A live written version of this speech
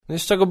No i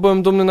z czego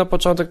byłem dumny na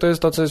początek, to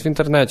jest to, co jest w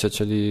internecie,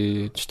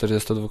 czyli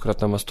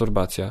 42-krotna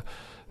masturbacja.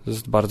 To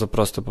jest bardzo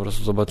proste, po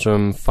prostu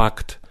zobaczyłem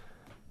fakt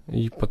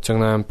i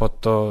podciągnąłem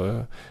pod to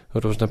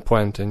różne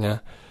puenty, nie?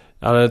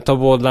 Ale to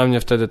było dla mnie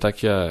wtedy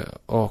takie,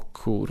 o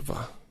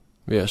kurwa,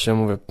 wiesz, ja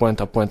mówię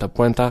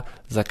puenta,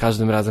 za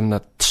każdym razem na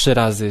 3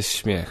 razy jest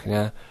śmiech,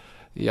 nie?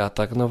 Ja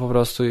tak, no po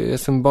prostu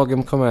jestem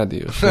bogiem komedii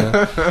już, nie?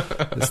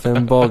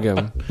 Jestem bogiem.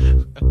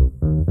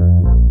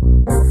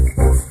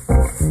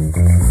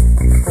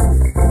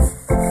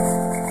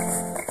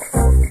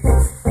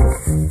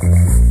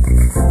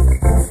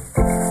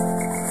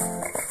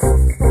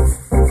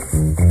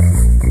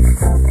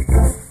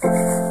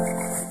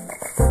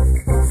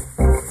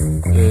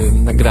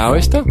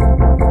 Nagrałeś to?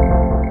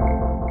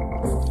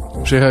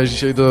 Przyjechałeś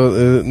dzisiaj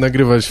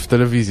nagrywać w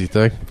telewizji,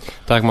 tak?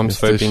 Tak, mam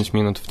swoje 5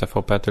 minut w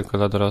TVP tylko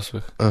dla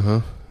dorosłych.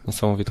 Aha.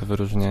 Niesamowite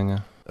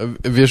wyróżnienie.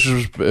 A wiesz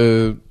już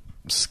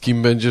z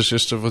kim będziesz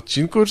jeszcze w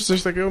odcinku, czy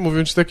coś takiego?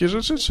 Mówią ci takie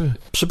rzeczy, czy?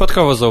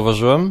 Przypadkowo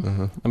zauważyłem,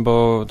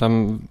 bo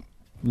tam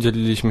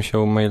dzieliliśmy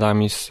się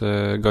mailami z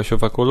Gosią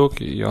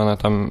Wakuluk i ona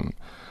tam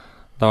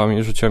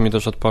rzuciła mi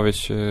też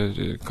odpowiedź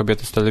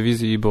kobiety z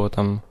telewizji i było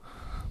tam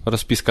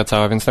rozpiska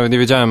cała, więc nawet nie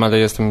wiedziałem, ale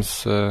jestem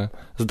z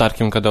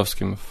Darkiem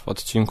Kadowskim w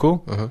odcinku.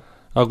 Aha.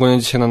 A ogólnie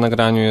dzisiaj na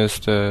nagraniu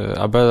jest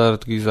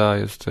Abelard Giza,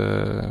 jest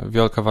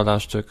Wiolka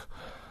Walaszczyk,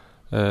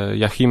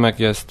 Jachimek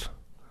jest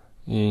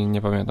i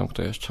nie pamiętam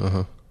kto jeszcze.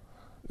 Aha.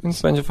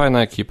 Więc będzie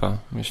fajna ekipa,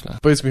 myślę.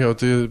 Powiedz, Michał,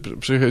 ty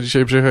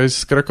dzisiaj przyjechałeś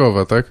z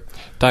Krakowa, tak?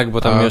 Tak,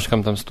 bo tam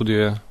mieszkam, tam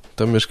studiuję.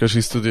 Tam mieszkasz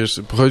i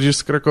studiujesz. Pochodzisz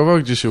z Krakowa?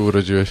 Gdzie się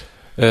urodziłeś?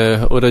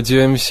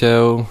 Urodziłem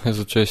się,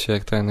 czuję się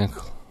jak ten,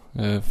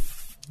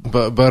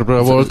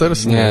 Barbara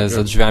Walters? Nie,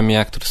 za drzwiami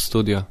Actors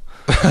Studio.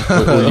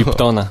 U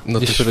Liptona. No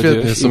to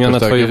świetnie, imiona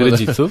twoich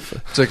rodziców?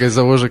 Czekaj,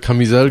 założę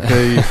kamizelkę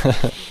i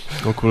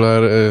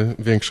okulary,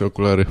 większe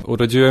okulary.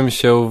 Urodziłem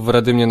się w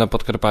Radymnie na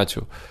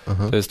Podkarpaciu.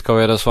 Aha. To jest koło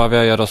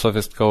Jarosławia, Jarosław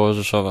jest koło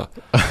Rzeszowa.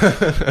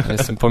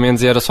 Jestem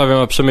pomiędzy Jarosławiem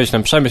a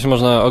Przemyślem. Przemyśl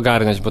można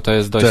ogarniać, bo to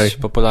jest dość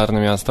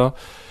popularne miasto.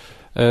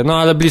 No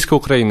ale blisko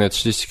Ukrainy,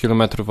 30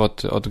 km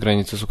od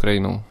granicy z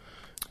Ukrainą.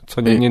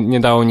 Co nie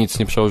dało nic,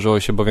 nie przełożyło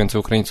się, bo więcej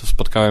Ukraińców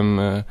spotkałem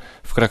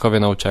w Krakowie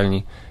na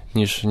uczelni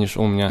niż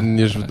u mnie.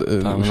 Niż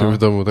w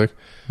domu, tak?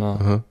 No.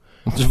 Aha.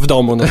 W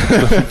domu, no.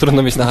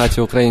 Trudno mieć na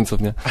chacie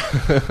Ukraińców, nie?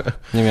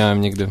 Nie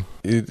miałem nigdy.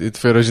 I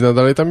twoja rodzina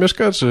dalej tam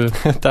mieszka, czy?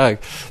 Tak.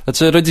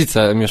 Znaczy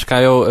rodzice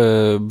mieszkają,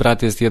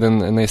 brat jest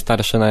jeden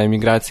najstarszy na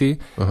emigracji,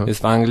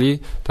 jest w Anglii,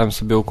 tam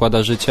sobie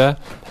układa życie,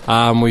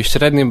 a mój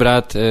średni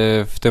brat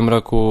w tym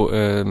roku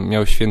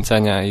miał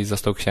święcenia i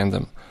został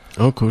księdzem.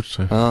 O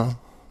kurczę. No.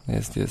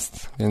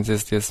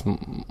 Więc jest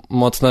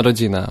mocna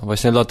rodzina.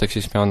 Właśnie Lotek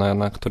się śmiał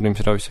na którymś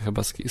roście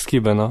chyba z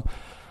Kibę, no.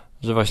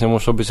 Że właśnie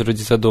muszą być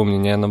rodzice dumni,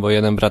 nie? No bo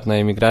jeden brat na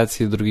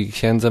emigracji, drugi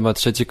księdzem, a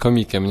trzeci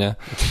komikiem, nie?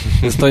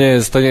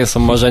 Więc to nie są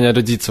marzenia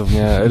rodziców,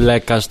 nie?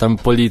 Lekarz, tam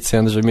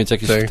policjant, żeby mieć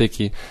jakieś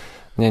wtyki.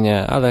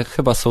 Nie, ale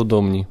chyba są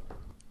dumni.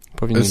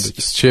 Powinni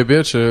być. Z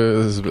ciebie, czy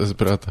z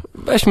brata?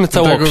 Weźmy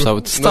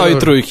całokształt, z całej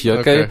trójki,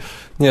 okej?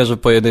 Nie, że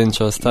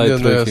pojedynczo, z całej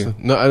trójki.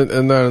 No ale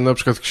na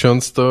przykład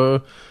ksiądz to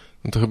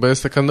chyba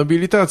jest taka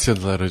nobilitacja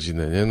dla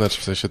rodziny, nie?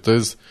 Znaczy w sensie to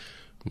jest,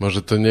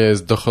 może to nie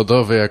jest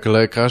dochodowy jak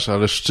lekarz,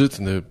 ale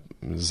szczytny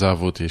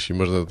zawód, jeśli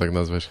można to tak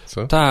nazwać,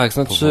 co? Tak,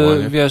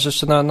 znaczy wiesz,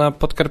 jeszcze na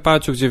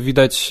Podkarpaciu, gdzie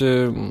widać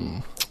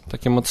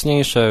takie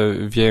mocniejsze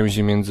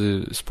więzi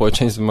między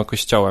społeczeństwem a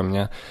kościołem,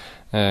 nie?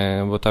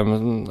 Bo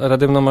tam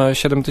Radymno ma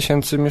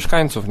 7000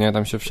 mieszkańców, nie?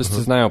 Tam się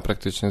wszyscy znają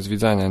praktycznie z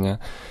widzenia, nie?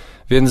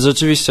 Więc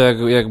rzeczywiście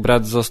jak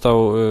brat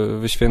został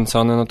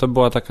wyświęcony, no to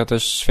była taka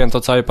też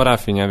święto całej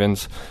parafii, nie?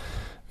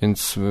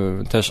 Więc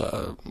też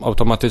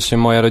automatycznie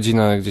moja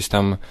rodzina gdzieś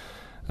tam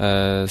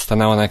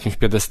stanęła na jakimś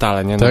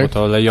piedestale, nie? No tak? Bo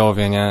to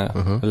Lejowie, nie?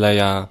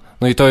 Leja.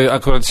 No i to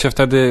akurat się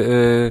wtedy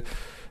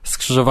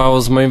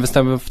skrzyżowało z moim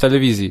występem w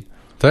telewizji.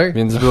 Tak?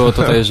 Więc było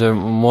tutaj, że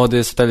młody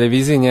jest w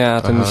telewizji, nie?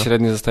 A ten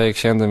średni zostaje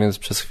księdzem, więc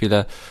przez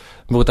chwilę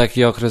był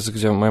taki okres,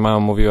 gdzie moja mama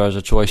mówiła,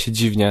 że czuła się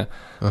dziwnie,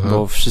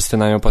 bo wszyscy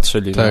na nią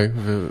patrzyli. Tak,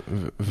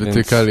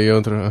 wytykali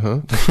ją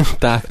trochę.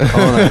 Tak,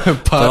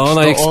 to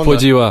ona ich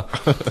spłodziła.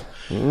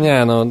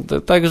 Nie, no,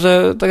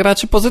 także tak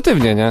raczej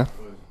pozytywnie, nie?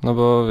 No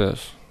bo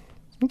wiesz,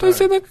 no to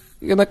jest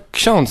jednak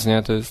ksiądz,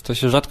 nie? To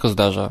się rzadko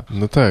zdarza.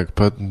 No tak,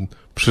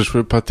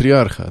 przyszły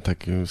patriarcha,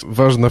 taki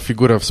ważna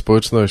figura w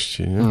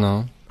społeczności, nie?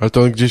 No. Ale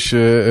to on gdzieś,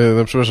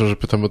 no przepraszam, że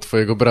pytam o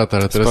twojego brata,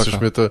 ale teraz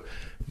już mnie to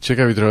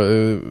ciekawi trochę.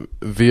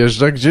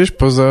 Wyjeżdża gdzieś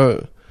poza,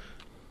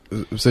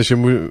 w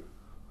sensie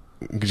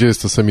gdzie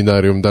jest to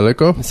seminarium?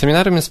 Daleko?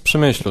 Seminarium jest w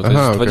Przemyślu, to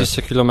jest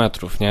 20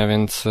 kilometrów, nie?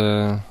 Więc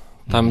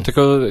tam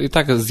tylko i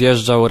tak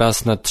zjeżdżał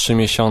raz na 3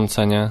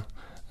 miesiące, nie?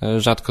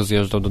 Rzadko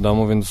zjeżdżał do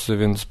domu,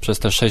 więc przez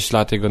te 6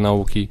 lat jego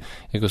nauki,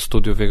 jego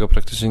studiów, jego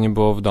praktycznie nie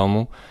było w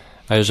domu.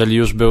 A jeżeli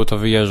już był, to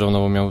wyjeżdżał, no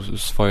bo miał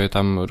swoje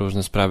tam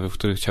różne sprawy, w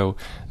których chciał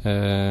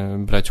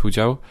brać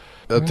udział.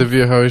 A ty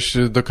wyjechałeś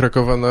do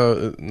Krakowa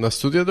na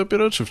studia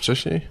dopiero, czy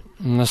wcześniej?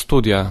 Na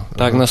studia,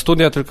 tak, na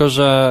studia, tylko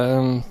że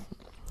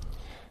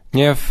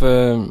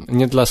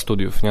nie dla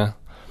studiów, nie?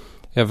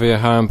 Ja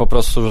wyjechałem po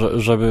prostu,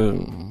 żeby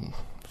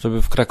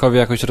żeby w Krakowie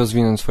jakoś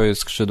rozwinąć swoje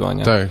skrzydła,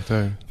 nie? Tak.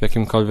 W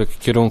jakimkolwiek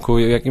kierunku,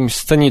 jakimś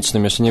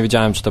scenicznym. Jeszcze nie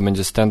wiedziałem, czy to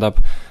będzie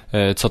stand-up,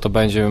 co to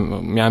będzie.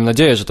 Miałem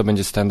nadzieję, że to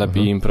będzie stand-up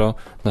i impro.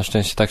 Na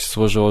szczęście tak się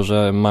złożyło,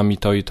 że mam i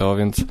to,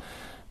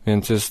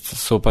 więc jest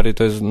super i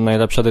to jest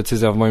najlepsza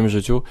decyzja w moim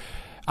życiu.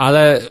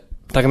 Ale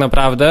tak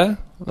naprawdę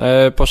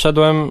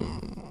poszedłem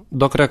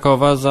do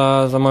Krakowa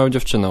za moją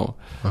dziewczyną.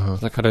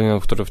 Za Karoliną,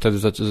 w którą wtedy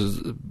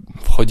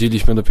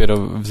wchodziliśmy dopiero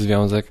w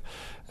związek.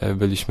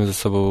 Byliśmy ze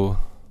sobą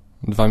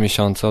 2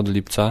 miesiące od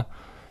lipca,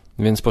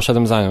 więc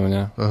poszedłem za nią,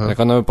 nie? Jak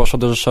ona by poszła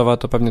do Rzeszowa,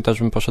 to pewnie też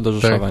bym poszedł do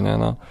Rzeszowa, nie?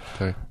 No.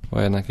 Tak.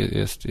 Bo jednak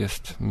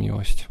jest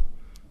miłość.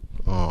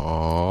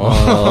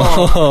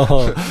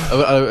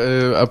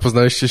 A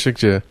poznaliście się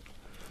gdzie?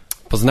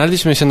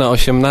 Poznaliśmy się na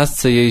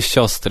 18 jej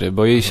siostry,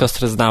 bo jej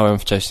siostrę znałem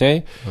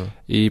wcześniej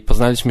i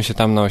poznaliśmy się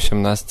tam na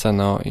 18,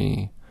 no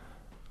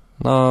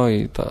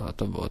i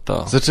to było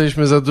to.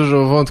 Zaczęliśmy za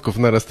dużo wątków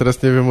naraz,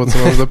 teraz nie wiem, o co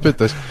mam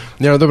zapytać.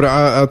 Nie, no dobra,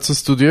 a co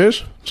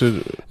studiujesz? Czy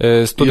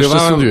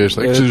studiowałem, jeszcze studiujesz,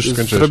 tak? Czy już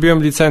skończyłeś?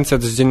 Zrobiłem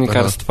licencjat z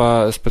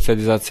dziennikarstwa,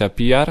 specjalizacja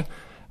PR.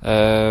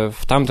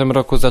 W tamtym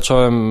roku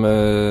zacząłem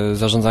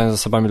zarządzanie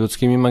zasobami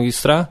ludzkimi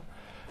magistra,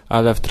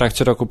 ale w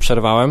trakcie roku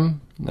przerwałem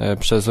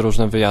przez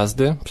różne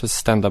wyjazdy, przez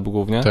stand-up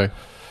głównie, tak.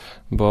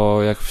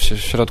 Bo jak w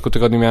środku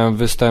tygodnia miałem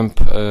występ,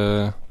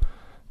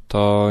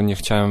 to nie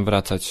chciałem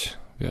wracać,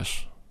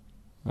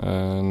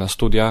 na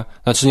studia.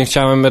 Znaczy nie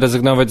chciałem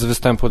rezygnować z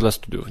występu dla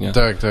studiów, nie?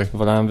 Tak.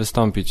 Wolałem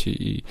wystąpić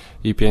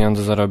i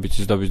pieniądze zarobić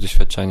i zdobyć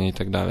doświadczenie i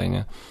tak dalej,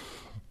 nie?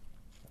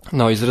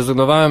 No i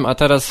zrezygnowałem, a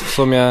teraz w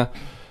sumie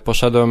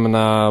poszedłem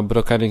na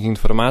brokering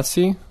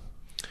informacji.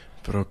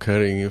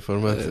 Brokering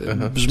informacji.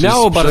 Aha.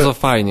 Brzmiało bardzo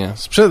fajnie.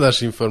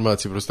 Sprzedaż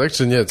informacji po prostu, tak?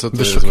 Czy nie? Co to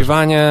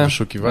Wyszukiwanie. jest?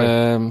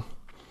 Wyszukiwanie.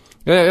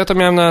 Ja to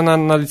miałem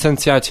na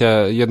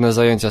licencjacie jedne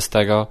zajęcia z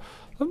tego.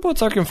 To było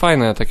całkiem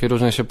fajne, takie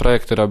różne się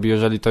projekty robi,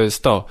 jeżeli to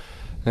jest to.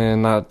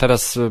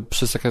 Teraz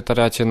przy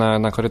sekretariacie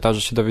na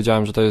korytarzu się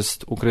dowiedziałem, że to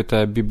jest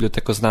ukryte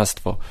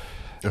bibliotekoznawstwo.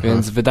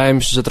 Więc wydaje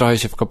mi się, że trochę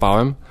się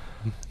wkopałem.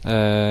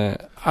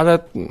 Ale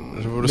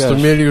że po prostu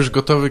mieli już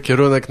gotowy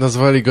kierunek,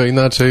 nazwali go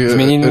inaczej.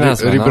 Zmienili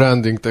nazwę,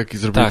 rebranding taki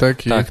zrobili,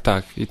 tak?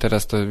 Tak. I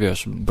teraz to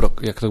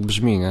jak to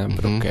brzmi, nie?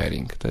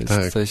 Brokering. To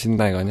jest coś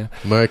innego, nie?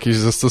 Ma jakieś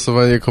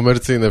zastosowanie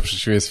komercyjne w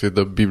przeciwieństwie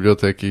do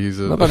biblioteki.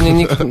 No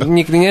pewnie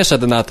nikt nie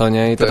szedł na to,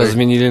 nie? I teraz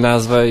zmienili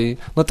nazwę i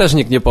no też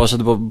nikt nie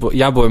poszedł, bo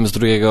ja byłem z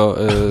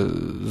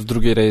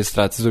drugiej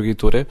rejestracji, z drugiej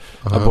tury,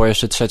 a była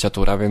jeszcze trzecia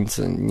tura,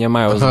 więc nie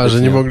mają zbytnio.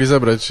 Że nie mogli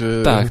zabrać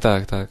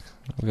tak.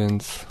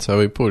 Więc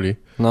całej puli.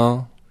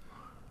 No.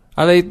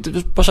 Ale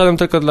poszedłem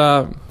tylko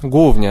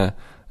głównie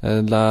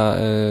dla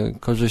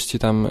korzyści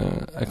tam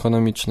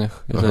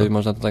ekonomicznych, jeżeli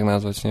można to tak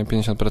nazwać, nie?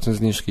 50%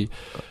 zniżki,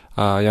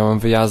 a ja mam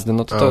wyjazdy,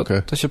 no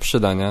to się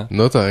przyda, nie?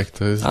 No tak,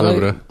 to jest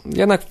dobre.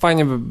 Jednak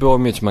fajnie by było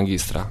mieć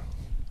magistra.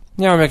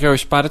 Nie mam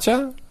jakiegoś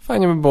parcia,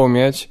 fajnie by było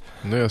mieć.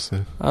 No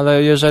jasne.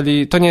 Ale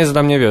jeżeli, to nie jest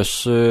dla mnie,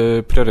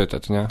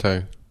 priorytet, nie?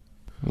 Tak.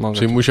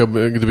 Czyli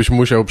gdybyś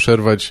musiał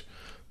przerwać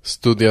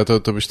studia,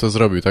 to byś to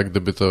zrobił, tak?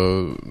 Gdyby to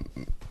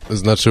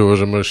znaczyło,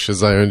 że możesz się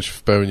zająć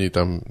w pełni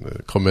tam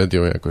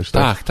komedią jakoś,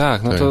 tak?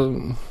 Tak, no to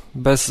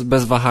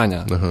bez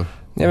wahania. Aha.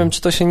 Nie wiem,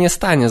 czy to się nie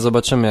stanie,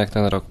 zobaczymy jak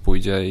ten rok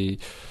pójdzie i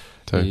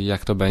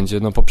jak to będzie.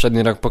 No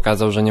poprzedni rok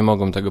pokazał, że nie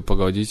mogłem tego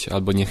pogodzić,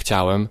 albo nie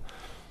chciałem.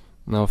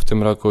 No w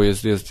tym roku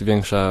jest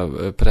większa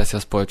presja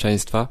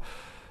społeczeństwa,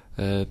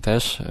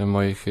 też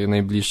moich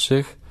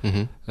najbliższych,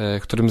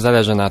 którym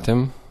zależy na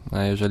tym.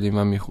 A jeżeli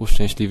mam ich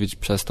uszczęśliwić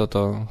przez to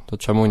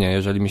czemu nie?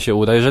 Jeżeli mi się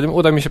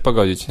uda mi się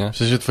pogodzić, nie? W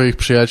sensie twoich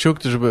przyjaciół,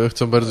 którzy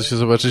chcą bardzo się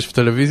zobaczyć w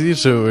telewizji,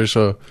 czy mówisz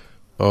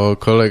o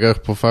kolegach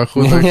po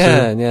fachu?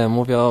 Nie,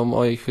 mówię o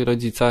moich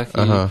rodzicach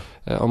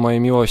i o mojej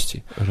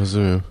miłości.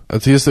 Rozumiem. A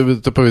ty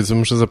to powiedz,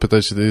 muszę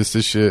zapytać, ty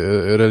jesteś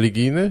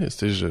religijny?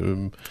 Jesteś...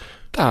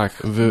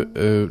 Tak.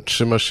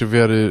 Trzymasz się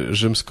wiary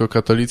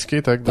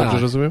rzymskokatolickiej, tak? Dobrze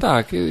rozumiem?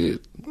 Tak.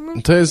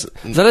 To jest...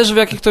 Zależy w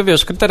jakich to,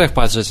 kryteriach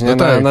patrzeć, nie? No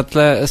tak. Na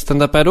tle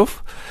stand-uperów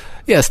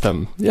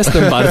jestem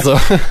bardzo.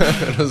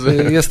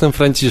 Jestem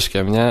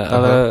Franciszkiem, nie?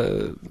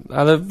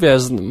 Ale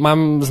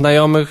mam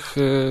znajomych,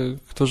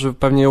 którzy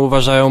pewnie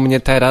uważają mnie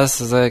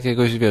teraz za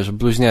jakiegoś,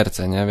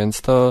 bluźniercę, nie?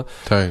 Więc to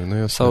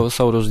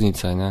są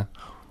różnice, nie?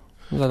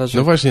 Zależy...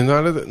 No właśnie,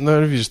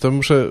 ale widzisz, to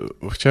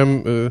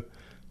chciałem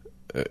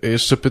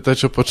jeszcze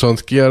pytać o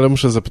początki, ale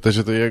muszę zapytać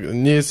o to,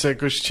 nie jest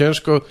jakoś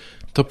ciężko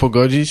to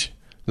pogodzić?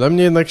 Dla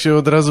mnie jednak się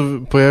od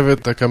razu pojawia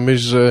taka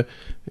myśl, że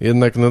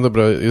jednak, no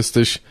dobra,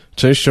 jesteś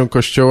częścią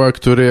kościoła,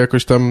 który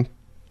jakoś tam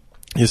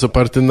jest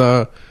oparty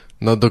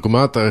na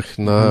dogmatach,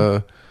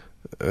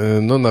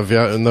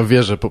 na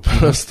wierze po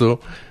prostu,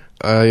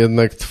 a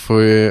jednak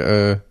twoje,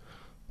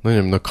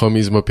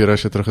 komizm opiera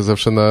się trochę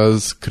zawsze na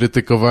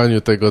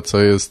skrytykowaniu tego, co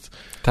jest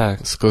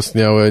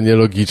skostniałe,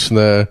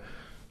 nielogiczne.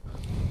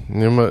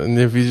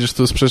 Nie widzisz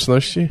tu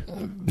sprzeczności?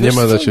 Nie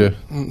ma dla ciebie.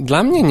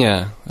 Dla mnie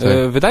nie.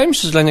 Tak. Wydaje mi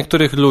się, że dla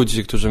niektórych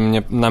ludzi, którzy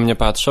na mnie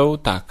patrzą,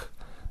 tak.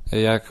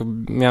 Jak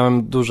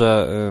miałem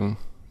duże,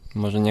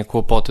 może nie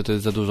kłopoty, to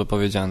jest za dużo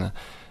powiedziane,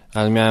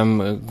 ale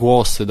miałem,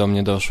 głosy do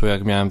mnie doszły,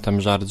 jak miałem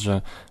tam żart,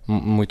 że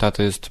mój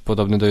tato jest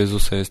podobny do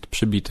Jezusa, jest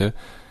przybity.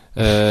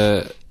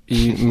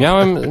 I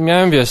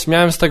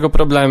miałem z tego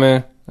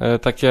problemy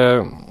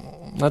takie,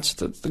 znaczy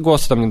te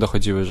głosy do mnie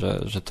dochodziły,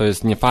 że to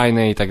jest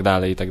niefajne i tak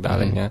dalej,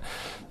 nie?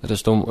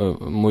 Zresztą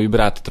mój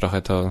brat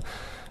trochę to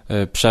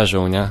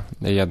przeżył, nie?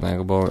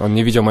 Jednak, bo on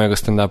nie widział mojego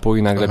stand-upu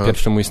i nagle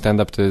pierwszy mój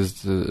stand-up to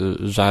jest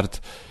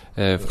żart,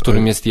 w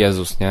którym jest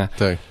Jezus, nie?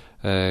 Tak.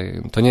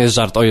 To nie jest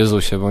żart o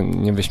Jezusie, bo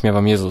nie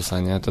wyśmiewam Jezusa,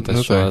 nie? To też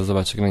trzeba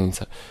zobaczyć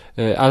granice.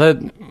 Ale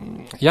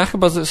ja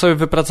chyba sobie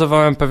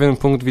wypracowałem pewien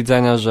punkt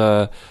widzenia,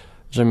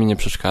 że mi nie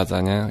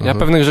przeszkadza, nie? Ja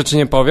pewnych rzeczy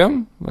nie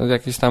powiem,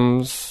 jakieś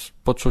tam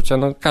poczucia,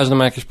 no każdy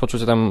ma jakieś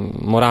poczucie tam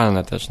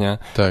moralne też, nie?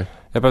 Tak.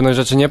 Ja pewnych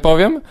rzeczy nie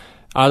powiem,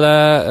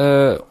 ale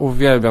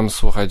uwielbiam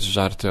słuchać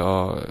żarty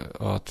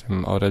o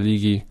tym, o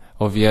religii,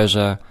 o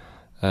wierze.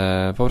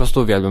 Po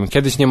prostu uwielbiam.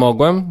 Kiedyś nie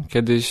mogłem,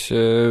 kiedyś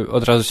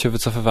od razu się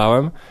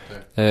wycofywałem.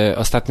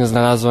 Ostatnio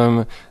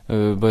znalazłem,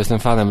 bo jestem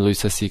fanem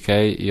Louisa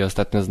C.K. i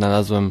ostatnio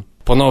znalazłem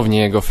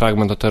ponownie jego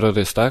fragment o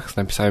terrorystach z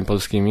napisami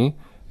polskimi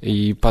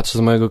i patrzę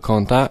z mojego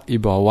konta i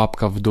była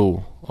łapka w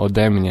dół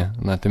ode mnie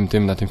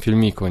na tym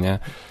filmiku, nie?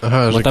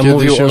 Aha, bo że tam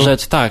mówił o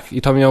rzecz, tak,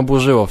 i to mnie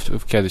oburzyło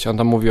kiedyś. On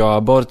tam mówił o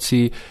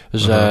aborcji,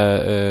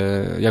 że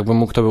jakby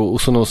mógł, to był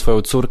usunął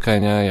swoją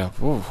córkę, nie? Ja,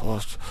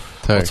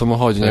 o co mu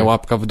chodzi, nie?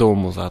 Łapka w dół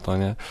mu za to,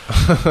 nie?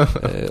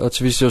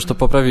 Oczywiście już to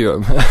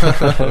poprawiłem.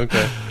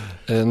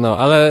 Okay. No,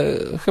 ale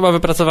chyba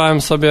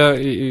wypracowałem sobie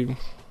i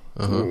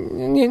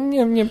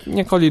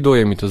nie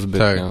koliduje mi to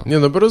zbytnio. Tak, nie,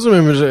 no bo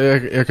rozumiem,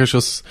 że jakaś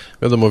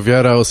wiadomo,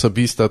 wiara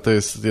osobista to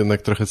jest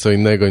jednak trochę co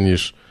innego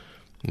niż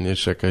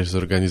jakaś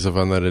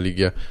zorganizowana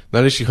religia. No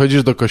ale jeśli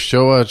chodzisz do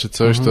kościoła czy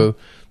coś,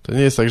 to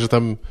nie jest tak, że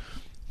tam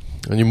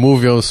oni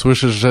mówią,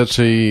 słyszysz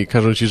rzeczy i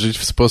każą ci żyć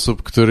w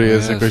sposób, który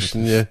jest jakoś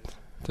nie...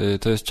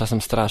 To jest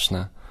czasem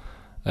straszne.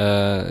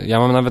 Ja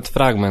mam nawet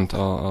fragment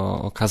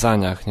o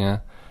kazaniach, nie?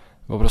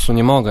 Po prostu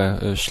nie mogę.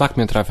 Szlak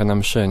mnie trafia na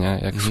mszy, nie?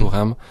 Jak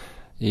słucham.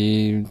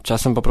 I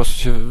czasem po prostu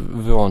się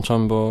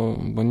wyłączam, bo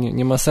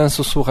nie ma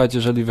sensu słuchać,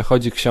 jeżeli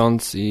wychodzi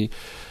ksiądz i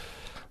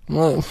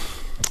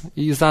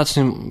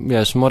zacznie,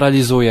 wiesz,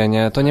 moralizuje,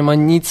 nie? To nie ma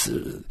nic,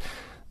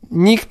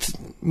 nikt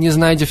nie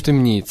znajdzie w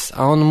tym nic,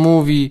 a on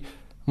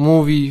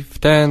mówi w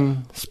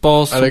ten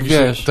sposób, ale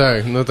wiesz.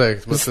 Tak, no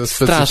tak, ma ten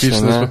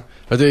specyficzny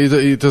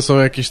I to są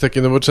jakieś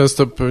takie, no bo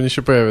często pewnie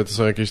się pojawia, to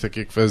są jakieś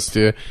takie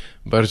kwestie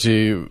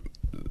bardziej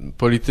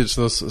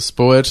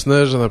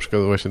polityczno-społeczne, że na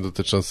przykład właśnie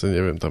dotyczące,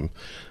 nie wiem, tam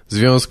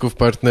związków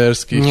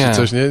partnerskich czy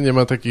coś, nie? Nie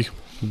ma takich...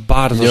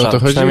 Bardzo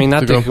rzadko, przynajmniej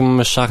na tych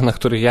mszach, na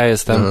których ja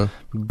jestem,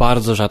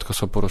 bardzo rzadko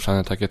są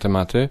poruszane takie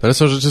tematy. Ale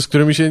są rzeczy, z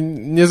którymi się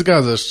nie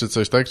zgadzasz, czy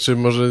coś, tak? Czy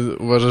może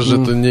uważasz, że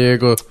to nie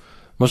jego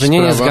Może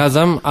sprawa? nie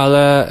zgadzam,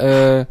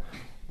 ale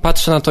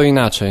patrzę na to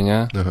inaczej,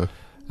 nie?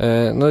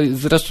 No i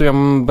zresztą ja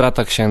mam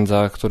brata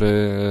księdza,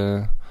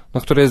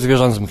 który jest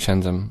wierzącym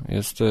księdzem.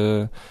 Jest...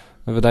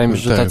 Wydaje mi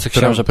się, że tacy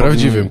księża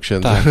prawdziwym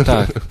księdzem.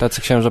 Tak,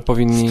 tacy księża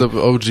powinni... Stop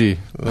OG.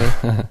 No.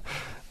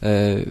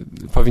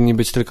 Powinni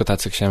być tylko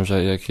tacy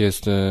księże, jak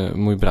jest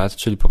mój brat,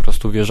 czyli po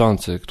prostu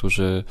wierzący,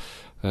 którzy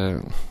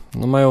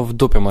mają w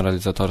dupie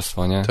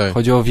moralizatorstwo, nie? Tak.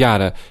 Chodzi o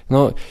wiarę.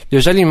 No,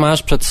 jeżeli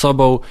masz przed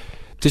sobą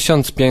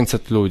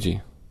 1500 ludzi,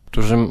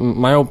 którzy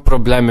mają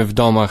problemy w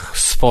domach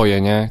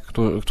swoje, nie?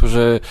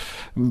 Którzy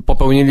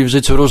popełnili w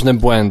życiu różne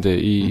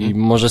błędy i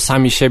może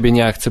sami siebie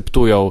nie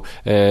akceptują,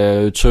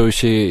 czują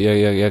się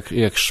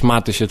jak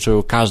szmaty się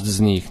czują, każdy z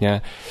nich,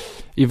 nie?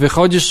 I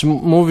wychodzisz,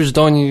 mówisz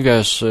do nich,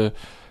 wiesz,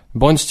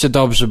 bądźcie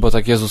dobrzy, bo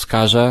tak Jezus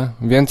każe,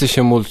 więcej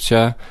się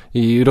módlcie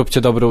i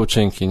róbcie dobre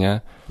uczynki,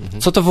 nie?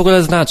 Co to w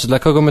ogóle znaczy? Dla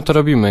kogo my to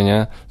robimy,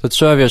 nie? To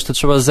trzeba, wiesz,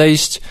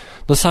 zejść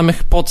do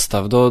samych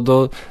podstaw,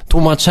 do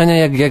tłumaczenia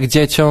jak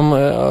dzieciom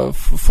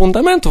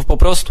fundamentów po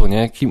prostu,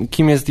 nie?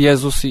 Kim jest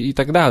Jezus i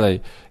tak dalej.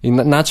 I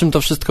na czym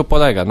to wszystko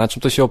polega, na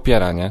czym to się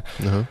opiera, nie?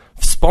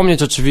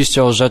 Wspomnieć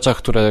oczywiście o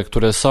rzeczach,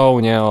 które są,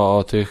 nie?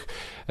 O tych...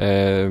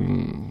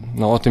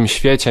 o tym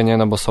świecie, nie?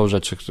 No bo są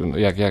rzeczy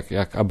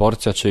jak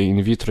aborcja, czy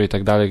in vitro i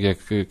tak dalej, jak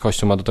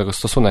Kościół ma do tego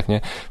stosunek,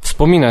 nie?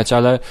 Wspominać,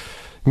 ale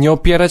nie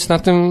opierać na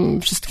tym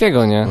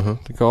wszystkiego, nie?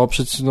 Tylko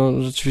oprzeć,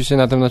 rzeczywiście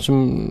na tym, na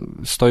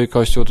czym stoi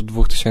Kościół od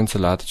 2000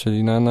 lat,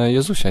 czyli na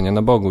Jezusie, nie?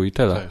 Na Bogu i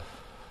tyle. Tak.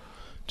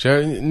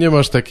 Czy nie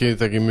masz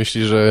takiej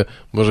myśli, że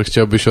może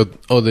chciałbyś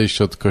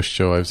odejść od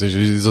Kościoła, w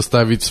sensie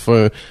zostawić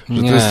swoją,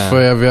 że to jest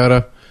twoja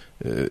wiara,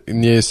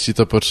 nie jest ci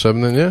to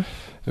potrzebne, nie?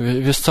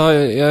 Wiesz co,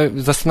 ja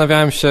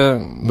zastanawiałem się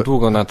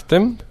długo nad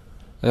tym.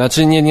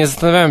 Znaczy nie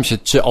zastanawiałem się,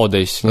 czy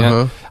odejść, nie?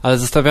 Ale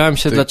zastanawiałem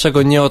się,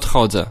 dlaczego nie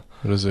odchodzę.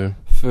 Rozumiem.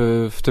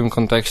 W tym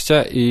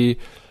kontekście i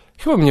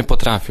chyba bym nie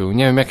potrafił.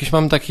 Nie wiem, jakiś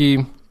mam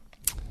taki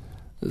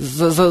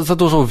za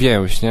dużą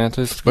więź, nie?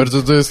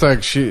 To jest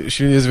tak,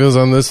 silnie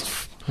związane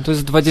z... To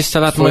jest 20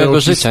 lat mojego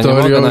życia, nie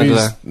mogę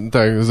nagle.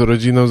 Tak, z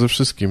rodziną, ze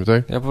wszystkim,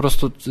 tak? Ja po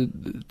prostu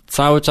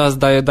cały czas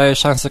daję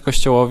szansę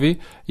Kościołowi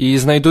i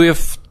znajduję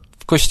w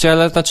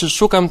Kościele, znaczy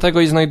szukam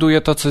tego i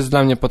znajduję to, co jest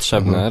dla mnie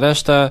potrzebne.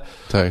 Resztę...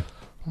 Tak.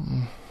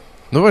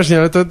 No właśnie,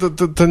 ale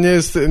to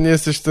nie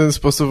jesteś w ten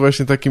sposób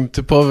właśnie takim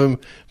typowym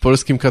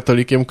polskim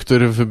katolikiem,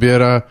 który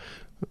wybiera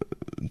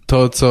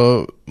to,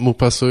 co mu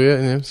pasuje,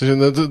 nie? W sensie,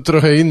 no, to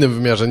trochę innym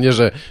wymiarze, nie,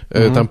 że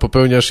tam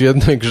popełniasz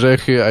jedne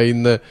grzechy, a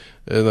inne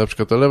na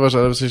przykład olewasz,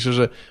 ale w sensie,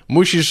 że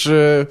musisz...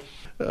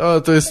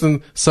 to jest ten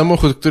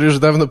samochód, który już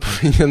dawno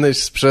powinieneś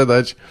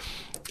sprzedać,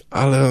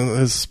 ale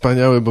on jest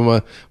wspaniały,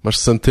 bo masz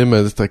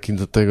sentyment taki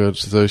do tego,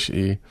 czy coś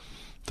i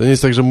to nie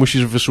jest tak, że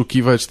musisz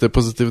wyszukiwać te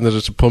pozytywne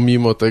rzeczy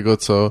pomimo tego,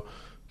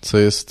 co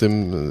jest w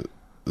tym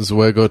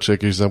złego, czy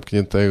jakiegoś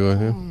zamkniętego,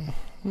 nie?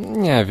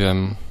 Nie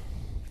wiem.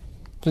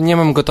 Nie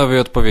mam gotowej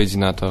odpowiedzi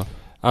na to,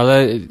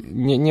 ale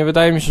nie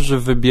wydaje mi się, że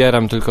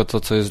wybieram tylko to,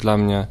 co jest dla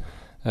mnie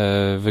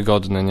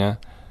wygodne, nie?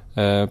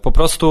 Po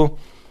prostu...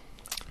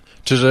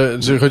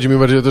 Czy chodzi mi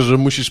bardziej o to, że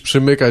musisz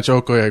przymykać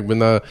oko jakby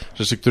na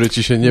rzeczy, które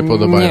ci się nie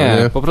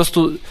podobają, nie? Po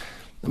prostu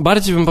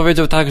bardziej bym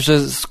powiedział tak, że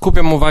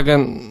skupiam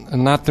uwagę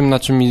na tym, na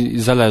czym mi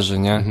zależy,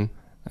 nie?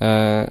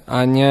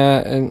 A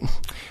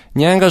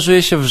nie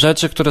angażuję się w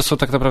rzeczy, które są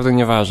tak naprawdę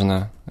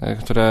nieważne,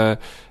 które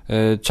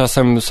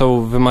czasem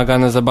są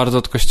wymagane za bardzo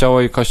od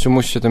Kościoła i Kościół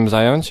musi się tym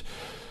zająć.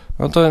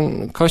 No to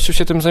Kościół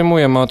się tym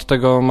zajmuje, ma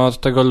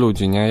od tego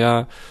ludzi,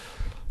 nie?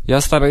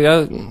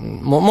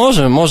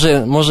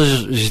 Może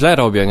źle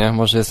robię, nie?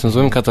 Może jestem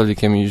złym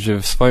katolikiem i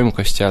żyję w swoim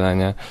kościele,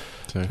 nie?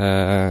 Tak.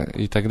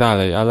 I tak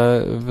dalej,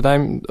 ale wydaje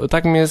mi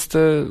tak mi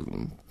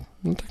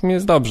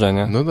jest dobrze,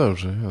 nie? No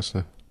dobrze,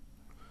 jasne.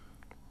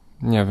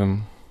 Nie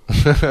wiem.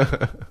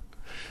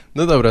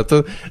 No dobra,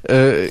 to...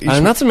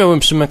 Ale na co miałbym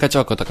przymykać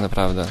oko tak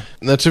naprawdę?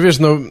 Znaczy wiesz,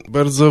 no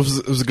bardzo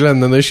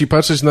względne. No jeśli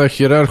patrzeć na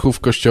hierarchów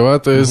kościoła,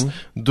 to jest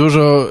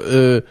dużo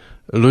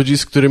ludzi,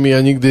 z którymi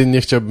ja nigdy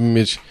nie chciałbym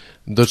mieć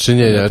do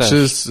czynienia.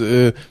 Czy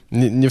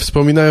nie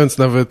wspominając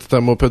nawet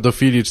tam o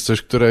pedofilii, czy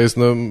coś, która jest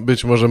no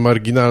być może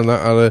marginalna,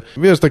 ale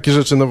wiesz, takie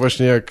rzeczy no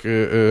właśnie jak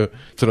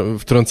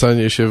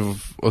wtrącanie się w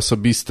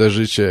osobiste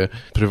życie,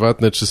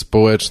 prywatne czy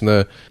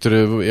społeczne,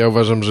 które ja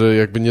uważam, że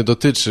jakby nie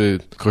dotyczy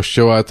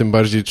Kościoła, a tym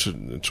bardziej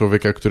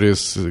człowieka, który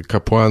jest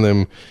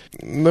kapłanem.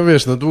 No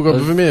wiesz, no długo by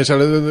wymieniać,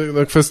 ale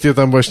no kwestie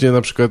tam właśnie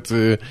na przykład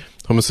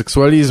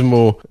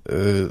homoseksualizmu,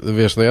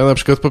 wiesz, no ja na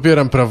przykład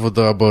popieram prawo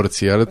do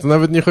aborcji, ale to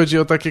nawet nie chodzi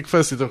o takie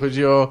kwestie, to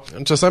chodzi o...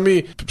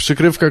 Czasami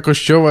przykrywka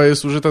Kościoła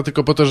jest użyta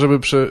tylko po to, żeby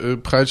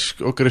pchać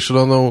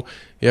określoną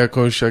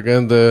jakąś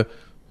agendę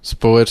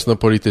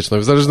społeczno-polityczną.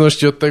 W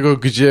zależności od tego,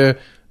 gdzie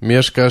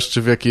mieszkasz,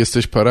 czy w jakiej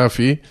jesteś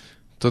parafii,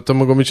 to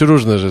mogą być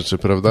różne rzeczy,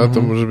 prawda?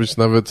 To może być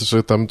nawet,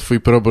 że tam twój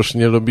proboszcz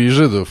nie lubi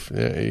Żydów,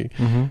 nie?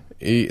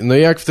 I no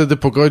jak wtedy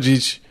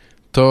pogodzić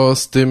to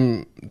z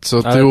tym,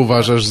 co ty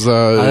uważasz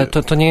za... Ale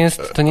to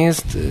nie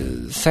jest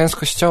sens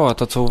Kościoła,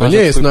 to co uważasz. No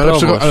nie jest, no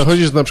ale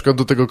chodzisz na przykład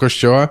do tego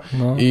kościoła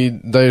i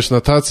dajesz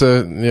na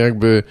tacę,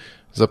 jakby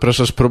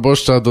zapraszasz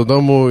proboszcza do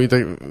domu i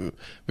tak...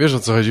 Wiesz o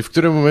co chodzi, w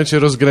którym momencie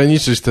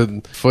rozgraniczyć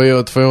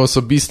twoją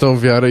osobistą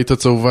wiarę i to,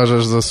 co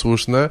uważasz za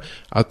słuszne,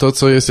 a to,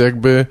 co jest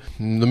jakby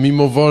no,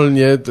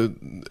 mimowolnie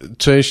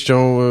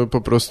częścią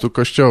po prostu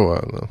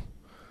kościoła, no.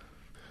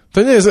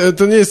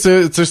 To nie jest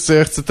coś, co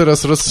ja chcę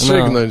teraz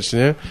rozstrzygnąć,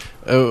 nie?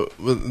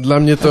 Dla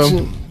mnie to...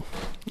 Znaczy,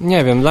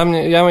 nie wiem, dla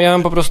mnie... Ja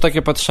mam po prostu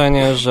takie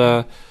patrzenie,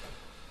 że...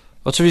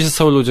 Oczywiście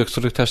są ludzie,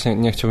 których też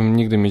nie chciałbym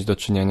nigdy mieć do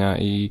czynienia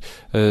i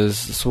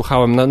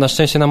słuchałem, na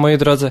szczęście na mojej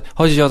drodze...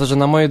 Chodzi o to, że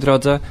na mojej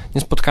drodze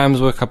nie spotkałem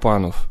złych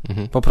kapłanów.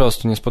 Po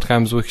prostu nie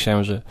spotkałem złych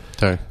księży.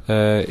 Tak.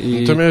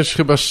 No to miałeś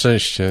chyba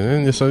szczęście,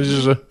 nie? Nie sądzisz,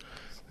 że...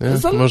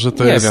 Może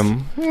to jest...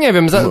 Nie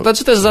wiem.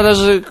 Znaczy też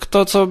zależy,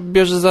 kto co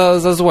bierze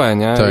za złe,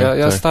 nie? Tak,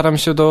 ja staram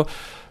się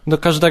do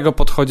każdego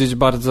podchodzić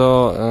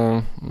bardzo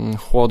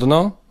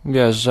chłodno.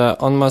 Wiesz, że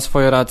on ma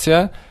swoje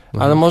racje,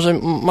 ale może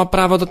ma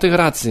prawo do tych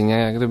racji, nie?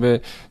 Jak gdyby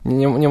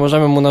nie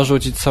możemy mu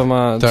narzucić, co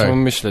ma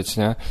myśleć,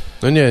 nie?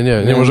 No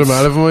nie możemy,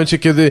 ale w momencie,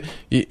 kiedy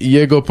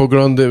jego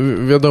poglądy,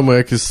 wiadomo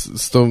jak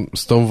jest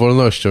z tą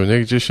wolnością,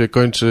 nie? Gdzie się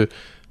kończy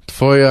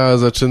twoja,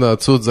 zaczyna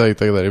cudza i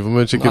tak dalej. W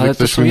momencie, kiedy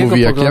ktoś mi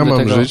mówi, jak ja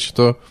mam żyć,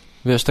 to...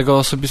 Wiesz,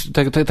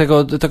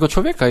 tego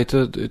człowieka i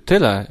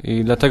tyle.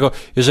 I dlatego,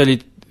 jeżeli,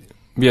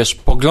 wiesz,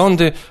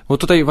 poglądy, bo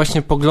tutaj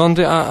właśnie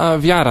poglądy, a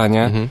wiara,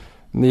 nie?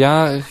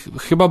 Ja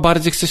chyba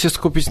bardziej chcę się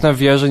skupić na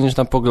wierze niż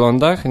na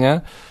poglądach,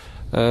 nie?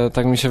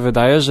 Tak mi się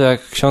wydaje, że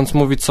jak ksiądz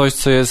mówi coś,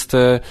 co jest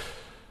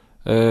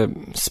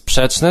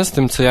sprzeczne z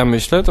tym, co ja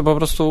myślę, to po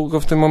prostu go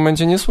w tym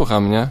momencie nie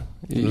słucham, nie?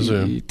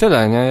 I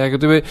tyle, nie? Jak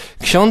gdyby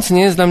ksiądz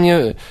nie jest dla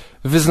mnie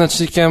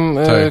wyznacznikiem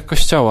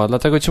Kościoła,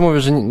 dlatego ci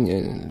mówię, że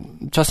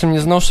czasem nie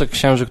znoszę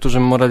księży, którzy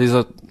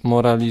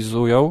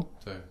moralizują,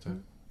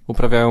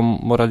 uprawiają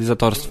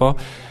moralizatorstwo,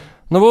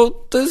 no bo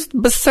to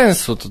jest bez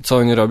sensu to, co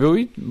oni robią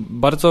i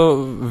bardzo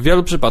w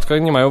wielu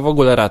przypadkach nie mają w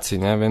ogóle racji,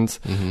 nie?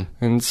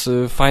 Więc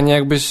fajnie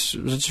jakbyś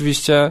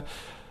rzeczywiście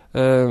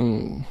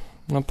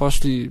no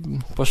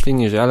poszli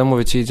niżej, ale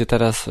mówię ci, idzie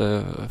teraz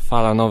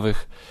fala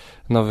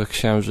nowych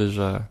księży,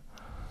 że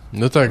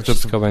no tak, to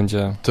wszystko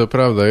będzie... To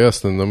prawda,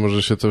 jasne, no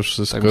może się to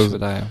wszystko tak mi się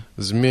wydaje.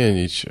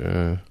 zmienić.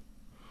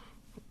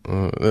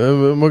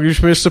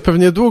 Mogliśmy jeszcze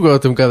pewnie długo o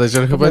tym gadać,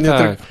 ale chyba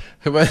tak.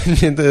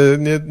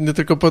 nie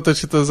tylko po to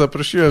cię to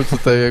zaprosiłem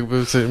tutaj,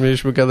 jakby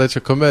mieliśmy gadać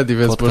o komedii,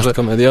 więc podcast może...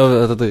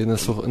 komediowy, a tutaj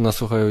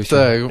nasłuchają się.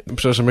 Tak,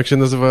 przepraszam, jak się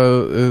nazywa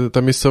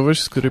ta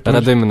miejscowość, z której...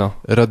 Radymno.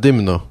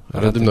 Radymno.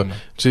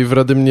 Czyli w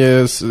Radymnie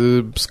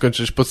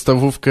skończyłeś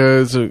podstawówkę,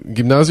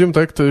 gimnazjum,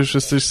 tak? To już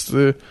jesteś...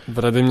 W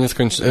Radymnie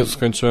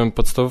skończyłem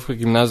podstawówkę,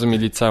 gimnazjum i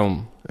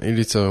liceum. I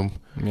liceum.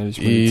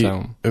 Mieliśmy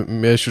liceum.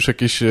 Miałeś już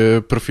jakieś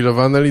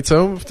profilowane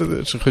liceum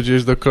wtedy? Czy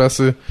chodziłeś do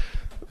klasy?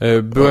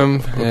 Byłem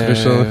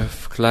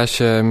w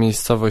klasie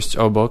miejscowość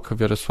obok, w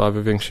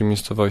Jarosławiu, większej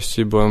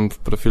miejscowości. Byłem w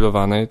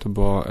profilowanej, to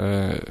było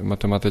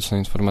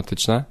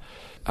matematyczno-informatyczne,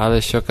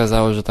 ale się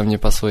okazało, że tam nie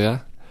pasuje,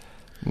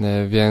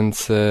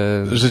 więc...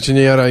 Że cię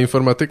nie jara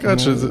informatyka,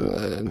 czy...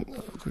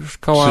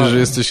 Szkoła, czy że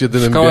jesteś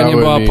jedynym szkoła nie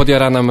była i...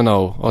 podjarana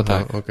mną, o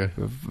tak, okay.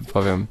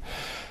 powiem.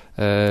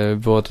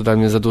 Było to dla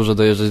mnie za dużo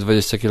dojeżdżać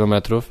 20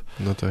 kilometrów.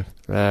 No tak.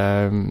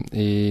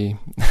 I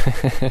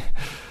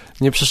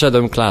nie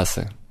przeszedłem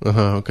klasy.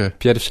 Aha, okej. Okay.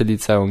 Pierwsze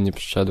liceum nie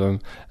przeszedłem.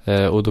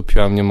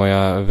 Udupiła mnie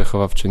moja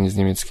wychowawczyni z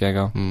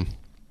niemieckiego.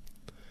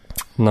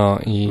 No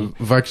i...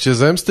 W akcie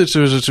zemsty,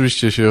 czy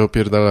rzeczywiście się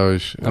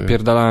opierdalałeś?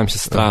 Opierdalałem się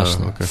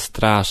strasznie. Aha, okay.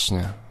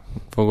 Strasznie.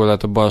 W ogóle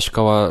to była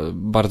szkoła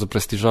bardzo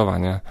prestiżowa,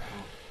 nie?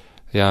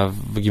 Ja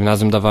w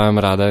gimnazjum dawałem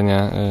radę,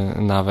 nie?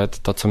 Nawet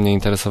to, co mnie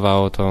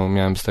interesowało, to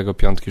miałem z tego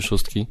 5,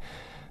 6.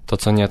 To,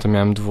 co nie, to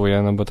miałem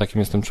 2, no bo takim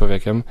jestem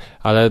człowiekiem.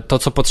 Ale to,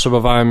 co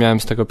potrzebowałem, miałem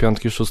z tego 5,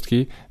 6,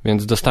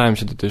 więc dostałem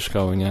się do tej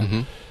szkoły, nie?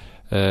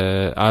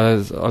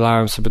 Ale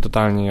olałem sobie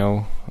totalnie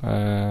ją.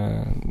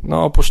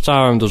 No,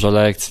 opuszczałem dużo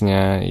lekcji,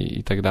 nie?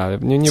 I tak dalej.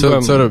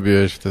 Co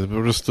robiłeś wtedy?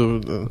 Po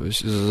prostu...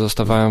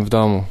 Zostawałem w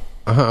domu.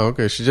 Aha,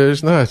 okej,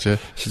 siedziałeś na chacie.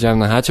 Siedziałem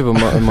na chacie, bo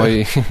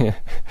moi...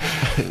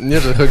 Nie,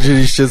 że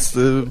chodziliście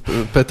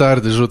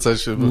petardy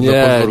rzucać na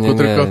podwórku,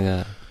 tylko...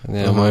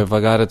 Nie, moje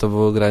wagary to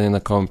było granie na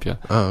kompie.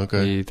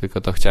 Okay. I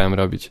tylko to chciałem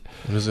robić.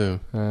 Rozumiem.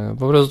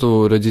 Po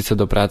prostu rodzice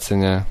do pracy,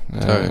 nie?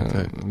 Tak.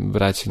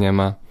 Braci nie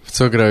ma. W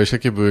co grałeś?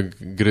 Jakie były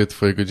gry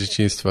twojego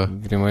dzieciństwa?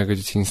 Gry mojego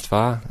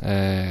dzieciństwa?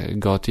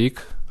 Gothic.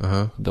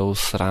 Aha. Do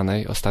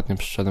usranej. Ostatnio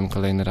przyszedłem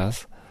kolejny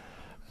raz.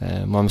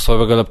 Mam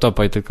słabego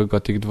laptopa i tylko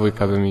Gothic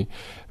 2 by mi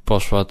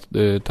poszła,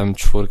 tam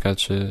 4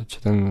 czy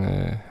ten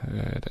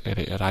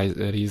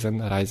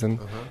Ryzen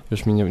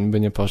już mi by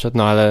nie poszedł,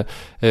 no ale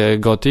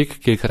Gothic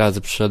kilka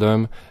razy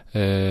przyszedłem,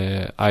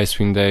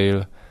 Icewind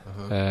Dale,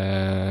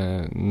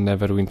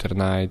 Neverwinter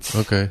Nights.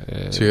 Okej,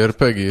 czyli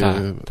RPG.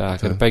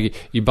 Tak, RPG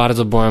i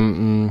bardzo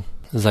byłem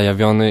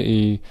zajawiony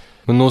i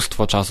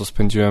mnóstwo czasu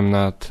spędziłem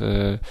nad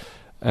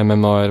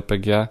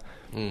MMORPG,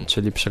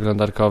 czyli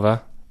przeglądarkowe.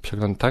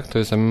 Tak? To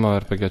jest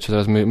MMORPG, czy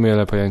teraz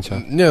mylę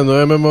pojęcia? Nie,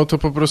 no MMO to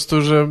po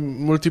prostu, że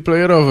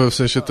multiplayerowe, w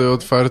sensie te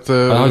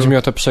otwarte... Ale chodzi mi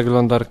o te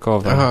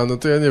przeglądarkowe. Aha, no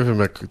to ja nie wiem,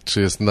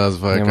 czy jest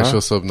nazwa jakaś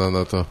osobna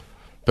na to.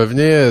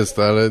 Pewnie jest,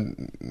 ale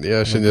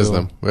ja się nie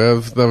znam. Bo ja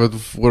nawet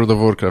w World of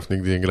Warcraft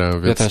nigdy nie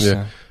grałem, więc ja też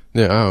nie.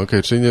 Nie,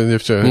 okej, czyli nie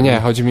wciąłem. Nie,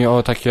 chodzi mi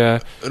o takie...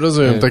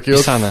 Rozumiem, takie...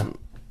 Pisane.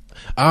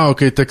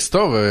 Okej,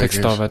 tekstowe jakieś.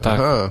 Tekstowe, tak.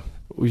 Aha.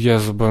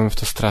 Jezu, byłem w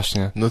to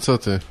strasznie. No co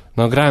ty?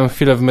 No grałem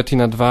chwilę w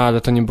Metina 2,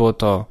 ale to nie było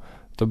to.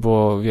 To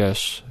było,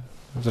 wiesz...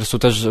 Zresztą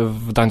też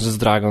w Dungeons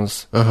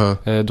Dragons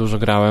dużo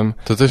grałem.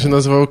 To się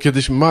nazywało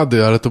kiedyś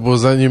Mady, ale to było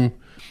zanim...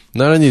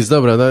 No ale nic,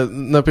 dobra,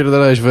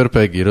 napierdalałeś w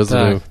RPG,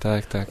 rozumiem.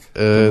 Tak.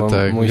 To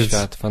był mój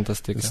świat,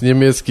 fantastyka. Z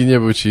niemiecki nie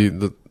był ci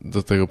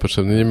do tego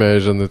potrzebny, nie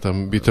miałeś żadny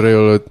tam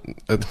Betrayal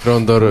et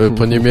Krondor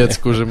po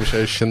niemiecku, że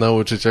musiałeś się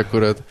nauczyć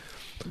akurat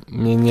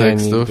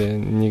tekstów.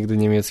 Nigdy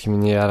niemiecki mnie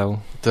nie jarał.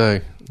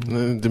 Tak,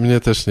 no, mnie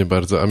też nie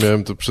bardzo, a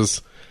miałem to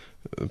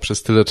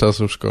przez tyle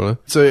czasu w szkole.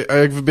 A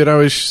jak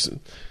wybierałeś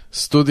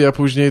studia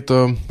później,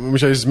 to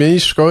musiałeś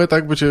zmienić szkołę,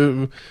 tak? Bo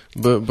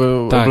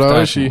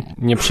oblałeś i...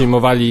 Nie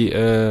przyjmowali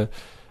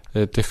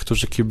tych,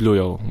 którzy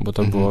kiblują, bo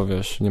to było,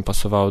 wiesz, nie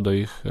pasowało do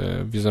ich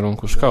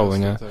wizerunku szkoły,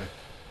 nie? Tak.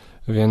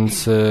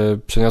 Więc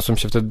przeniosłem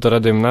się wtedy do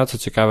Radymna, co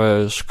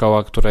ciekawe,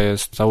 szkoła, która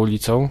jest za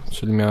ulicą,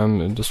 czyli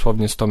miałem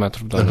dosłownie 100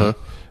 metrów do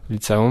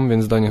liceum,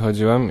 więc do niej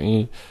chodziłem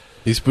i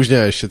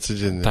spóźniałeś się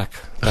codziennie. Tak,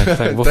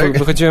 bo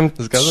wychodziłem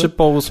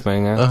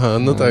 3:08, nie? Aha,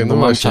 no tak, bo mam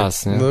właśnie.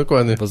 czas, nie? No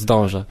dokładnie. Bo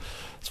zdążę.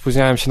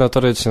 Spóźniałem się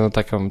notorycznie, no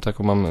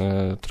taką mam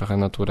trochę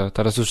naturę.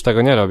 Teraz już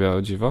tego nie robię,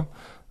 o dziwo.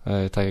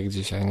 Tak jak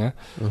dzisiaj, nie?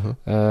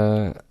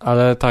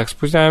 Ale tak,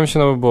 spóźniałem się,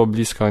 no bo było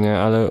blisko, nie?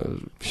 Ale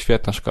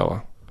świetna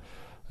szkoła.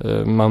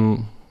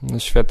 Mam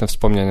świetne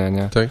wspomnienia,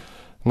 nie? Tak?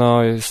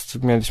 No,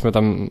 mieliśmy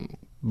tam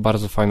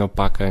bardzo fajną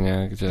pakę,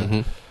 nie? Gdzie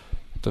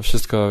to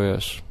wszystko,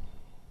 wiesz...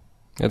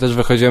 Ja też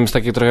wychodziłem z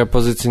takiej trochę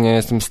pozycji, nie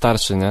jestem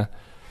starszy, nie?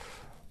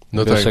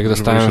 No wiesz, tak, jak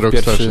dostałem rok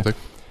starszy,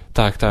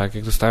 tak? Tak,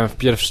 jak dostałem w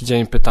pierwszy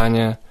dzień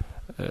pytanie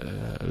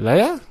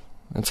Leja?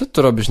 Co ty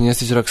tu robisz, nie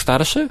jesteś rok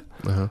starszy?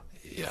 Aha.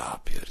 Ja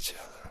pierdzielę.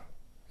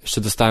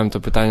 Jeszcze dostałem to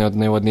pytanie od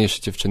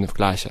najładniejszej dziewczyny w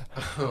klasie.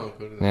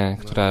 Nie,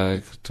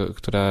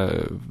 która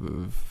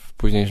w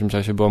późniejszym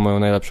czasie była moją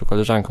najlepszą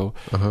koleżanką.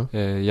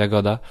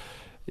 Jagoda.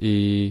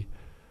 I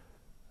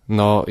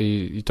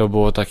to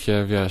było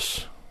takie,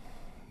 wiesz,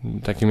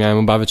 takie miałem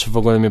obawy, czy w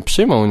ogóle mnie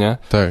przyjmą, nie?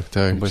 Tak.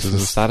 Bo jestem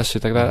starszy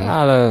i tak dalej,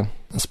 ale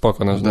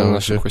spoko,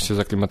 na szybko się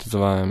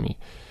zaklimatyzowałem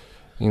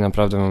i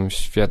naprawdę mam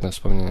świetne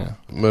wspomnienia.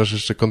 Masz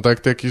jeszcze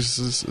kontakty jakieś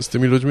z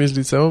tymi ludźmi z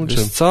liceum?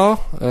 Wiesz co?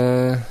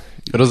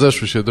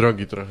 Rozeszły się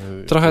drogi trochę.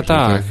 Trochę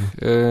tak.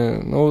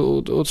 No,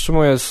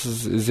 utrzymuję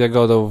z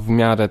Jagodą w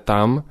miarę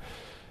tam,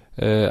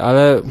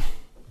 ale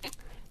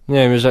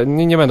nie wiem, że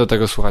nie będę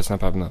tego słuchać na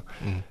pewno.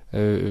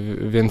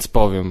 Więc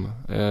powiem.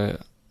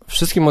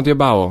 Wszystkim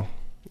odjebało.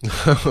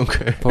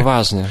 Okay.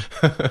 Poważnie.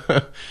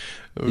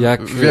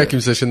 W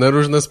jakim sensie? Na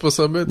różne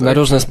sposoby? Tak? Na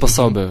różne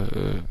sposoby.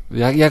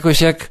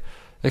 Jakoś jak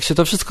się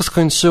to wszystko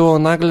skończyło,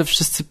 nagle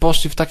wszyscy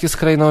poszli w takie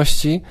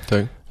skrajności,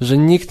 tak, że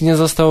nikt nie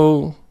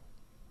został...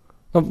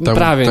 No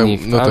prawie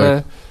nikt, no ale...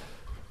 Tak.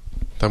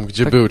 Tam,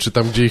 gdzie był, czy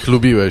tam, gdzie ich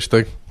lubiłeś,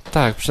 tak?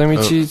 Tak,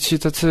 przynajmniej ci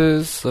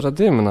tacy z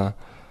Radymna.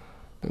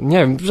 Nie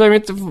wiem,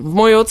 przynajmniej w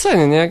mojej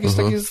ocenie, nie? Jakieś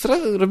takie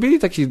robili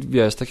takie,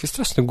 wiesz, takie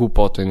straszne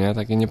głupoty, nie?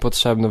 Takie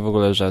niepotrzebne w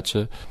ogóle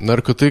rzeczy.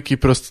 Narkotyki,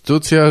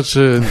 prostytucja,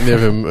 czy, nie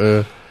wiem,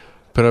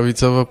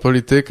 prawicowa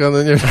polityka,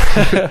 no nie wiem.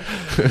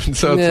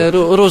 Nie,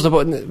 różne,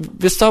 bo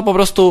wiesz co, po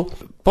prostu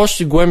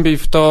poszli głębiej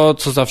w to,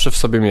 co zawsze w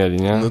sobie mieli,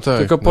 nie? No tak,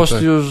 tylko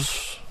poszli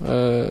już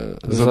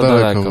za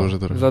daleko. Może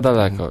trochę. Za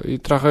daleko. I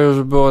trochę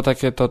już było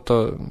takie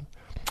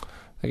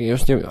takie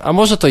już nie, a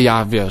może to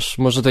ja, wiesz,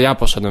 może to ja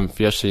poszedłem w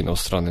jeszcze inną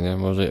stronę, nie?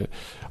 Może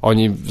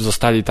oni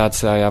zostali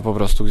tacy, a ja po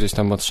prostu gdzieś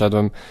tam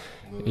odszedłem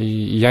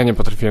i ja nie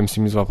potrafiłem z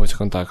nimi złapać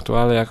kontaktu,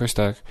 ale jakoś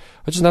tak.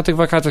 Chociaż na tych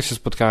wakacjach się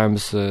spotkałem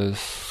z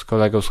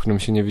kolegą, z którym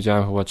się nie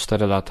widziałem chyba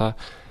 4 lata.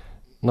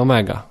 No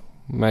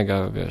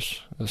mega,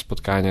 wiesz,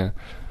 spotkanie,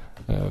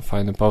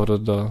 fajny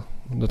powrót do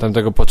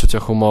tamtego poczucia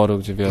humoru,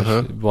 gdzie, wiesz,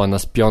 była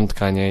nas 5,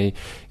 nie?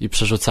 I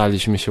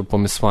przerzucaliśmy się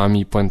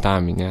pomysłami i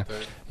puentami, nie?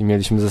 I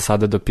mieliśmy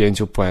zasadę do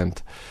 5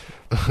 puent.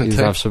 I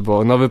zawsze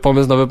było nowy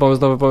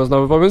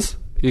pomysł.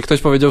 I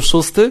ktoś powiedział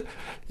 6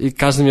 i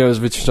każdy miał już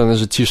wyćwiczone,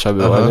 że cisza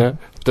była, nie?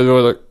 Wtedy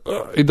było tak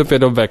i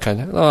dopiero beka,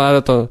 nie? No,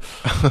 ale to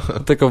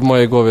tylko w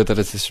mojej głowie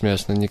teraz jest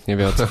śmieszne, nikt nie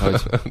wie, o co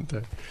chodzi.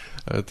 Tak.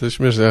 Ale to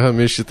śmieszne,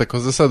 mieliście taką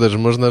zasadę, że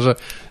można, że...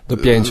 Do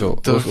 5,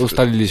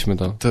 ustaliliśmy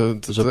to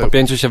że po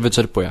 5 się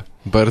wyczerpuje.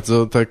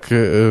 Bardzo tak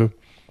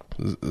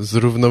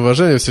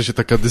zrównoważenie, w sensie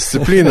taka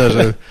dyscyplina,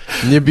 że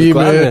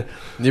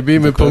nie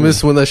bijmy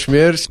pomysłu na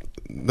śmierć,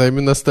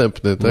 dajmy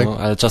następny, tak? No,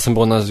 ale czasem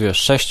było nas, wiesz,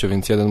 6,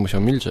 więc jeden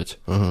musiał milczeć.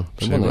 Aha,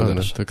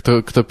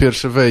 to kto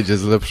pierwszy wejdzie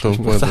z lepszą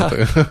puentą.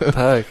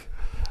 Tak.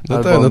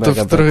 No tak, no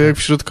to trochę jak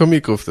wśród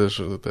komików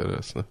też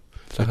teraz. No.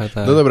 Trochę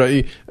tak. No dobra,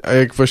 a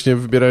jak właśnie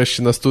wybierałeś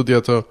się na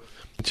studia, to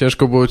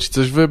ciężko było ci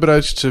coś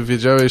wybrać, czy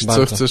wiedziałeś,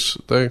 co chcesz,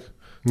 tak?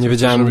 Nie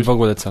wiedziałem w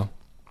ogóle co.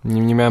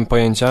 Nie miałem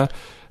pojęcia.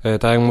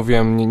 Tak jak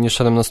mówiłem, nie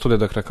szedłem na studia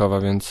do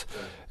Krakowa, więc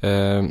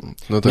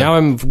no tak.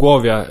 Miałem w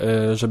głowie,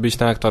 żeby iść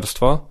na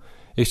aktorstwo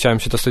i chciałem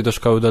się dostać do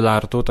szkoły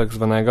Delartu, tak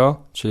zwanego,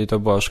 czyli to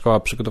była szkoła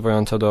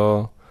przygotowująca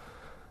do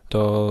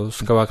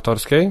szkoły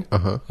aktorskiej,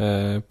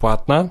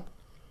 płatna.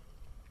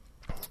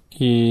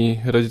 I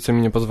rodzice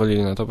mi nie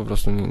pozwolili na to, po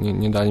prostu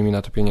nie dali mi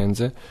na to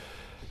pieniędzy,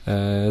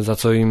 za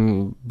co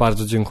im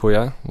bardzo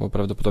dziękuję, bo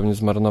prawdopodobnie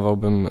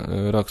zmarnowałbym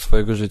rok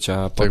swojego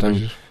życia, a potem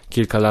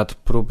kilka lat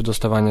prób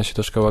dostawania się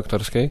do szkoły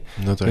aktorskiej,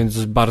 no tak.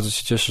 Więc bardzo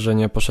się cieszę, że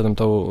nie poszedłem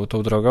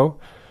tą drogą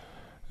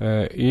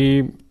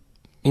i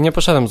nie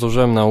poszedłem,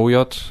 złożyłem na UJ,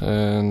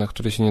 na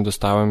który się nie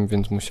dostałem,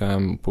 więc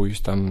musiałem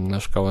pójść tam na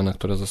szkołę, na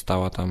która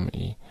została tam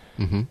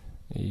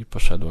i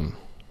poszedłem.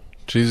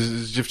 Czyli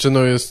z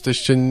dziewczyną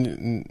jesteście,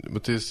 bo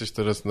ty jesteś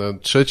teraz na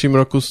 3.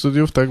 roku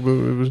studiów, tak?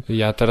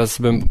 Ja teraz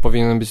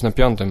powinienem być na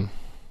 5.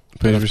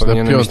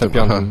 Powinienem być na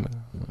 5.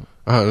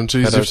 Aha, no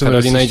czyli z dziewczyną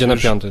Karolina idzie na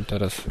 5.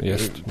 teraz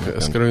jest.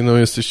 Z Karoliną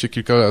jesteście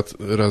kilka lat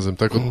razem,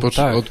 tak?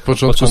 Od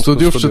początku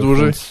studiów, czy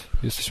dłużej?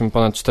 Jesteśmy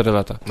ponad 4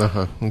 lata.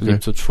 Aha, okej. W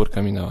lipcu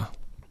 4 minęła.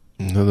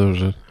 No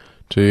dobrze.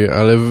 Czyli,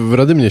 ale w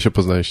Radymnie się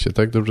poznaliście,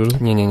 tak? Dobrze?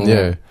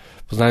 Nie.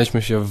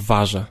 Poznaliśmy się w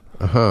Warze.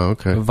 Aha,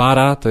 okej.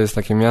 Wara to jest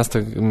takie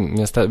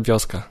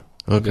wioska.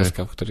 Okay.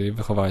 Wioska, w której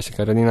wychowała się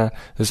Karolina.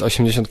 To jest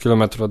 80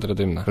 km od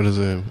Radymna.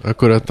 Rozumiem.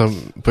 Akurat tam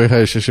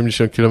pojechałeś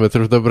 80 km,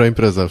 dobra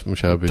impreza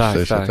musiała być.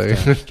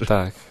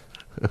 Tak.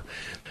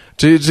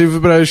 Czyli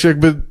wybrałeś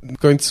jakby w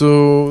końcu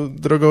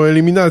drogą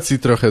eliminacji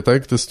trochę,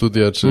 tak? Te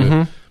studia,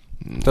 czy...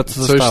 To,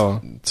 co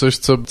zostało. Coś,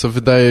 co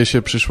wydaje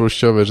się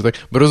przyszłościowe, że tak?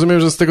 Bo rozumiem,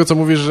 że z tego, co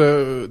mówisz,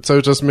 że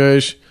cały czas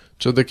miałeś,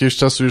 czy od jakiegoś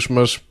czasu już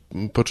masz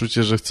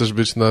poczucie, że chcesz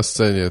być na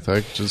scenie,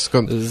 tak? Czy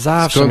skąd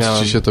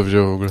ci się to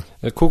wzięło w ogóle?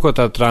 Kółko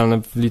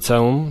teatralne w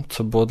liceum,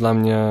 co było dla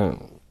mnie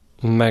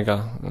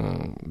mega,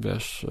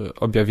 wiesz,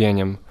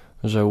 objawieniem,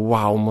 że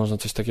wow, można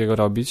coś takiego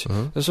robić.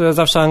 Zresztą ja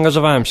zawsze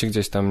angażowałem się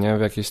gdzieś tam, nie?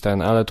 W jakiś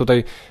ale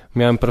tutaj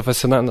miałem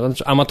profesjonalny,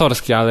 znaczy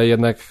amatorski, ale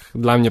jednak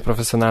dla mnie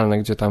profesjonalny,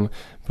 gdzie tam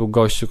był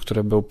gościu,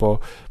 który był po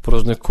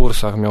różnych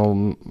kursach, miał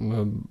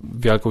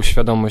wielką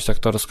świadomość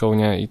aktorską,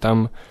 nie? I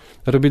tam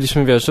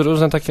robiliśmy, wiesz,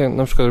 różne takie,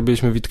 na przykład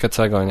robiliśmy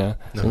Witkacego, nie?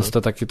 Więc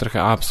to taki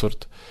trochę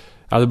absurd.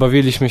 Ale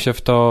bawiliśmy się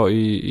w to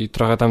i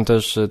trochę tam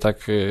też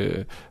tak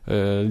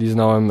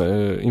liznąłem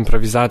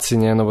improwizacji,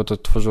 nie? No bo to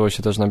tworzyło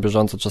się też na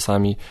bieżąco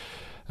czasami.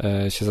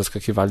 się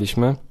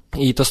zaskakiwaliśmy.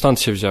 I to stąd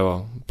się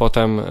wzięło.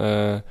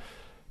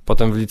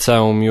 Potem w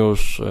liceum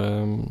już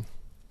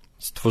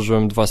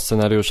stworzyłem 2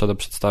 scenariusze do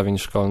przedstawień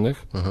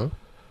szkolnych,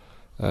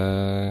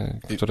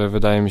 które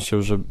wydaje mi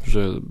się, że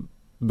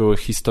były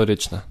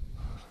historyczne.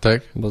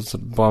 Tak? Bo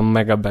była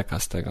mega beka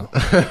z tego.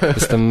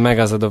 Jestem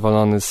mega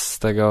zadowolony z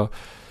tego,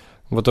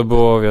 bo to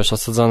było, wiesz,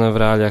 osadzone w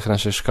realiach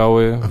naszej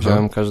szkoły.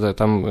 Wziąłem każde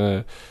tam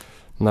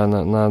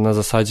na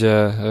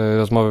zasadzie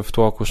rozmowy w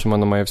tłoku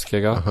Szymona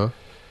Majewskiego.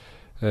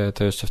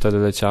 To jeszcze wtedy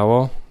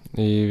leciało.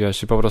 I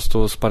wiesz, i po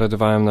prostu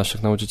sparodowałem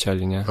naszych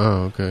nauczycieli, nie?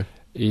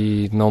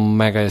 I no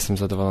mega jestem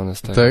zadowolony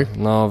z tego. Tak?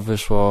 No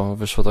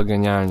wyszło to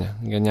genialnie.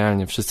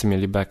 Genialnie. Wszyscy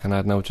mieli bekę,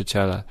 nawet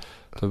nauczyciele.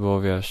 To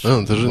było, wiesz...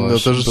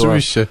 To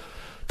rzeczywiście...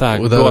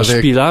 Tak, była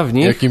szpila w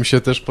nich. Jak im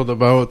się też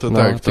podobało, to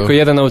tak. Tylko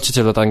jeden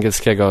nauczyciel od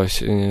angielskiego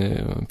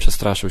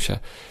przestraszył się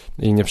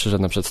i nie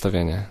przyszedł na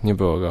przedstawienie. Nie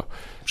było go.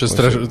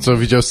 Co,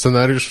 widział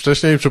scenariusz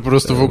wcześniej, czy po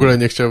prostu w ogóle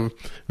nie chciał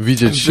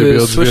widzieć siebie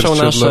Słyszał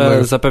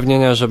nasze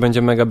zapewnienia, że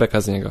będzie mega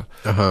beka z niego.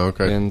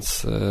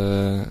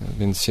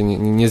 Więc się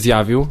nie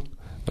zjawił.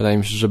 Wydaje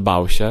mi się, że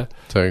bał się.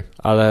 Tak.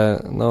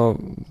 Ale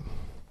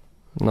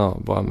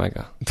była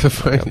mega. To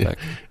fajnie.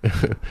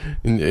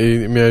 I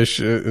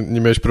nie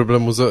miałeś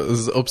problemu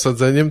z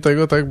obsadzeniem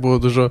tego, tak? Było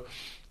dużo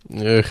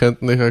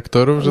chętnych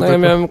aktorów? Ja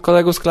miałem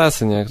kolegów z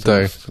klasy, nie?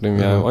 Z którymi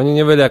miałem. Oni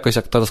nie byli jakoś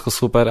aktorsko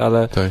super,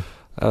 ale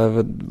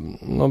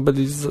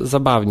byli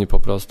zabawni po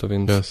prostu,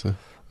 więc... Jasne.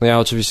 No ja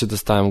oczywiście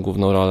dostałem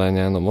główną rolę,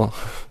 nie? No bo...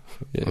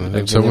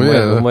 Czemu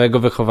nie? Mojego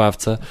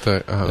wychowawcę,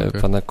 Tak.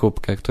 pana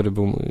Kubkę, który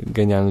był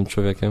genialnym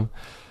człowiekiem.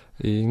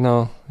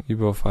 I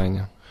było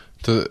fajnie.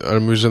 Ale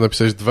mówisz, że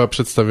napisałeś 2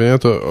 przedstawienia,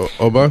 to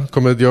oba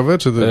komediowe,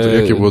 czy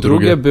jakie było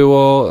drugie? Drugie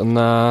było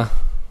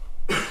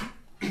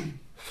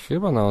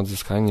chyba na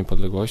odzyskanie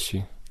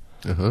niepodległości.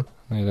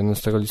 Na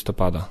 11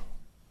 listopada.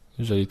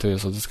 Jeżeli to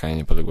jest odzyskanie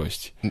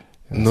niepodległości.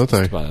 No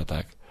tak. Listopada,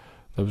 tak.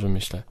 Dobrze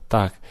myślę.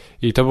 Tak.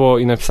 I to było,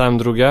 i napisałem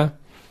drugie.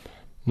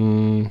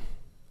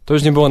 To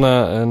już nie było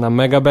na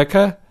mega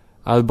bekę,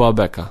 albo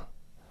abeka.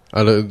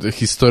 Ale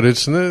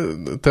historyczny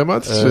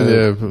temat, czy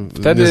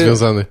nie?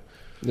 Niezwiązany?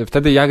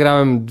 Wtedy ja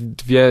grałem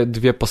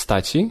dwie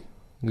postaci.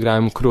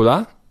 Grałem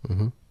króla,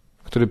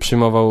 który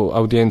przyjmował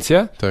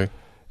audiencję. Tak.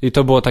 I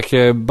to było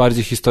takie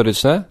bardziej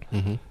historyczne.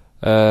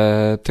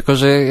 Tylko,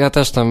 że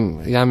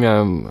ja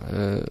miałem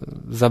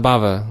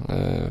zabawę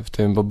w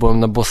tym, bo byłem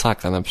na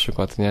bosaka na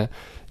przykład, nie?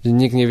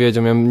 Nikt nie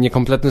wiedział, miałem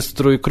niekompletny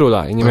strój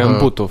króla i nie miałem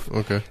butów.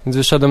 Więc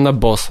wyszedłem na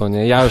boso,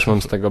 nie? Ja już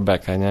mam z tego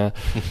bekę, nie?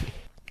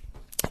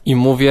 I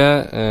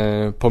mówię,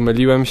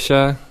 pomyliłem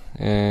się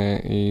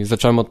i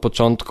zacząłem od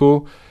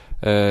początku,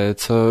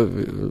 co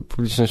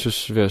publiczność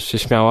już, wiesz, się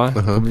śmiała.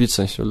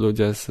 Publiczność,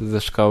 ludzie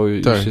ze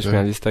szkoły już się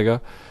śmiali z tego.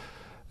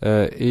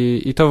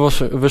 I to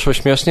wyszło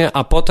śmiesznie,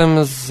 a potem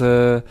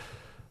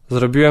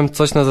zrobiłem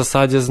coś na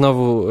zasadzie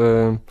znowu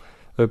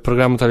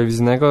programu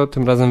telewizyjnego,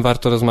 tym razem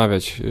Warto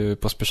Rozmawiać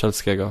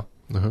Pospieszalskiego.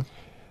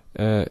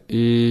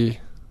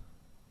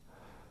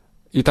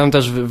 I tam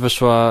też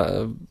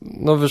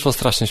wyszło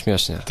strasznie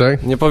śmiesznie.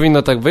 Tak? Nie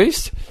powinno tak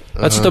wyjść.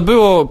 Znaczy to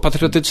było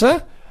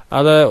patriotyczne,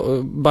 ale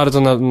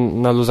bardzo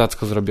na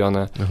luzacko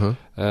zrobione.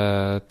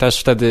 Też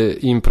wtedy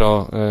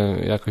impro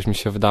jakoś mi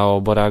się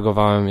wydało, bo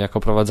reagowałem jako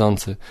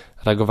prowadzący.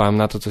 Reagowałem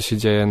na to, co się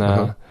dzieje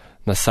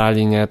na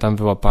sali, nie? Tam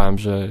wyłapałem,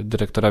 że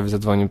dyrektorowi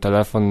zadzwonił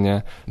telefon,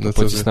 nie?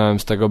 Pocisnąłem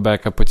z tego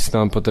beka,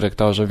 pocisnąłem po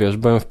dyrektorze, wiesz,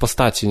 byłem w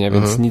postaci, nie?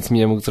 Więc nic mi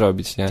nie mógł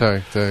zrobić, nie?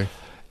 Tak.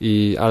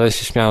 Ale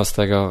się śmiał z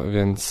tego,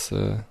 więc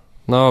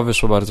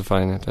wyszło bardzo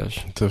fajnie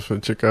też. To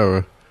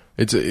ciekawe.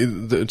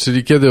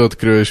 Czyli kiedy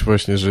odkryłeś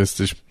właśnie, że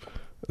jesteś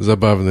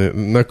zabawny?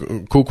 Na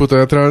kółku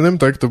teatralnym,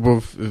 tak? To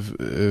było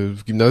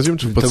w gimnazjum,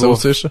 czy w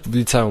podstawówce jeszcze? W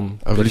liceum.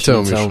 A w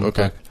liceum już, okej.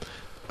 Tak.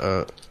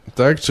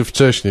 Tak? Czy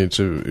wcześniej?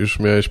 Czy już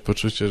miałeś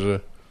poczucie, że...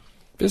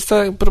 Więc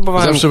tak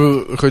próbowałem... Zawsze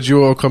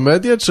chodziło o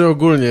komedię, czy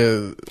ogólnie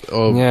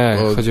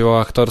chodziło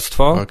o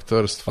aktorstwo.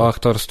 Aktorstwo. O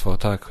aktorstwo,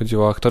 tak.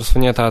 Chodziło o aktorstwo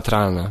nie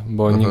teatralne,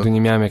 bo nigdy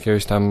nie miałem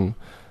jakiegoś tam...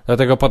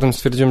 Dlatego potem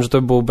stwierdziłem, że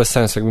to było bez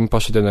sensu, jakbym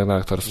poszedł jednak na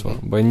aktorstwo.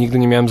 Bo ja nigdy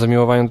nie miałem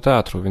zamiłowania do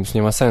teatru, więc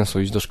nie ma sensu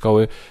iść do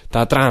szkoły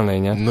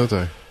teatralnej, nie? No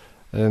tak.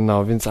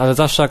 Więc, ale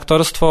zawsze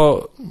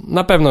aktorstwo,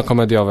 na pewno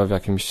komediowe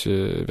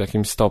w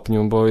jakimś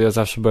stopniu, bo ja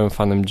zawsze byłem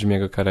fanem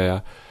Jimmy'ego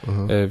Carreya,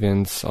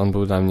 więc on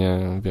był dla mnie,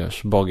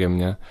 wiesz, bogiem,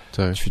 nie?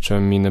 Tak.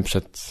 Ćwiczyłem miny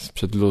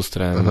przed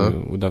lustrem,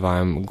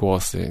 udawałem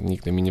głosy,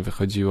 nigdy mi nie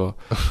wychodziło.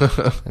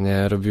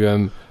 Nie,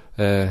 robiłem...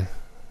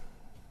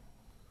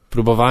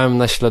 próbowałem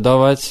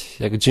naśladować,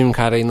 jak Jim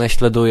Carrey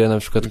naśladuje na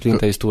przykład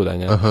Clint Eastwooda,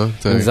 nie? Tak.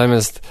 Więc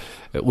zamiast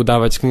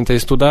udawać Clint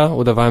Eastwooda,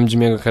 udawałem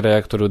Jimmy'ego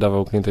Carreya, który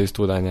udawał Clint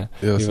Eastwooda, nie?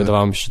 Jasne. I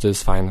wydawało mi się, że to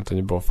jest fajne, to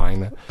nie było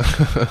fajne.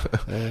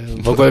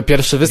 W ogóle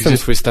pierwszy występ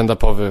swój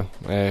stand-upowy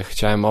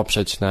chciałem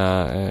oprzeć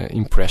na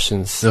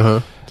Impressions.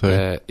 Tak.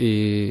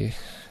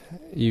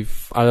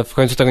 Ale w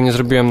końcu tego nie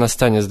zrobiłem na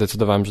scenie,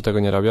 zdecydowałem, że tego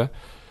nie robię.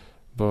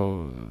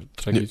 Bo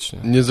tragicznie.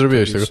 Nie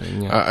zrobiłeś tego.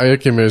 Nie. A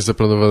jakie miałeś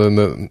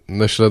zaplanowane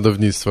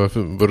naśladownictwa?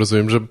 Bo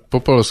rozumiem, że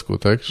po polsku,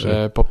 tak?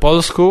 Po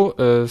polsku,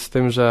 z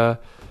tym, że...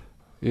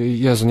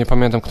 Jezu, nie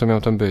pamiętam, kto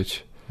miał tam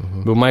być.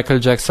 Był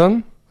Michael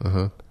Jackson.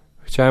 Aha.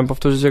 Chciałem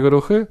powtórzyć jego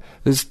ruchy.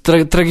 To jest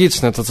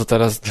tragiczne to, co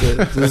teraz...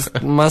 To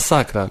jest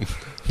masakra.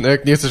 No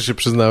jak nie chcesz się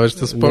przyznawać,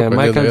 to spoko. Nie,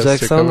 Michael jest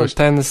Jackson, ciekawość.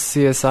 ten z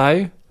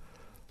CSI,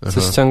 co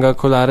Aha. ściąga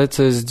okulary,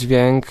 co jest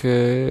dźwięk...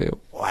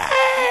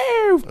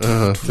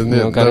 Aha, to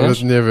Nie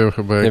ogarniasz? nawet nie wiem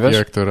chyba Nie jaki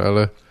wiesz? aktor,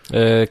 ale...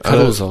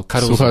 Caruso.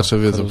 Słuchacze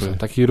wiedzą. Caruso.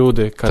 Taki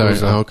rudy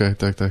Caruso. Tak, okej,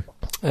 tak.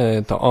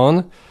 To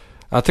on.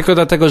 A tylko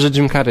dlatego, że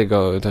Jim Carrey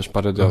go też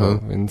parodiował, Aha.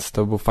 więc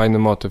to był fajny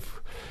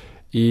motyw.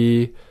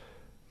 I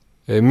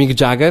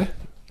Mick Jagger,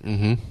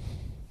 Mhm.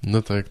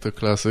 No tak, to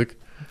klasyk.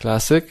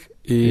 klasyk.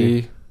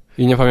 I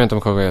nie pamiętam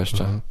kogo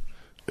jeszcze. Aha.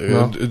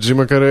 No.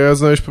 Jima Carreya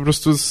znałeś po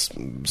prostu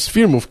z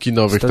filmów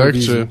kinowych, Z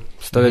telewizji,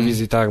 tak? z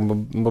telewizji, tak,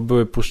 bo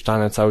były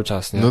puszczane cały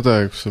czas, nie? No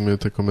tak, w sumie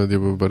te komedie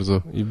były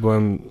bardzo I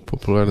byłem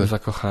popularne.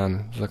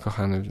 zakochany.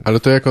 Ale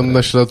to jak on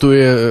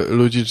naśladuje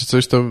ludzi czy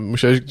coś, to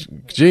musiałeś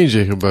gdzie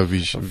indziej chyba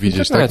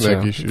widzieć, tak? Na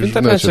jakiś, w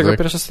internecie tak? jego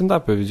pierwsze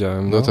stand-upy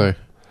widziałem. No tak.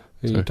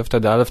 I tak. to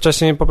wtedy, ale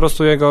wcześniej po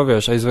prostu jego,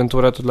 wiesz, Ace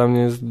Ventura to dla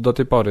mnie jest do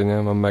tej pory,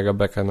 nie? Mam mega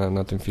bekę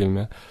na tym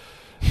filmie.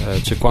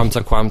 Czy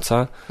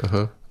Kłamca.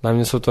 Aha. Dla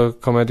mnie są to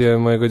komedie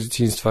mojego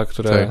dzieciństwa,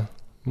 Tak.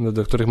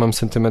 do których mam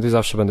sentyment i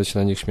zawsze będę się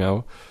na nich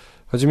śmiał.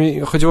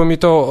 Chodziło mi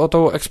o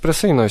tą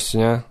ekspresyjność,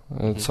 nie?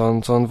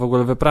 Co on w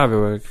ogóle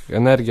wyprawiał, jak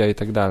energia i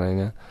tak dalej,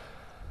 nie?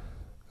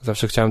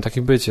 Zawsze chciałem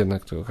taki być,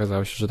 jednak to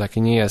okazało się, że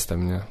taki nie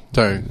jestem, nie?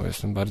 Tak. Bo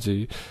jestem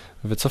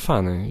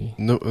wycofany.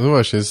 No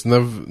właśnie,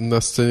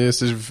 na scenie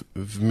jesteś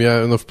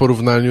w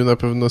porównaniu na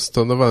pewno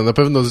stonowany. Na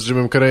pewno z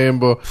Jimem Carreyem,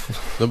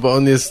 bo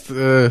on jest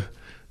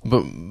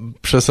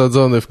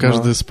przesadzony w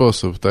każdy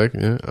sposób, tak?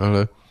 Nie?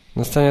 Ale...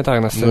 Na scenie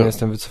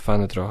jestem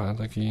wycofany trochę,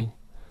 taki...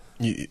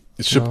 I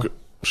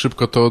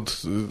szybko to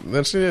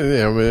znaczy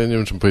ja nie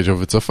wiem, czym powiedział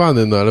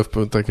wycofany, no ale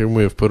tak jak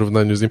mówię, w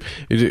porównaniu z nim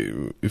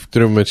i w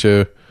którym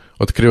momencie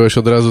odkryłeś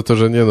od razu to,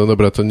 że nie, no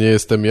dobra, to nie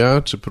jestem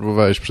ja, czy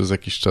próbowałeś przez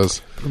jakiś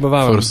czas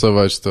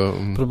forsować to?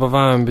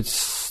 Próbowałem być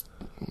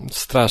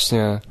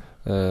strasznie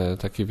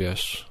taki,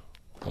 wiesz,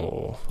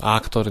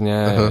 aktor,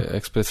 nie,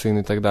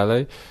 ekspresyjny i tak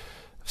dalej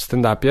w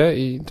stand-upie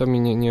i to mi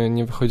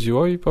nie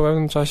wychodziło i po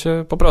pewnym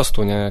czasie po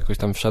prostu, nie, jakoś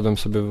tam wszedłem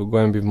sobie w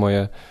głębi w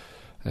moje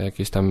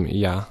jakieś tam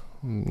ja,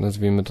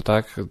 nazwijmy to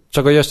tak,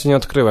 czego jeszcze nie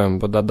odkryłem,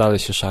 bo dalej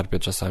się szarpię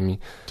czasami.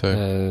 Tak.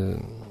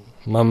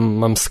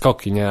 Mam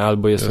skoki, nie,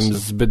 albo jestem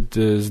zbyt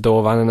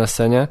zdołowany na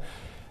scenie,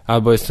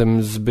 albo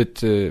jestem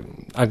zbyt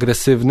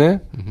agresywny,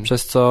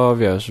 przez co,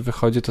 wiesz,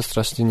 wychodzi to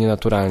strasznie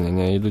nienaturalnie,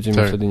 nie, i ludzie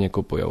mnie wtedy nie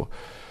kupują.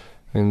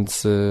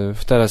 Więc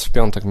teraz w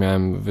piątek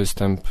miałem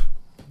występ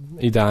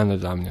idealny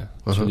dla mnie.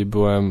 Czyli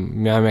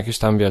miałem jakieś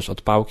tam, wiesz,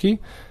 odpałki,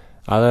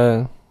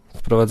 ale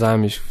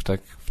wprowadzałem ich w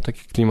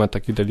taki klimat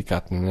taki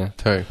delikatny, nie?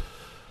 Tak.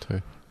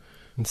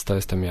 Więc to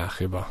jestem ja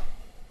chyba.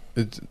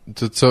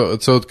 To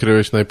co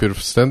odkryłeś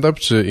najpierw? Stand-up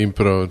czy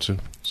impro?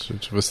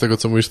 Czy bez tego,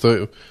 co mówisz, to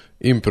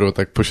impro,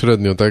 tak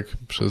pośrednio, tak?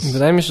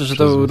 Wydaje mi się, że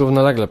to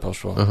równolegle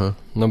poszło. Aha.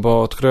 No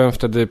bo odkryłem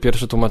wtedy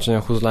pierwsze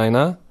tłumaczenia Whose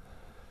Line'a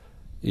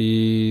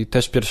i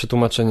też pierwsze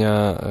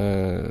tłumaczenia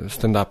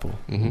stand-upu.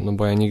 No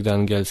bo ja nigdy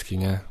angielski,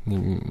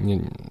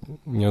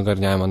 nie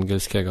ogarniałem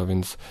angielskiego,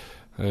 więc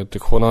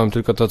chłonąłem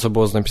tylko to, co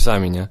było z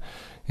napisami, nie?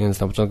 Więc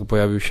na początku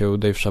pojawił się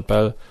Dave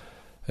Chappelle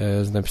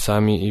z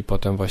napisami i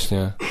potem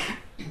właśnie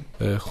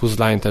Whose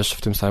Line też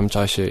w tym samym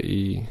czasie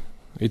i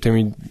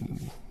tymi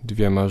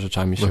dwiema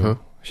rzeczami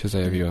się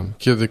zajawiłem.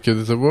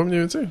 Kiedy to było mniej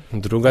więcej?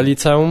 Druga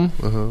liceum.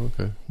 Aha,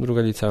 okej.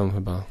 Druga liceum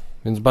chyba.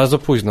 Więc bardzo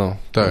późno.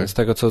 Tak. Z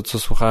tego, co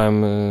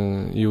słuchałem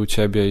i u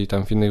ciebie i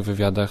tam w innych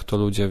wywiadach, to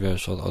ludzie,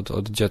 wiesz,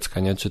 od dziecka,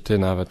 nie? Czy ty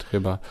nawet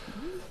chyba.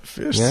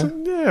 Wiesz co,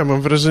 ja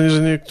mam wrażenie,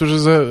 że niektórzy,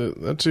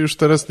 znaczy już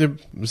teraz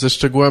ze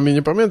szczegółami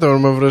nie pamiętam, ale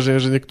mam wrażenie,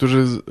 że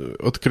niektórzy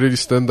odkryli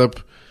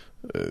stand-up,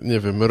 nie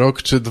wiem,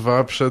 rok czy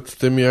dwa przed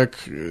tym,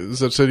 jak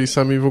zaczęli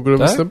sami w ogóle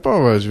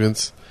występować,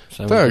 więc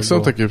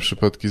są takie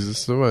przypadki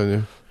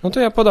zdecydowanie. No to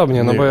ja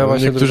podobnie, bo ja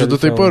właśnie... Niektórzy do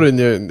tej pory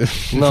nie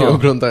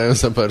oglądają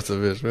za bardzo,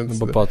 wiesz, więc...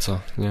 No bo po co,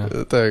 nie?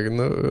 Tak,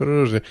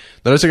 różnie.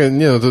 No ale czekaj,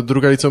 to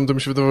druga liceum to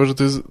mi się wydawało, że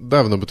to jest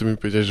dawno, bo ty mi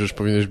powiedziałeś, że już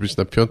powinieneś być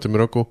na 5.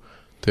 roku,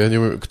 to ja nie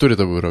umiem... Który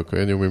to był rok?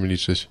 Ja nie umiem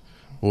liczyć.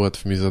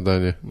 Ułatw mi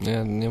zadanie.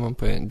 Nie mam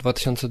pojęcia.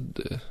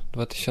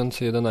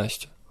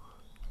 2011.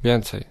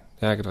 Więcej.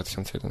 Jak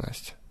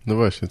 2011? No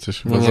właśnie,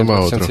 coś chyba za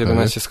mało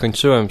 2011 trochę,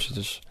 skończyłem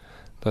przecież.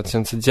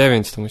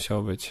 2009 to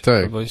musiało być.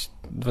 Tak. Albo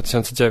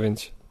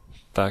 2009.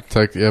 Tak.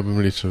 Tak, ja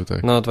bym liczył,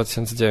 tak. No,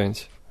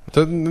 2009.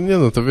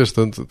 To wiesz,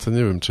 to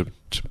nie wiem, czy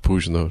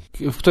późno.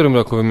 W którym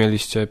roku wy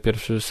mieliście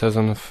pierwszy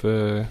sezon w...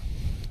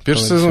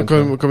 Pierwszy sezon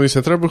Comedy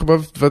Central był chyba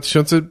w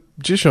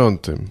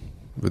 2010,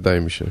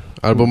 wydaje mi się.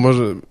 Albo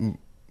może...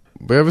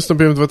 Bo ja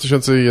wystąpiłem w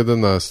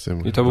 2011.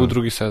 I to był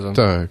drugi sezon.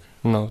 Tak.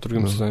 No, w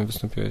drugim sezonie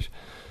wystąpiłeś.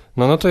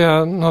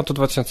 To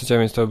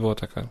 2009 to było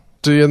taka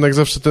czy jednak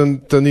zawsze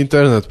ten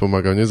internet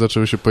pomagał, nie?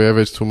 Zaczęły się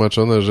pojawiać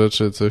tłumaczone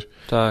rzeczy, coś.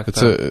 Tak,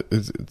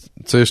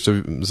 Co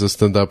jeszcze ze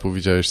stand-upu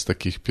widziałeś z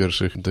takich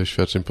pierwszych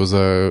doświadczeń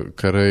poza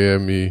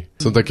Karejem i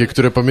są takie,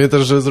 które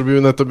pamiętasz, że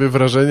zrobiły na tobie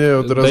wrażenie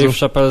od razu? Dave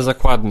Chappelle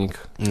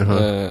Zakładnik.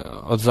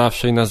 Od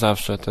zawsze i na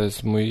zawsze. To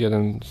jest mój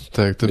jeden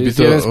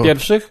z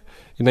pierwszych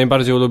i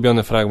najbardziej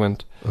ulubiony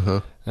fragment.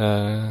 Aha.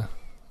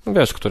 No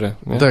wiesz, który,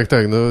 nie? Tak,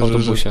 no. W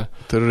autobusie. Że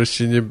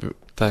terroryści nie...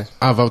 Tak.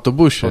 A, w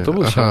autobusie. W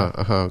autobusie.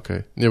 Aha,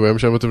 okej. Nie, bo ja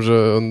myślałem o tym,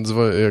 że on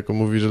jako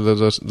mówi, że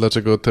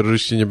dlaczego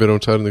terroryści nie biorą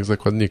czarnych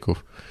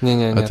zakładników.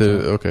 Nie. A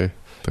ty, okej.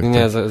 Tak,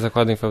 nie,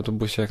 zakładnik w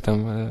autobusie, jak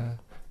tam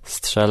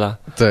strzela.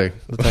 Tak.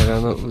 Do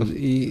tego, no,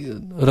 i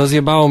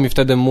rozjebało mi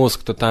wtedy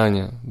mózg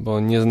totalnie, bo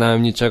nie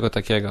znałem niczego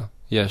takiego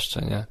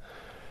jeszcze, nie?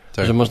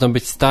 Tak. Że można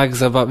być tak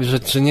zabawny,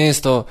 że nie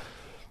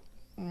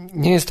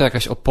jest to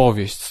jakaś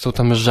opowieść, są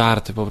tam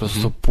żarty, po prostu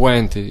są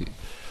puenty.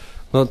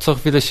 No, co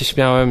chwilę się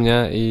śmiałem,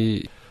 nie?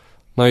 I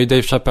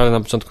Dave Chappelle na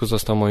początku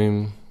został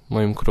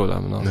moim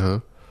królem, no. Aha.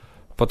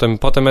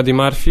 Potem Eddie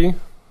Murphy,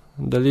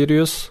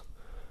 Delirious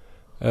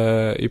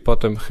i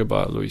potem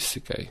chyba Louis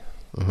C.K.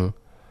 Aha.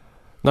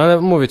 No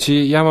ale mówię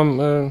ci, ja mam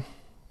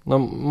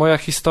moja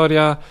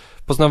historia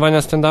poznawania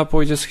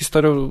stand-upu idzie z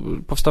historią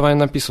powstawania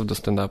napisów do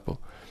stand-upu.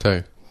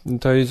 Tak.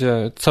 To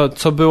idzie,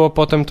 co było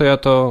potem, to ja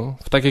to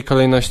w takiej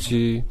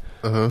kolejności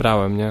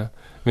brałem, nie?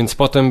 Więc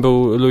potem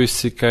był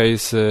Louis C.K.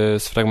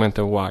 z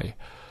fragmentem Why.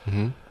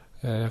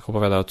 Jak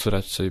opowiada o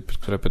córeczce,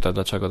 która pyta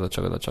dlaczego.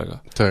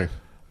 Tak.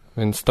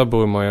 Więc to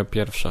były moje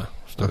pierwsze,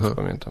 z tego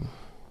pamiętam.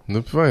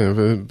 No fajnie,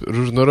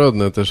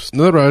 różnorodne też.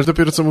 No dobra, ale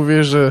dopiero co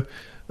mówiłeś,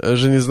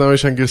 że nie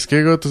znałeś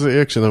angielskiego, to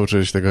jak się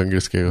nauczyłeś tego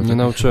angielskiego? Nie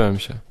nauczyłem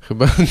się.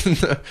 Chyba,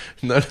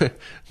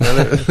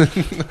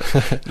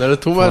 ale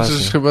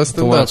tłumaczysz chyba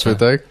stand-upy,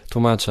 tak?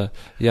 Tłumaczę.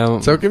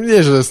 Całkiem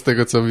nieźle z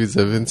tego, co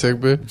widzę, więc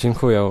jakby...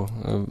 Dziękuję.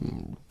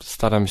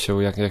 Staram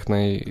się jak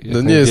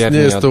no nie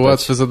jest to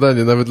łatwe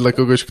zadanie, nawet dla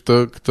kogoś,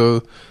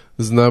 kto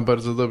zna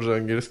bardzo dobrze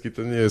angielski,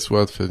 to nie jest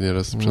łatwe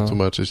nieraz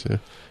przetłumaczyć, nie?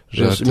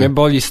 Wiesz, mnie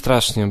boli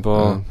strasznie,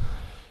 bo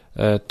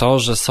to,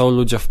 że są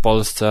ludzie w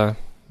Polsce,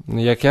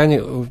 jak ja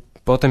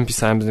potem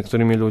pisałem z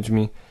niektórymi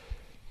ludźmi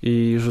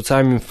i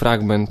rzucałem im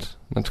fragment,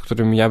 nad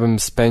którym ja bym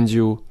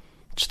spędził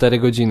 4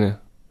 godziny,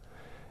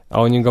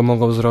 a oni go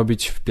mogą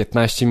zrobić w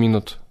 15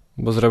 minut,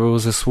 bo zrobił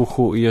ze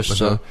słuchu i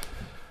jeszcze... Aha.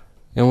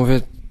 Ja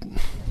mówię,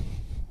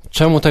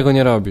 czemu tego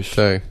nie robisz?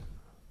 Tak.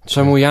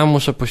 Czemu ja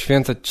muszę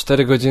poświęcać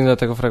 4 godziny dla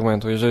tego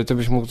fragmentu, jeżeli ty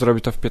byś mógł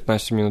zrobić to w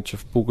 15 minut, czy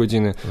w pół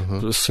godziny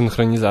z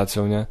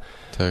synchronizacją, nie?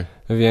 Tak.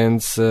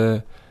 Więc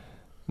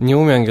nie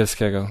umiem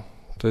angielskiego.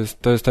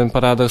 To jest ten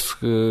paradoks,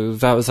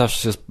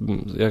 zawsze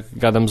jak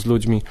gadam z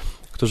ludźmi,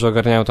 którzy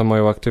ogarniają tam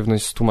moją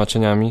aktywność z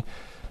tłumaczeniami,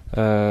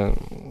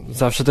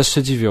 zawsze też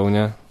się dziwią,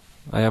 nie?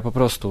 A ja po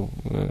prostu...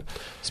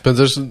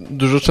 Spędzasz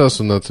dużo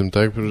czasu na tym,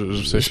 tak?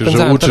 W sensie,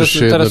 że uczysz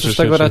się teraz już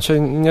tego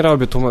raczej nie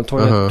robię.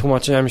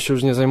 Tłumaczeniami się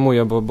już nie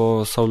zajmuję,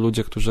 bo są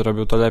ludzie, którzy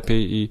robią to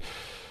lepiej i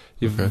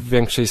w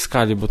większej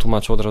skali, bo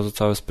tłumaczą od razu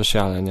całe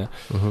specjale, nie?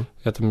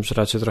 Ja tym już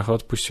raczej trochę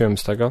odpuściłem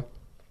z tego.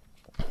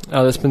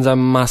 Ale spędzałem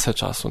masę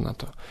czasu na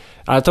to.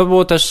 Ale to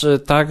było też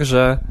tak,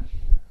 że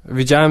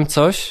widziałem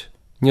coś,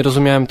 nie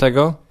rozumiałem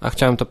tego, a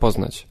chciałem to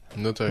poznać.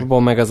 No tak. To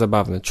było mega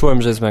zabawne.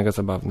 Czułem, że jest mega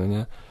zabawne,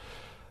 nie?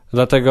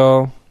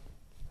 Dlatego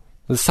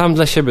sam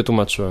dla siebie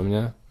tłumaczyłem,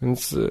 nie?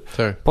 Więc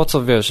po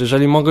co, wiesz,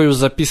 jeżeli mogę już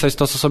zapisać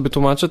to, co sobie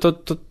tłumaczę, to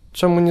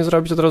czemu nie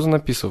zrobić od razu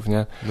napisów,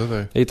 nie? No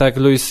tak. I tak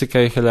Louis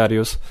C.K.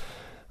 Hilarious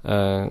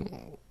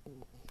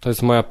to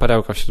jest moja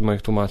perełka wśród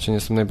moich tłumaczeń,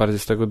 jestem najbardziej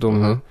z tego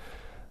dumny.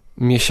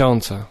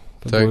 Miesiące.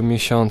 To były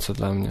miesiące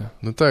dla mnie.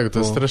 No tak,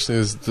 to strasznie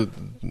jest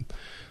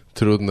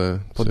trudne.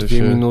 Po 2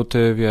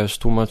 minuty, wiesz,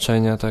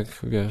 tłumaczenia, tak,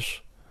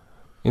 wiesz.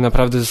 I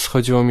naprawdę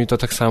schodziło mi to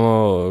tak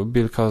samo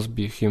Bill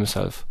Cosby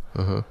himself.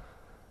 Aha.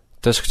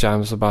 Też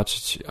chciałem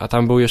zobaczyć. A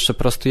tam był jeszcze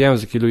prosty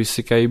język i Louis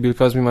C.K. i Bill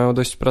Cosby mają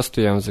dość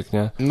prosty język,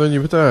 nie? No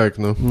niby tak,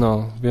 no.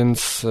 No,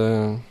 więc...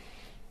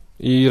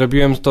 I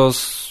robiłem to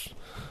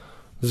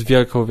z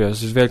wielką, wiesz,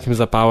 z wielkim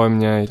zapałem,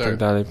 nie? I tak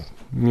dalej.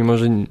 Mimo,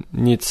 że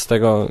nic z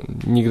tego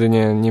nigdy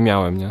nie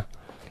miałem, nie?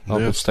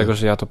 Oprócz tego,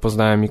 że ja to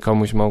poznałem i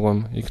komuś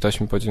mogłem i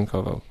ktoś mi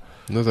podziękował.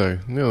 No tak,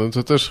 no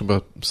to też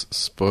chyba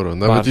sporo.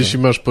 Nawet jeśli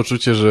masz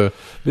poczucie, że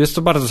jest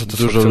to bardzo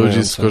dużo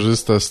ludzi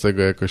skorzysta z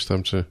tego jakoś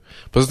tam, czy...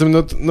 Poza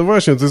tym, no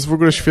właśnie, to jest w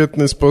ogóle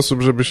świetny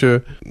sposób, żeby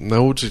się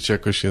nauczyć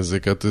jakoś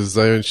języka, to jest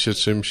zająć się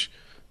czymś,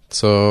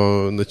 co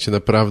cię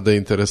naprawdę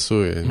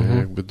interesuje, nie?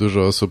 Jakby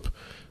dużo osób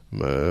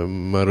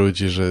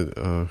marudzi, że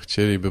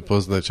chcieliby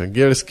poznać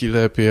angielski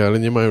lepiej, ale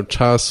nie mają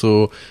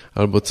czasu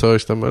albo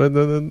coś tam, ale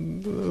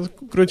w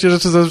gruncie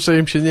rzeczy zazwyczaj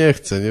im się nie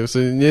chce, nie? W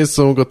sensie nie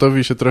są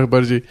gotowi się trochę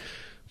bardziej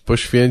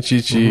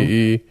poświęcić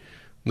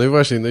no i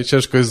właśnie, no i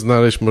ciężko jest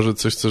znaleźć może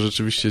coś, co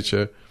rzeczywiście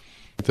cię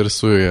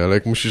interesuje, ale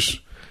jak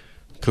musisz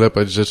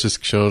klepać rzeczy z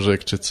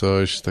książek czy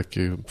coś,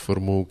 takie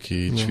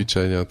formułki,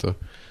 ćwiczenia, to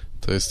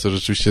jest to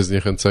rzeczywiście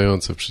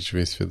zniechęcające w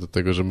przeciwieństwie do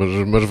tego, że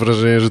masz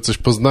wrażenie, że coś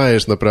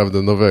poznajesz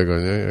naprawdę nowego,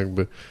 nie?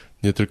 Jakby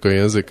nie tylko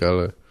język,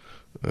 ale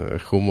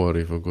humor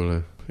i w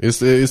ogóle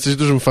Jesteś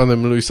dużym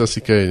fanem Louisa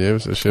C.K., nie?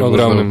 W sensie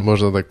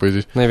można tak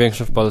powiedzieć.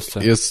 Największy w Polsce.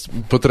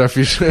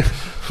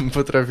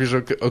 Potrafisz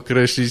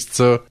określić,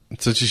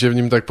 co ci się w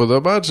nim tak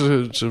podoba?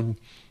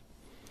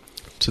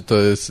 Czy to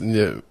jest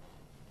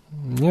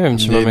nie wiem,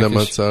 czy mniej mam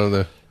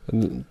namacalne?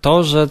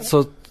 To, że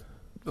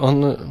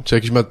on... Czy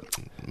jakiś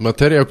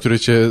materiał, który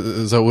cię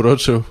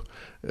zauroczył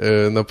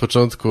na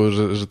początku,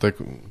 że tak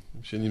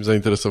się nim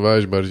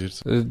zainteresowałeś bardziej?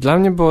 Dla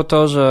mnie było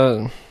to,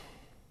 że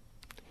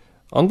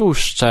on był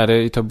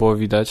szczery i to było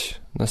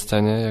widać na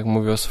scenie, jak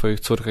mówił o swoich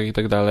córkach i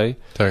tak dalej.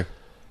 Tak.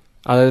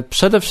 Ale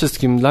przede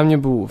wszystkim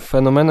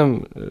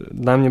fenomenem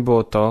dla mnie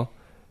było to,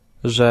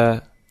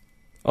 że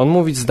on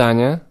mówi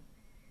zdanie,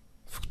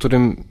 w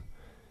którym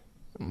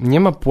nie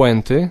ma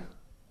puenty,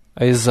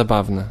 a jest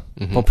zabawne.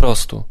 Po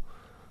prostu.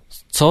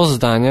 Co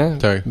zdanie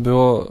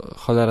było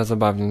cholera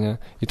zabawnie, nie?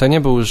 I to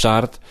nie był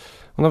żart.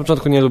 Na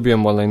początku nie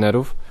lubiłem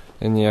one-linerów.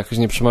 Jakoś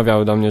nie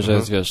przemawiały do mnie, że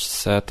jest, wiesz,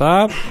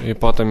 setup i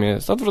potem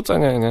jest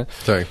odwrócenie, nie?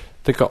 Tak.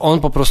 Tylko on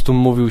po prostu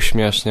mówił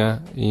śmiesznie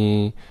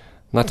i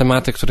na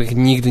tematy, których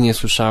nigdy nie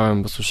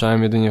słyszałem, bo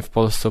słyszałem jedynie w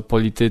Polsce o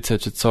polityce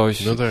czy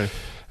coś,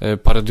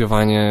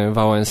 parodiowanie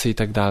Wałęsy i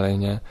tak dalej,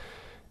 nie?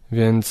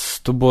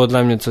 Więc to było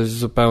dla mnie coś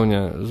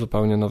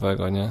zupełnie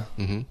nowego, nie?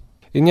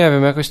 I nie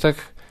wiem, jakoś tak,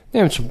 nie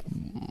wiem, czy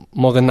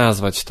mogę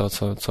nazwać to,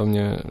 co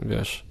mnie,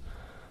 wiesz,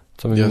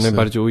 co mnie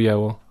najbardziej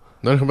ujęło.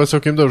 No ale chyba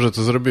całkiem dobrze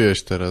to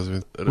zrobiłeś teraz,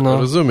 więc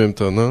rozumiem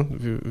to, no.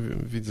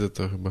 Widzę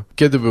to chyba.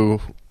 Kiedy był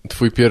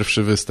twój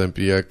pierwszy występ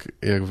i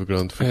jak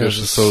wyglądał twój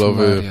pierwszy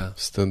solowy,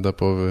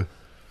 stand-upowy?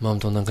 Mam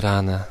to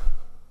nagrane.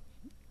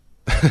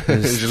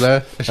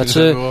 Źle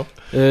było?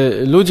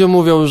 Ludzie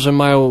mówią, że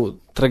mają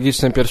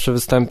tragiczne pierwsze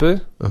występy,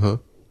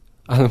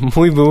 ale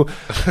mój był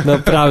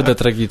naprawdę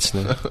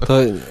tragiczny. To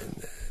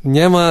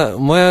nie ma...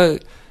 Moja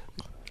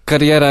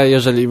kariera,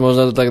 jeżeli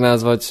można to tak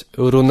nazwać,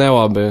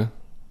 runęłaby,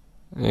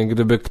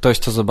 gdyby ktoś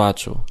to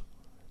zobaczył.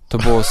 To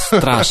było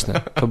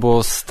straszne. To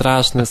było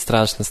straszne.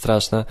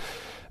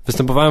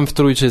 Występowałem w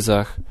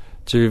Trójczycach,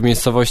 czyli w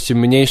miejscowości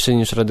mniejszej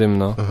niż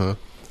Radymno.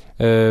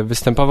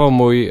 Występował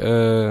mój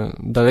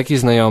daleki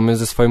znajomy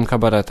ze swoim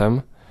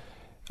kabaretem,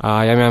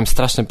 a ja miałem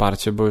straszne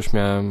parcie, bo już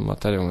miałem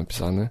materiał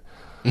napisany.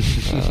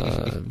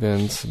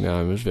 Więc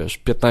miałem już, wiesz,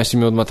 15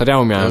 minut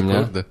materiału miałem,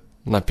 nie?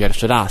 Na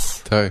pierwszy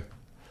raz. Tak.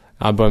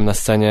 A byłem na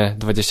scenie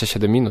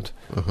 27 minut.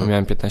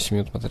 Miałem 15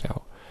 minut materiału.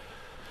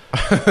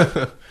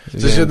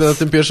 W sensie na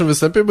tym pierwszym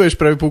występie byłeś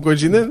prawie pół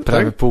godziny?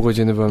 Prawie pół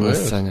godziny byłem na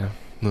scenie.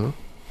 No.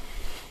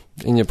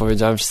 I nie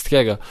powiedziałem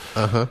wszystkiego.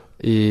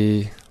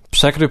 I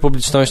przekrój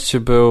publiczności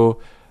był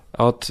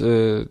od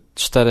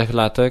 4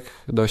 latek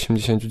do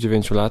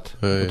 89 lat.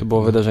 To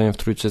było wydarzenie w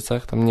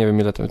Trójczycach. Tam nie wiem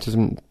ile to jest,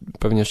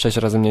 pewnie 6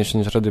 razy mniejsze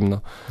niż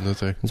Radymno. No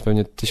tak. Więc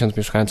pewnie 1000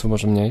 mieszkańców,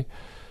 może mniej.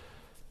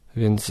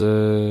 Więc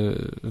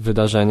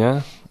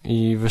wydarzenie.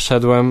 I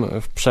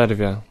wyszedłem w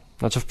przerwie.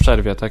 Znaczy w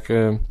przerwie, tak...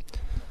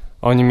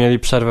 Oni mieli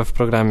przerwę w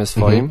programie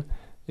swoim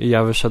i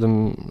ja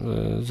wyszedłem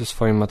ze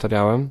swoim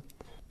materiałem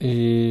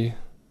i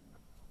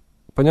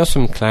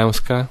poniosłem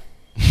klęskę,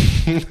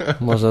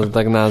 można to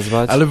tak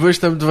nazwać. Ale byłeś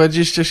tam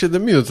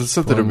 27 minut, to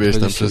co ty robiłeś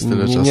tam przez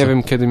tyle czasu? Nie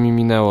wiem, kiedy mi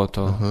minęło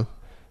to.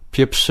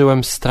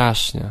 Pieprzyłem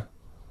strasznie.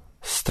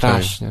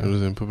 Tak,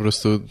 rozumiem, po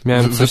prostu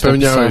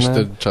wypełniałeś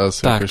ten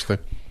czas jakoś tak.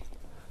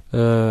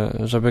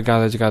 Żeby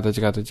gadać,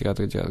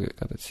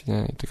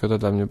 nie? I tylko to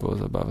dla mnie było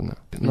zabawne.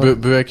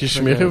 Były jakieś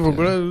śmiechy w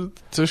ogóle?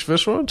 Coś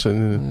weszło, czy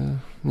nie?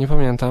 Nie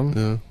pamiętam.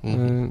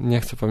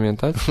 Nie chcę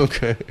pamiętać.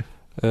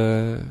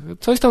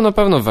 Coś tam na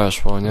pewno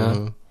weszło, nie?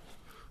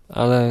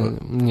 Ale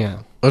nie.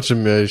 O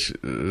czym miałeś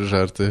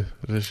żarty?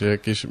 Że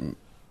jakieś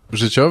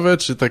życiowe,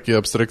 czy takie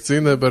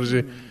abstrakcyjne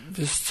bardziej?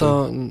 Wiesz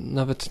co,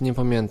 nawet nie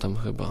pamiętam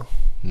chyba.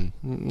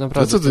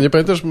 Naprawdę. A co, ty nie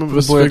pamiętasz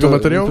swojego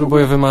materiału?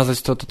 Próbuję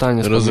wymazać to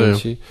totalnie z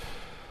pamięci.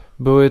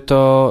 Były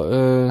to...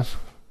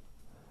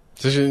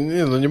 W sensie,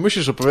 nie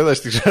musisz opowiadać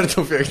tych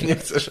żartów, jak nie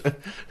chcesz.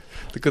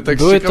 Tylko tak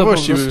były z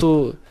ciekawości. To po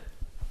prostu...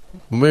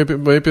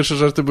 Moje pierwsze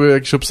żarty były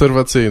jakieś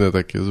obserwacyjne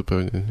takie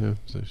zupełnie. Nie?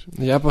 W sensie.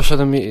 Ja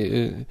poszedłem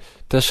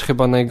też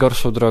chyba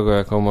najgorszą drogą,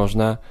 jaką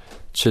można,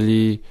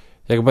 czyli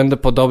jak będę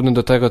podobny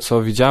do tego,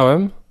 co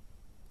widziałem,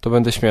 to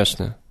będę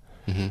śmieszny.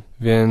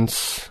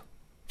 Więc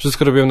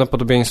wszystko robiłem na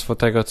podobieństwo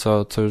tego,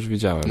 co już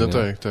widziałem. No nie?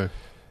 Tak.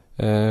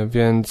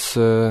 Więc...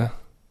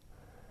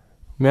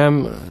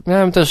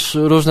 Miałem też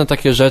różne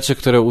takie rzeczy,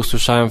 które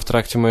usłyszałem w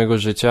trakcie mojego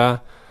życia,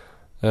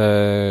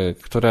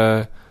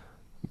 które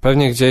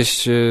pewnie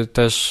gdzieś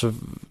też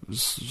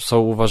są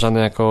uważane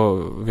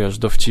jako, wiesz,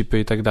 dowcipy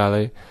i tak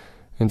dalej,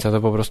 więc ja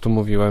to po prostu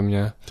mówiłem,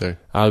 nie? Tak.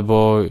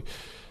 Albo,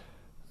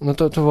 no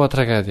to była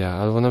tragedia,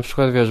 albo na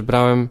przykład, wiesz,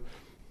 brałem,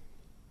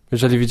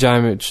 jeżeli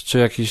widziałem czy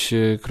jakiś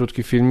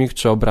krótki filmik,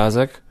 czy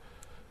obrazek,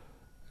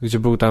 gdzie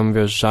był tam,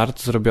 wiesz,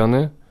 żart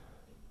zrobiony,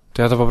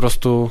 to ja to po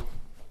prostu...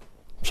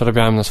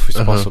 przerabiałem na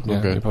swój sposób,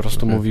 nie? I po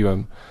prostu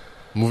mówiłem.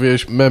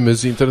 Mówiłeś memy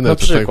z internetu. Na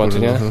przykład,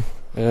 tak, nie?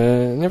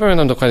 Nie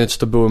pamiętam dokładnie, czy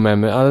to były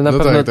memy, ale na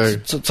pewno tak.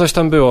 Coś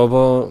tam było,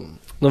 bo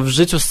w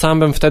życiu sam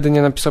bym wtedy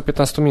nie napisał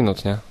 15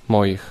 minut, nie?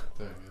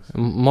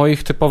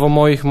 Moich. Typowo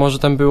moich, może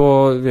tam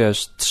było,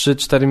 wiesz,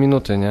 3-4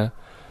 minuty, nie?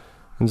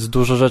 Więc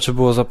dużo rzeczy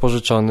było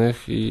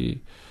zapożyczonych i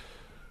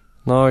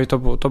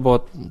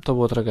to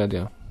było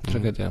tragedia.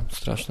 Tragedia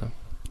straszna.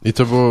 I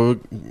to było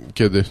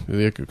kiedy?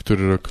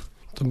 Który rok?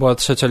 To była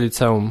 3.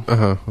 liceum.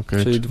 Aha,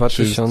 okej. Czyli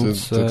 2010?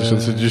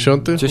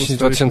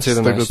 2011.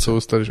 Z tego, co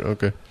ustaliśmy,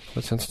 okej.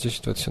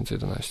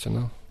 2010-2011,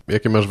 no.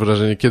 Jakie masz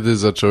wrażenie, kiedy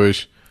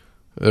zacząłeś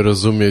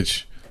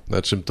rozumieć,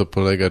 na czym to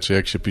polega, czy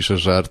jak się pisze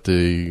żarty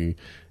i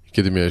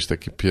kiedy miałeś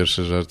takie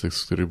pierwsze żarty,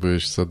 z których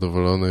byłeś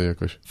zadowolony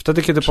jakoś?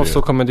 Wtedy, kiedy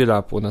powstał Comedy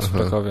Lab u nas w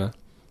Krakowie.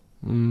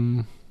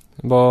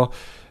 Bo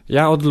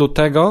ja od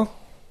lutego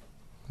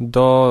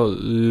do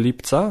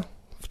lipca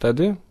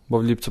wtedy, bo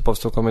w lipcu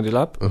powstał Comedy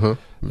Lab,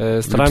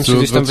 starałem się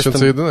gdzieś tam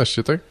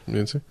 2011, tak? Mniej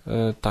więcej?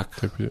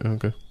 Tak.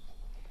 Okay.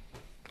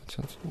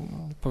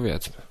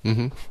 Powiedzmy.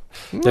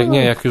 No.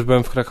 Jak już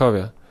byłem w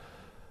Krakowie.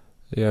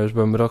 Ja już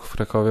byłem rok w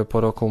Krakowie,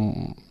 po roku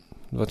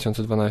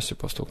 2012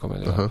 powstał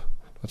Comedy Lab.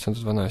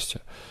 2012.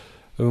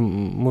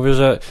 Mówię,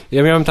 że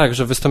ja miałem tak,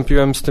 że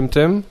wystąpiłem z tym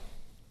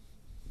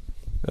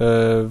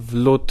w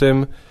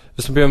lutym.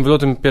 Wystąpiłem w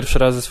lutym pierwszy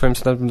raz ze swoim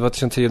stand-upem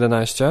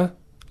 2011.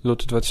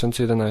 Luty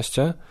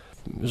 2011.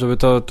 Żeby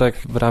to tak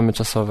w ramy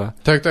czasowe.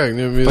 Tak.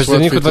 W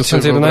październiku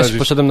 2011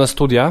 poszedłem na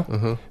studia.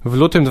 W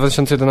lutym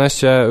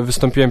 2011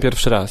 wystąpiłem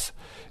pierwszy raz.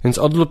 Więc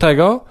od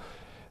lutego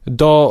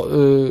do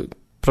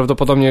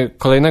prawdopodobnie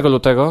kolejnego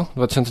lutego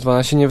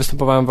 2012 nie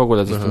występowałem w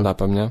ogóle ze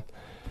stand-upem, nie?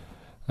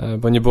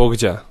 Bo nie było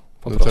gdzie,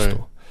 po prostu.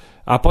 Tak.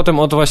 A potem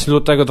od właśnie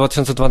lutego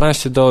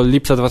 2012 do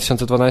lipca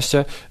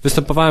 2012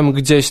 występowałem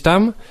gdzieś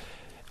tam,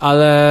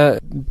 ale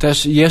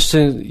też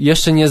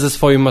jeszcze nie ze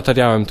swoim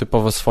materiałem,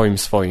 typowo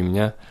swoim,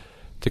 nie?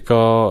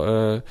 Tylko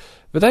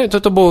wydaje mi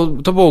się,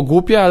 to było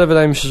głupie, ale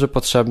wydaje mi się, że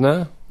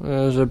potrzebne,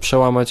 żeby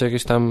przełamać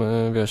jakieś tam,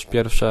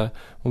 pierwsze...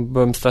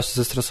 Byłem strasznie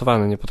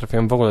zestresowany, nie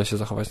potrafiłem w ogóle się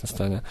zachować na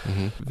scenie.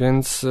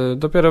 Więc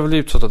dopiero w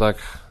lipcu to tak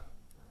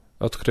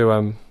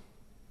odkryłem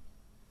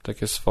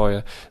takie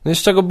swoje. No i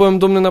z czego byłem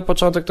dumny na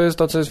początek, to jest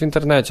to, co jest w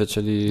internecie,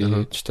 czyli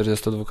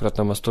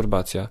 42-krotna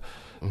masturbacja.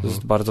 To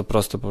jest bardzo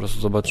proste, po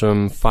prostu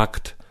zobaczyłem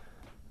fakt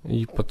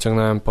i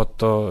podciągnąłem pod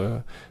to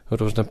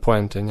różne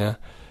puenty, nie?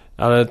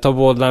 Ale to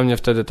było dla mnie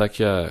wtedy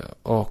takie,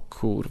 o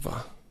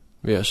kurwa,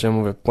 wiesz, ja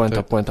mówię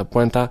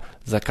puenta,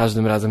 za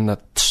każdym razem na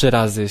 3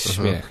 razy jest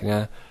śmiech,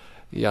 nie?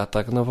 Ja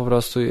tak, po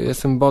prostu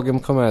jestem bogiem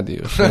komedii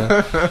już, nie?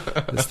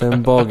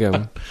 Jestem bogiem.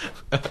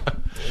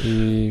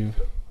 I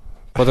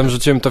potem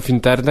rzuciłem to w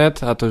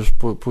internet, a to już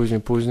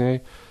później,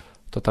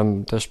 to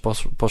tam też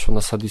poszło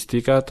na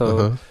sadistykę,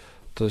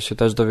 to się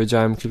też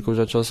dowiedziałem kilku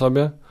rzeczy o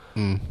sobie.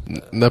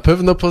 Na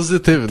pewno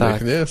pozytywnych,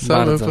 tak, nie?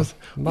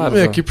 Bardzo.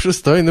 Jaki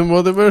przystojny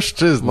młody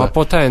mężczyzna. Ma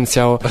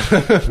potencjał.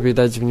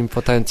 Widać w nim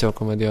potencjał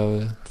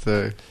komediowy.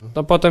 Tak.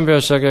 No potem,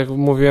 jak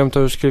mówiłem to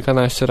już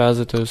kilkanaście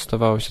razy, to już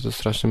stawało się to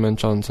strasznie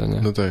męczące,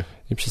 nie? No tak.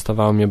 I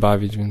przestawało mnie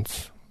bawić,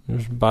 więc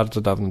już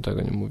bardzo dawno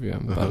tego nie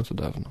mówiłem. Bardzo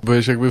dawno.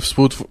 Byłeś jakby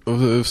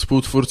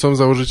współtwórcą,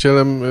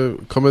 założycielem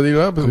Comedy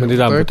Lab? Comedy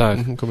Labu, tak.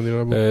 Comedy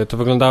Labu. To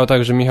wyglądało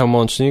tak, że Michał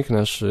Mącznik,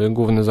 nasz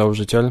główny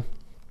założyciel,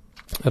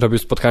 robił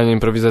spotkania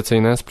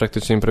improwizacyjne z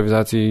praktycznej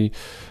improwizacji,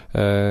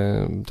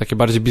 takie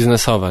bardziej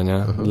biznesowe,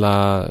 nie?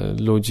 Dla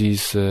ludzi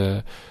z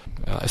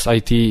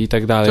IT i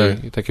tak dalej,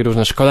 tak. Takie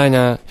różne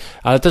szkolenia,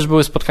 ale też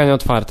były spotkania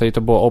otwarte i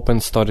to było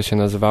Open Story się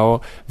nazywało.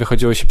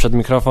 Wychodziło się przed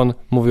mikrofon,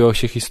 mówiło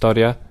się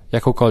historię,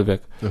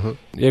 jakąkolwiek.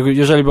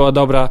 Jeżeli była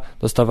dobra,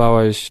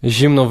 dostawałeś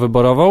zimną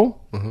wyborową,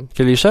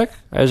 kieliszek,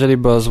 a jeżeli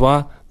była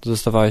zła, to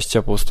dostawałeś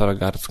ciepłą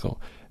starogardzką.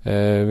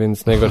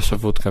 Więc najgorsza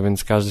wódka,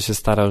 więc każdy się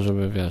starał,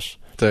 żeby,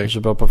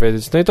 żeby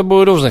opowiedzieć. No i to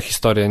były różne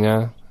historie,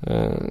 nie?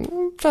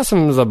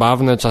 Czasem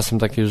zabawne, czasem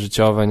takie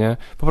życiowe, nie?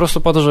 Po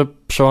prostu po to, żeby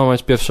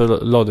przełamać pierwsze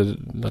lody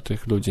dla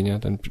tych ludzi, nie?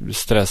 Ten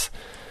stres.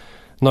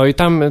 No i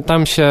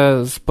tam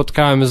się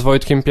spotkałem z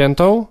Wojtkiem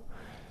Piętą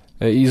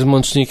i z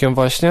Mącznikiem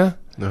właśnie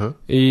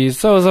i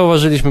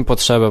zauważyliśmy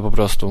potrzebę po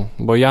prostu,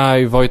 bo ja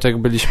i Wojtek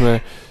byliśmy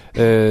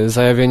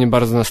zajawieni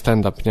bardzo na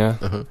stand-up, nie?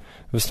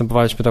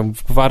 Występowaliśmy tam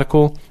w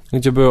Gwarku,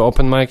 gdzie były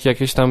open mic'i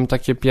jakieś tam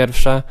takie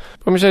pierwsze.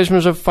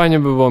 Pomyśleliśmy, że fajnie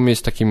by było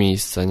mieć takie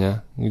miejsce, nie?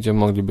 Gdzie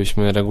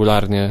moglibyśmy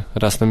regularnie,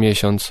 raz na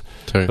miesiąc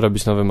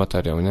robić nowy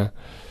materiał, nie?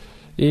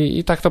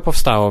 I tak to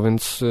powstało,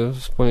 więc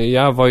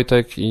ja,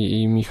 Wojtek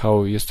i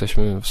Michał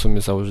jesteśmy w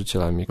sumie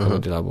założycielami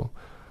Comedy Labu.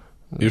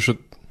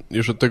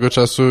 Już od tego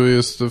czasu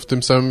jest w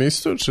tym samym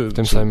miejscu? W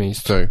tym samym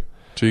miejscu. Tak.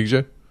 Czyli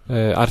gdzie?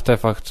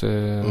 Artefakt,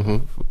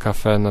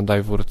 kafe na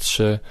Dajwór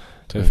 3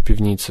 w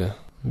piwnicy.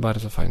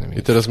 Bardzo fajne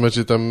miejsce. I teraz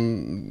macie tam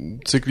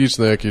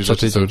cykliczne jakieś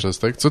rzeczy cały czas,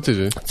 tak? Co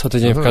tydzień? Co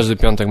tydzień, w każdy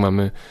piątek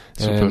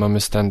mamy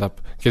stand-up.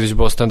 Kiedyś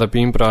było stand-up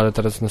i impro, ale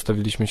teraz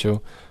nastawiliśmy się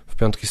w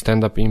piątki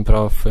stand-up i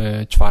impro, w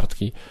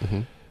czwartki.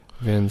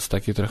 Więc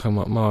taki trochę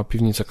mała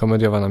piwnica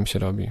komediowa nam się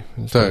robi.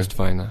 Więc to jest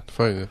fajne.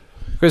 Fajnie.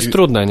 Tylko jest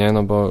trudne, nie?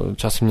 No bo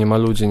czasem nie ma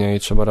ludzi, nie? I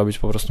trzeba robić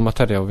po prostu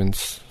materiał,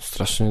 więc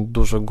strasznie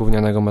dużo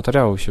gównianego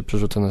materiału się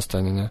przerzuca na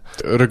scenie, nie?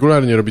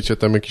 Regularnie robicie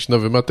tam jakiś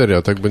nowy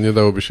materiał, tak? Bo nie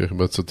dałoby się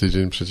chyba co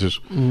tydzień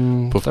przecież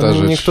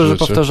powtarzać niektórzy rzeczy.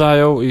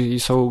 powtarzają i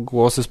są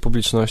głosy z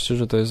publiczności,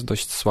 że to jest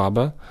dość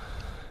słabe,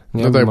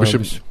 Nie? No tak, bo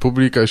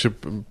publika się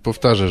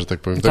powtarza, że tak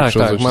powiem. Tak,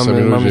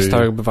 mamy mamy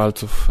stałych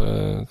bywalców,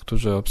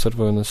 którzy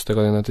obserwują nas z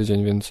tygodnia na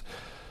tydzień, więc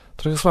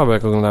trochę słabo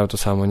jak oglądają to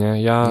samo,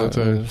 nie? Ja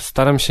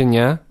staram się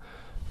nie.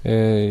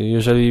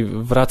 Jeżeli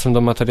wracam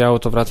do materiału,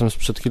 to wracam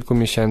sprzed kilku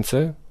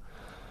miesięcy,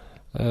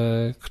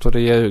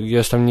 który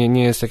jest tam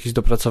nie jest jakiś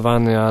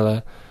dopracowany,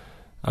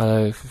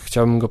 ale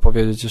chciałbym go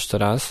powiedzieć jeszcze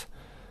raz.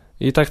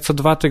 I tak co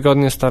 2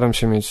 tygodnie staram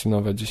się mieć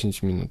nowe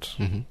 10 minut.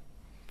 Mhm.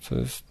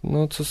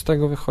 Co z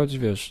tego wychodzi,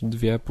 wiesz, 2,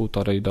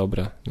 1,5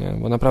 dobre, nie?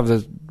 Bo naprawdę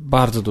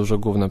bardzo dużo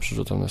gówna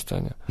przerzucam na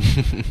scenie.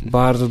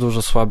 Bardzo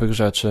dużo słabych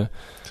rzeczy.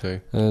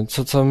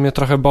 Co mnie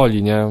trochę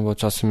boli, nie? Bo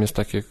czasem jest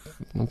takie,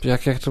 no,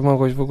 jak to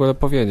mogłeś w ogóle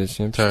powiedzieć,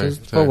 nie? To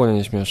jest w ogóle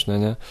nieśmieszne,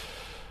 nie?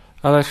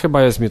 Ale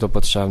chyba jest mi to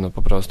potrzebne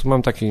po prostu.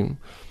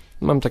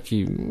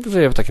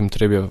 Żyję w takim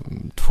trybie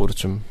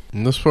twórczym.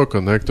 No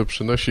spoko, no jak to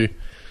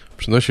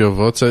przynosi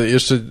owoce,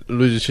 jeszcze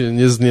ludzie cię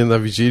nie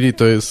znienawidzili,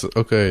 to jest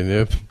okej,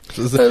 nie?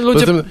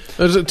 Potem,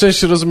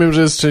 część rozumiem,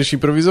 że jest część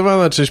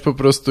improwizowana, część po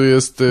prostu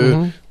jest,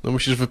 no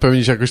musisz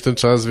wypełnić jakoś ten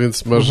czas,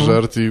 więc masz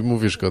żart i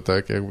mówisz go,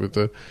 tak? Jakby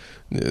to...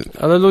 Nie.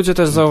 Ale ludzie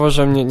też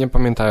zauważyłem, nie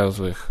pamiętają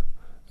złych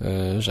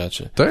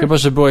rzeczy. Tak? Chyba,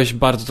 że byłeś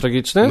bardzo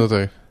tragiczny no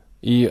tak.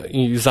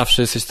 i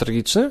zawsze jesteś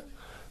tragiczny,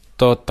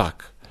 to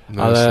tak.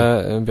 No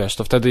ale wiesz,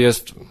 to wtedy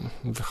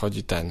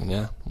wychodzi ten,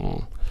 nie?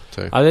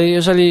 Tak. Ale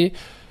jeżeli...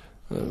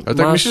 Ale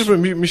tak myślisz, bo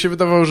mi się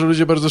wydawało, że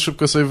ludzie bardzo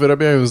szybko sobie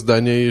wyrabiają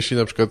zdanie, jeśli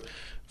na przykład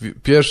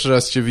pierwszy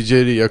raz cię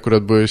widzieli i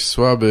akurat byłeś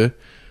słaby,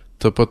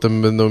 to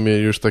potem będą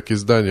mieli już takie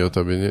zdanie o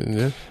tobie,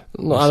 nie?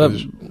 No ale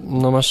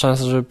masz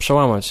szansę, żeby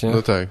przełamać, nie?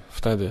 No tak.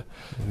 Wtedy.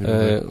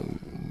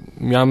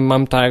 Ja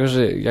mam tak,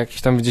 że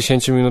jakieś tam w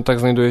 10 minutach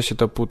znajduje się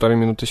to 1,5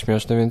 minuty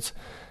śmieszne, więc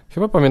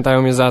chyba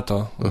pamiętają mnie za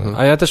to.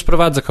 A ja też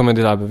prowadzę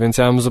Comedy Laby, więc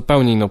ja mam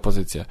zupełnie inną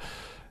pozycję.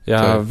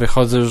 Ja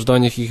wychodzę już do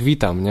nich, ich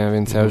witam, nie?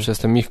 Więc ja już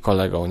jestem ich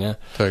kolegą, nie?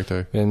 Tak.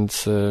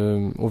 Więc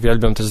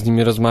uwielbiam też z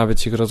nimi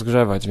rozmawiać, ich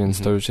rozgrzewać,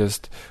 więc to już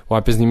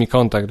łapię z nimi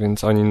kontakt,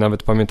 więc oni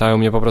nawet pamiętają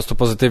mnie po prostu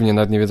pozytywnie,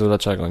 nawet nie wiedzą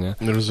dlaczego, nie?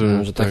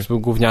 Rozumiem, że tak był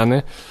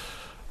gówniany,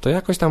 to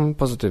jakoś tam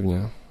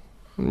pozytywnie.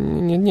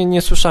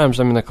 Nie słyszałem,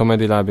 że na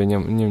Comedy Labie,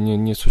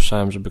 nie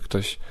słyszałem, żeby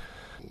ktoś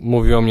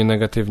mówił o mnie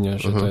negatywnie,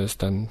 że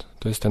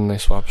to jest ten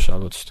najsłabszy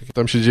albo coś takiego.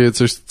 Tam się dzieje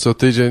coś co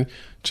tydzień,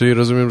 czyli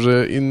rozumiem,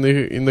 że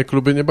inne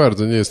kluby nie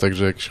bardzo. Nie jest tak,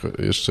 że jakieś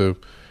jeszcze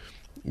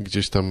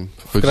gdzieś tam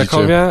chodzicie. W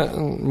Krakowie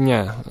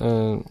nie.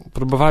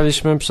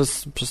 Próbowaliśmy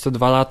przez te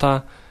 2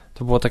 lata,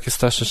 to było takie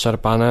strasznie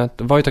szarpane.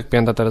 Wojtek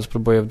Pięta teraz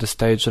próbuje w The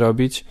Stage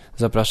robić,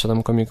 zaprasza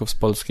tam komików z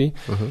Polski.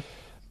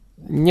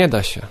 Nie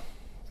da się.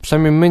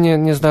 Przynajmniej my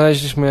nie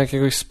znaleźliśmy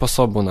jakiegoś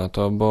sposobu na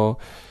to, bo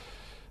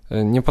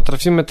nie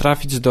potrafimy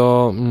trafić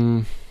do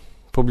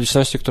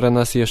publiczności, która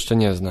nas jeszcze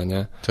nie zna,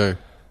 nie? Tak.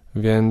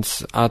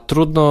 Więc, a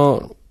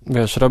trudno,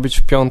 wiesz, robić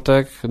w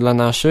piątek dla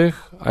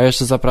naszych, a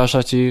jeszcze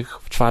zapraszać ich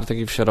w czwartek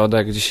i w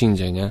środę gdzieś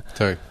indziej, nie?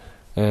 Tak.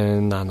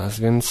 Na nas,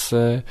 więc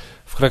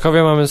w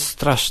Krakowie mamy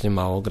strasznie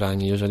mało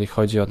grań, jeżeli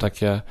chodzi o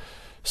takie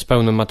z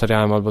pełnym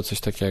materiałem albo coś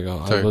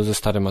takiego, albo ze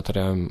starym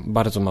materiałem,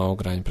 bardzo mało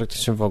grań,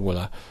 praktycznie w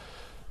ogóle.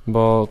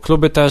 Bo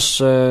kluby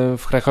też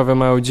w Krakowie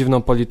mają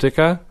dziwną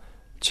politykę,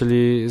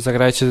 czyli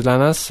zagrajcie dla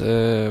nas,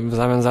 w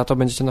zamian za to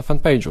będziecie na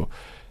fanpage'u.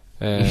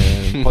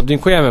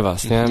 Podlinkujemy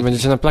was, nie?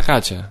 Będziecie na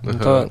plakacie. No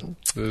to,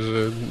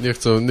 że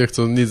nie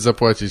chcą nic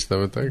zapłacić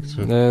nawet, tak?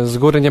 Czy... Z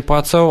góry nie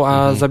płacą,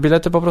 a za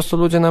bilety po prostu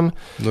ludzie nam...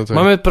 No tak.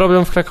 Mamy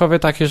problem w Krakowie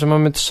taki, że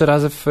mamy 3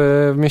 razy w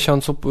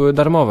miesiącu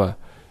darmowe.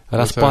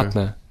 Raz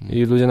płatne.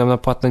 I ludzie nam na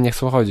płatne nie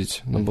chcą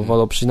chodzić, no bo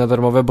wolą przyjść na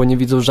darmowe, bo nie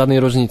widzą żadnej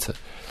różnicy.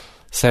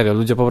 Serio,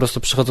 ludzie po prostu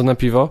przychodzą na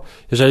piwo,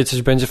 jeżeli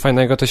coś będzie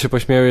fajnego, to się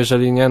pośmieją,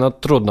 jeżeli nie, no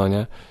trudno,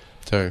 nie?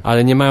 Tak.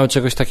 Ale nie mają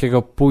czegoś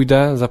takiego,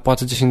 pójdę,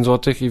 zapłacę 10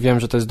 zł i wiem,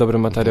 że to jest dobry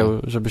materiał,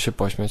 żeby się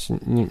pośmiać.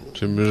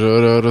 Czyli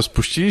że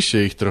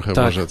rozpuściliście ich trochę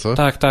może, co?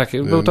 Tak.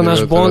 Był to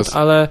nasz błąd, teraz...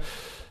 ale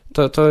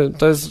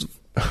to jest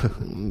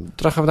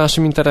trochę w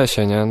naszym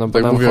interesie, nie? No bo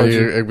tak nam mówię, chodzi...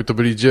 jakby to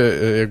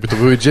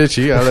były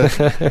dzieci,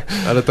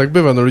 ale tak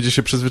bywa, no ludzie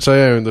się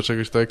przyzwyczajają do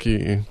czegoś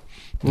takiego.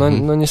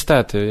 No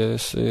niestety,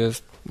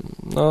 jest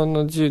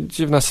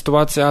dziwna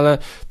sytuacja, ale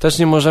też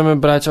nie możemy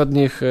brać od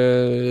nich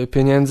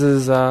pieniędzy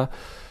za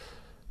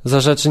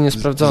rzeczy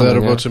niesprawdzone. Za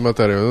roboczy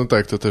materiał, no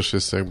tak, to też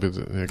jest jakby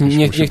jakiś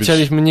nie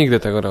chcieliśmy nigdy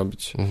tego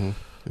robić.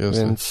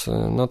 Jasne. Więc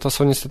to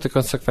są niestety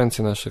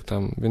konsekwencje naszych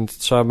tam, więc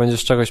trzeba będzie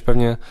z czegoś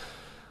pewnie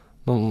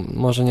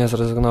może nie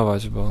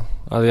zrezygnować,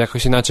 ale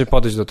jakoś inaczej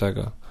podejść do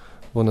tego,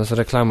 bo u nas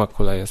reklama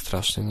kuleje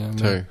strasznie, nie?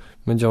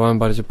 My działamy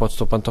bardziej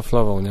pocztą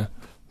pantoflową, nie?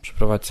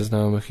 Przyprowadźcie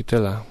znajomych i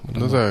tyle.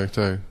 No tak.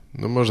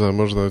 No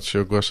można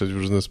się ogłaszać w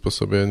różne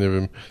sposoby, ja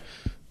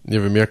nie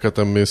wiem jaka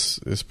tam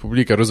jest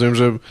publika. Rozumiem,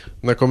 że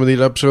na Comedy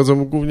Lab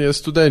przychodzą głównie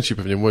studenci,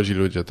 pewnie młodzi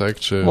ludzie, tak?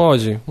 Czy...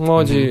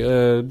 Młodzi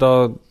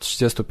do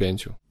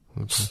 35.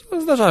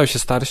 Zdarzają się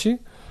starsi,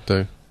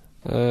 tak.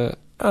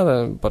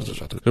 ale bardzo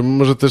rzadko.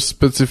 Może też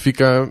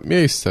specyfika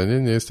miejsca, nie?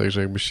 Nie jest tak,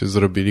 że jakbyście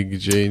zrobili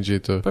gdzie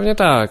indziej, to... Pewnie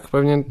tak,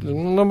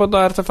 no bo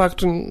do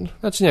Artefaktu,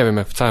 znaczy nie wiem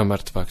jak w całym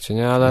Artefakcie,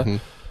 nie? Ale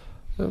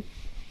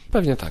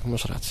pewnie tak,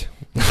 masz rację.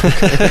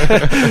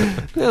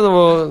 Nie, no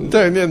bo...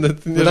 Tak, nie,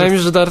 wydaje mi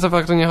się, że do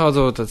Artefaktu nie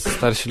chodzą te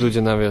starsi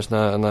ludzie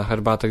na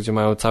herbatę, gdzie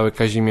mają cały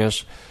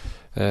Kazimierz,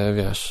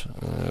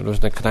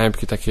 różne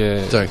knajpki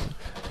takie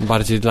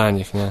bardziej dla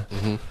nich, nie?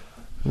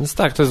 Więc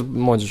tak, to jest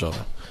młodzieżowe.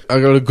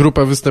 Ale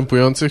grupa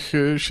występujących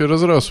się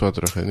rozrosła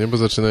trochę, nie? Bo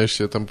zaczynałeś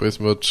się tam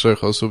powiedzmy od 3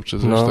 osób czy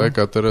coś, tak?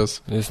 A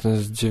teraz... Jestem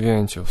z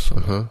 9 w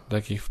sumie.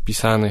 Takich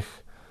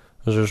wpisanych,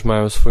 że już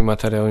mają swój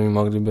materiał i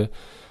mogliby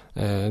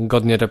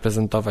godnie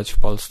reprezentować w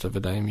Polsce,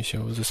 wydaje mi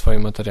się, ze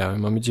swoim materiałem.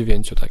 Mamy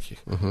 9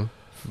 takich.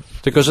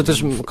 Tylko, że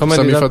też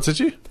komedia... Sami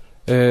faceci?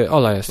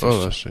 Ola jest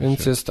jeszcze,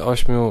 więc jest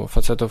 8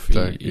 facetów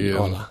i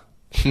Ola.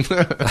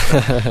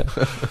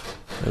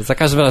 Za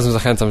każdym razem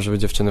zachęcam, żeby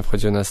dziewczyny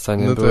wchodziły na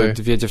scenie. No Były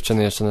 2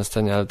 dziewczyny jeszcze na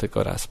scenie, ale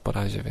tylko raz po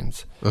razie,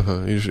 więc...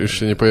 Już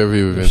się nie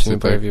pojawiły więcej. Już się nie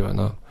pojawiły,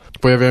 no.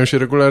 Pojawiają się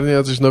regularnie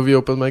jacyś nowi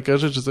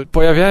openmikerzy, czy coś?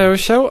 Pojawiają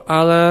się,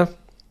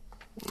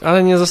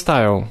 ale nie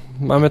zostają.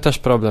 Mamy też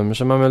problem,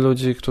 że mamy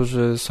ludzi,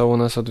 którzy są u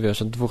nas od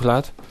 2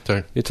 lat.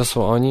 Tak. I to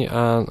są oni,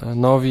 a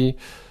nowi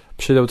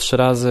przyjdą 3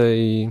 razy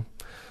i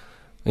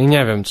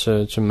nie wiem,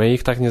 czy my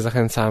ich tak nie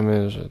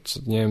zachęcamy, że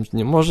nie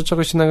wiem, może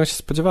czegoś innego się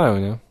spodziewają,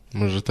 nie?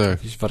 Może tak.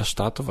 Jakichś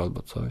warsztatów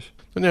albo coś.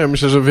 No nie wiem,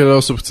 myślę, że wiele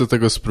osób chce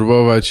tego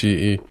spróbować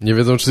i nie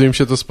wiedzą, czy im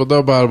się to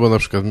spodoba, albo na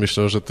przykład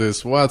myślą, że to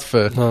jest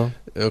łatwe.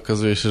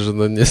 Okazuje się, że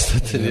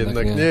niestety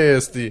jednak nie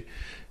jest i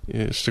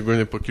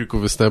szczególnie po kilku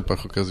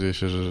występach okazuje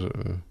się, że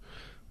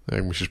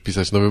jak musisz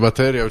pisać nowy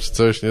materiał czy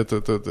coś, nie,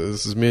 to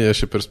zmienia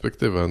się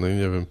perspektywa, no i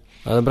nie wiem.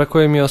 Ale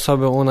brakuje mi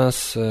osoby u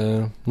nas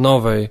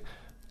nowej,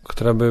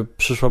 która by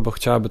przyszła, bo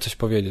chciałaby coś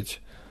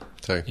powiedzieć.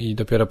 Tak. I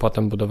dopiero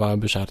potem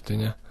budowałaby żarty,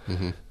 nie?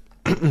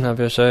 A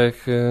wiesz, jak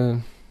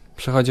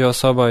przychodzi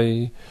osoba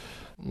i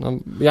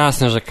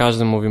jasne, że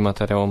każdy mówi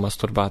materiał o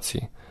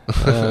masturbacji,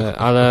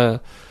 ale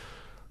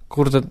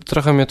kurde,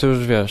 trochę mnie to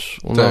już wiesz,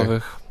 u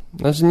nowych.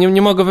 Znaczy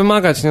nie mogę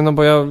wymagać, nie? No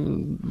bo ja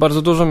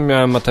bardzo dużo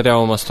miałem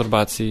materiału o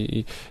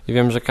masturbacji i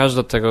wiem, że każdy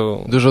od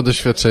tego... Dużo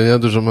doświadczenia,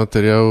 dużo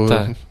materiału.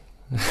 Tak.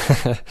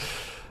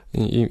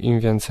 Im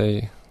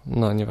więcej...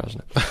 No,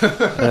 nieważne.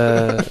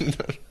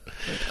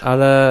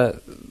 Ale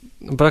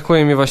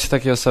brakuje mi właśnie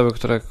takiej osoby,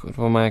 która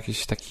ma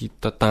jakiś taki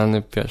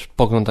totalny, wiesz,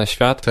 pogląd na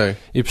świat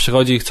i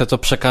przychodzi i chce to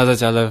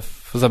przekazać, ale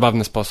w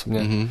zabawny sposób,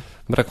 nie?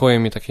 Brakuje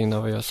mi takiej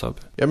nowej osoby.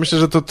 Ja myślę,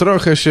 że to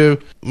trochę się,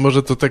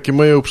 może to takie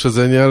moje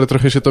uprzedzenie, ale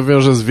trochę się to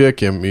wiąże z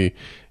wiekiem i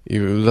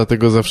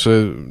dlatego zawsze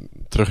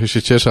trochę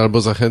się cieszę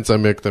albo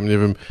zachęcam, jak tam, nie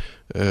wiem,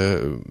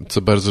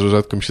 co bardzo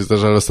rzadko mi się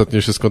zdarza, ale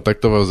ostatnio się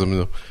skontaktował ze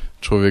mną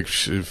człowiek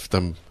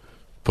tam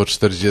po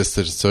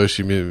 40 czy coś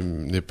i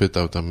mnie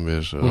pytał tam,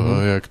 wiesz,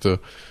 jak to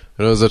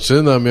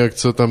zaczynam,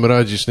 co tam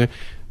radzisz, nie?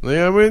 No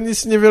ja mówię,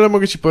 nic niewiele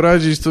mogę ci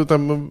poradzić, tu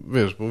tam,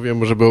 wiesz, mówię,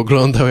 żeby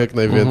oglądał jak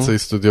najwięcej,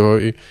 studiował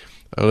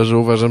ale że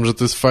uważam, że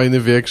to jest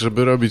fajny wiek,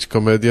 żeby robić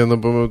komedię, no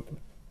bo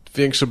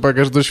większy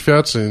bagaż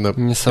doświadczeń,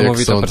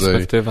 niesamowita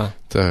perspektywa.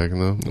 Tak,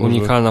 no.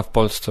 Unikalna w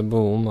Polsce,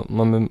 bo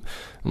mamy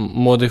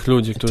młodych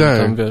ludzi, którzy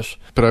tam, wiesz...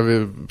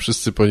 Prawie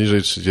wszyscy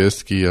poniżej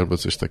 30 albo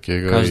coś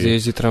takiego. Każdy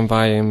jeździ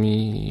tramwajem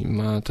i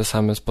ma te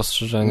same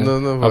spostrzeżenia.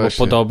 Albo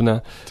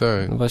podobne.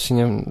 Tak. No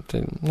właśnie,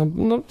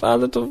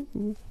 ale to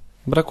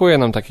brakuje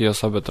nam takiej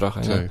osoby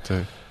trochę, nie?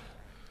 Tak.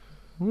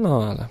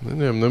 No, ale... No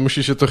nie wiem,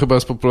 musi się to chyba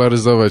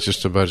spopularyzować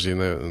jeszcze bardziej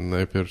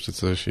najpierw, czy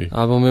coś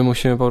Albo my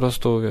musimy po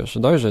prostu, wiesz,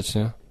 dojrzeć,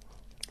 nie?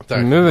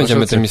 Tak. My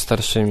będziemy tymi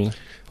starszymi.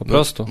 Po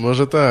prostu.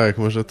 Może tak.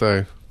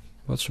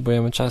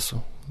 Potrzebujemy czasu.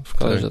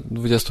 Szkoda, że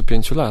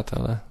 25 lat,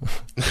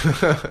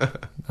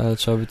 ale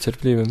trzeba być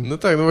cierpliwym. No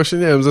tak, właśnie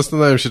nie wiem,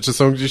 zastanawiam się, czy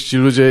są gdzieś ci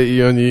ludzie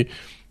i oni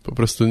po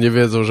prostu nie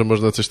wiedzą, że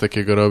można coś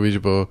takiego robić,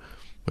 bo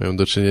mają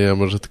do czynienia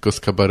może tylko z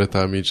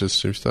kabaretami, czy z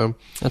czymś tam.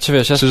 Znaczy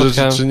wiesz, ja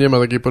spotkałem... Czy nie ma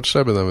takiej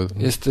potrzeby nawet?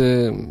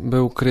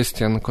 Był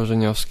Krystian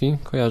Korzeniowski,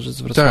 kojarzysz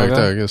z Wrocławia?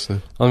 Tak, jasne.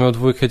 On miał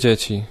 2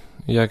 dzieci.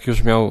 Jak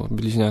już miał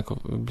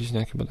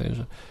bliźniaki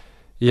bodajże.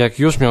 I jak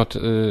już miał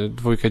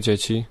 2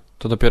 dzieci,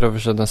 to dopiero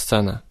wyszedł na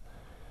scenę.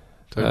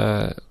 Tak.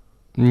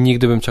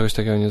 Nigdy bym czegoś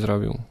takiego nie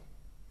zrobił.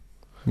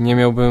 Nie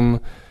miałbym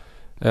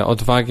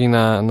odwagi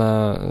na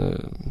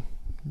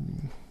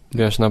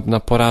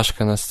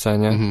porażkę na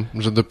scenie.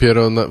 Że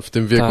dopiero w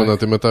tym wieku, na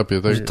tym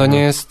etapie, tak? Że to nie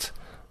jest...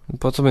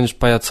 Po co będziesz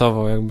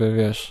pajacował, jakby,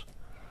 wiesz...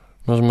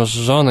 Może masz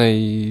żonę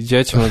i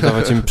dzieci, możesz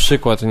dawać im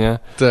przykład, nie?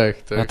 Tak.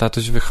 A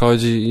tatuś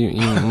wychodzi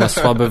i ma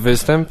słaby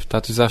występ,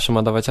 tatuś zawsze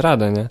ma dawać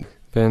radę, nie?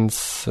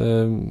 Więc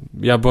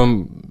ja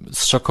byłem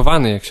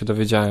zszokowany, jak się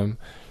dowiedziałem,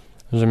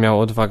 że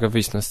miał odwagę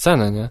wyjść na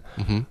scenę, nie?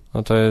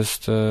 No to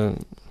jest...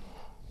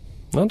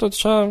 to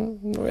trzeba...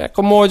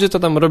 jako młodzi to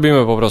tam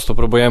robimy po prostu,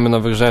 próbujemy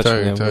nowych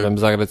rzeczy, nie? Możemy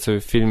zagrać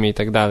sobie w filmie i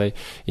tak dalej.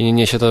 I nie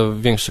niesie to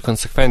większych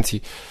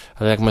konsekwencji.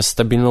 Ale jak masz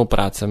stabilną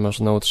pracę, masz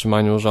na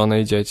utrzymaniu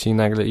żonę i dzieci i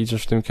nagle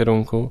idziesz w tym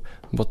kierunku,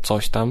 bo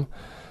coś tam...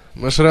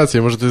 Masz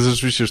rację, może to jest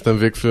rzeczywiście już ten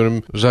wiek, w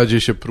którym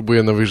rzadziej się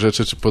próbuje nowych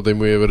rzeczy, czy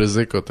podejmuje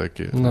ryzyko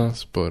takie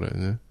spore,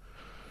 nie?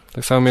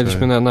 Tak samo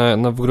mieliśmy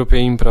w grupie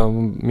impro,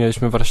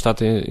 mieliśmy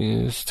warsztaty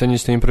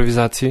scenicznej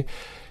improwizacji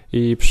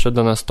i przyszedł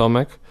do nas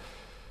Tomek,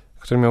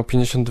 który miał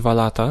 52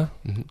 lata,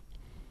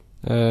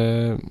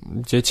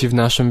 dzieci w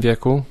naszym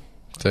wieku,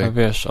 Tak. A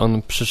wiesz,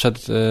 on przyszedł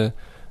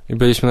i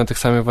byliśmy na tych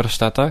samych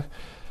warsztatach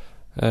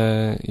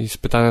i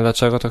spytany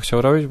dlaczego to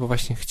chciał robić, bo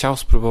właśnie chciał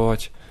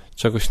spróbować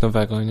czegoś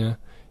nowego, nie?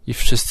 I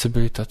wszyscy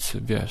byli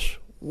tacy, wiesz,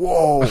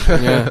 wow,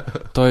 nie?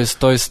 To jest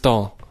to.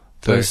 To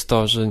Tak. jest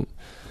to, że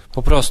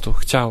po prostu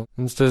chciał.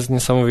 Więc to jest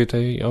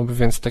niesamowite i oby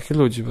więcej takich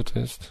ludzi, bo to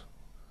jest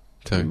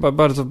Tak.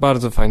 bardzo,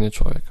 bardzo fajny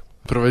człowiek.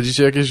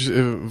 Prowadzicie jakieś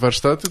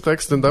warsztaty,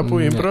 tak? Stand-upu,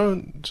 Nie. impro?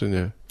 Czy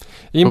nie?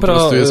 Impro, Po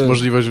prostu jest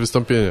możliwość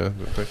wystąpienia.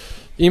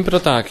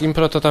 Tak?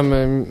 Impro to tam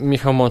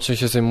Michał Moczy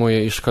się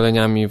zajmuje i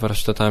szkoleniami, i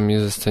warsztatami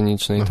ze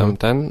scenicznej i Aha.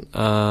 tamten,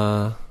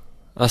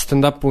 a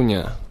stand-upu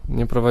nie.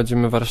 Nie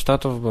prowadzimy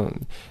warsztatów, bo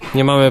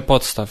nie mamy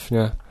podstaw,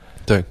 nie?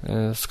 Tak.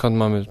 Skąd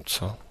mamy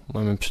co?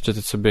 Mamy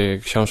przeczytać sobie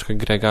książkę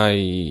Grega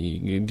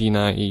i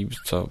Dina i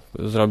co?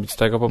 Zrobić z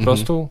tego po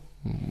prostu?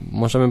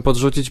 Możemy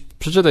podrzucić,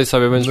 przeczytaj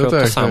sobie, będziesz miał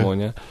to samo,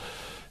 nie?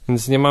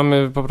 Więc nie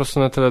mamy po prostu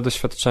na tyle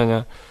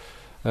doświadczenia,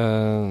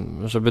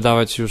 żeby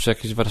dawać już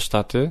jakieś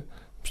warsztaty.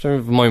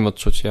 Przynajmniej w moim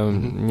odczuciu, ja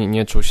bym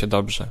nie czuł się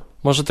dobrze.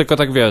 Może tylko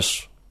tak,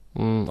 wiesz,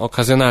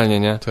 okazjonalnie,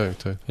 nie?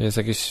 Tak. Jest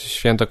jakieś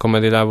święto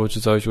Comedy Labu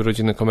czy coś,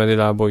 urodziny Comedy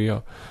Labu i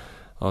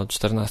o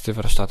 14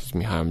 warsztaty z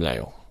Michałem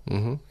Leją.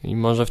 I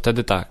może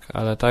wtedy tak,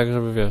 ale tak,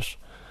 żeby wiesz,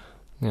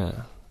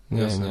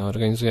 nie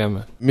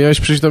organizujemy.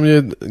 Miałeś przyjść do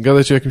mnie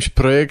gadać o jakimś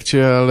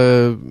projekcie,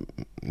 ale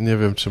nie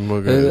wiem, czy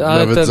mogę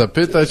nawet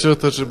zapytać o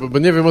to, bo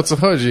nie wiem, o co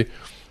chodzi.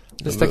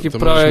 To jest taki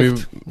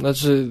projekt,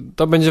 znaczy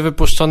to będzie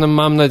wypuszczone,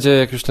 mam nadzieję,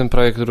 jak już ten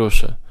projekt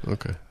ruszy.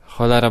 Okay.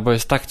 Cholera, bo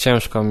jest tak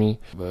ciężko mi.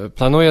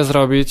 Planuję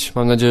zrobić,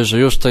 mam nadzieję, że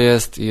już to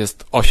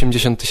jest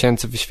 80 000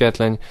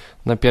 wyświetleń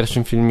na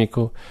pierwszym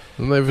filmiku.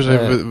 No najwyżej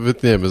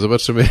wytniemy,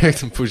 zobaczymy jak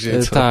to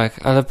później co. Tak,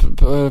 ale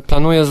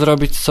planuję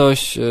zrobić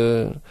coś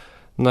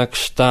na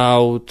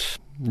kształt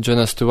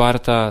Johna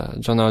Stewarta,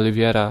 Johna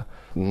Oliviera.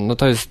 No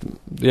to jest,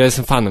 ja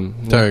jestem fanem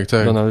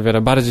tak. Johna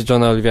Oliviera, bardziej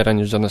Johna Oliviera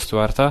niż Johna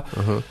Stewarta.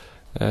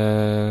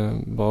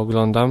 Bo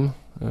oglądam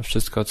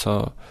wszystko,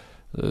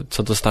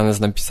 co dostanę z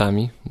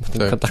napisami.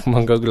 Tylko tak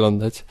mogę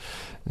oglądać,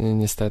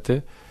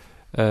 niestety.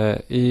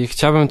 I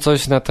chciałbym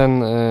coś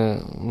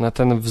na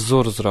ten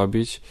wzór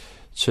zrobić,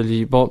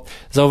 czyli, bo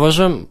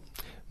zauważyłem,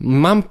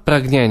 mam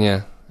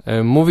pragnienie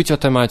mówić o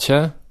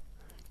temacie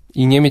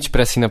i nie mieć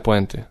presji na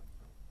puenty.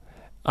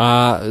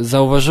 A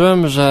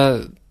zauważyłem, że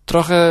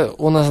trochę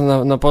u nas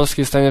na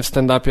polskiej scenie w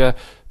stand-upie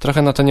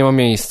trochę na to nie ma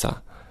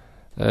miejsca.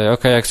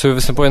 Okej, jak sobie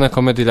występuję na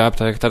Comedy Lab,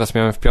 tak jak teraz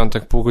miałem w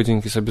piątek, pół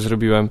godzinki sobie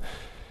zrobiłem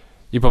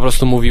i po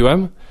prostu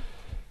mówiłem,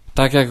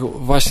 tak jak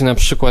właśnie na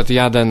przykład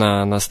jadę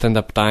na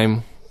stand-up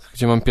time,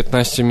 gdzie mam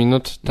 15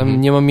 minut,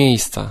 tam nie ma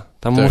miejsca.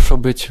 Tam muszą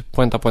być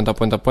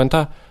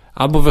puenta,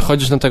 albo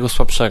wychodzisz na tego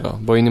słabszego,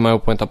 bo inni mają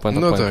puenta.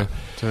 Tak.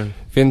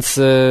 Więc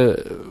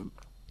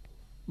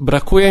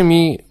brakuje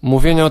mi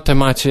mówienia o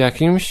temacie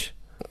jakimś,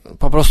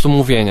 po prostu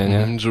mówienia,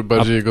 nie? Żeby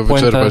bardziej go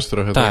wyczerpać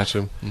trochę. Tak.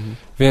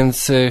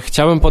 Więc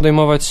chciałbym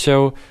podejmować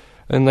się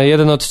na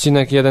jeden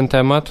odcinek, jeden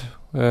temat.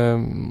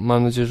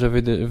 Mam nadzieję, że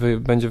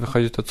będzie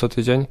wychodzić to co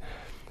tydzień.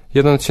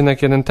 Jeden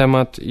odcinek, jeden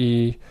temat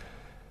i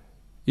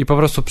po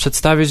prostu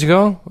przedstawić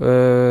go,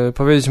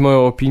 powiedzieć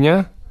moją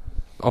opinię,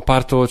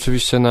 opartą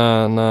oczywiście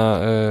na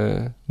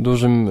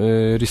dużym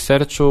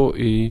researchu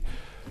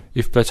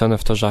i wplecione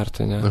w to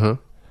żarty, nie? Aha.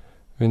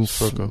 Więc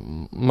spoko.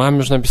 Mam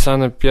już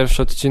napisany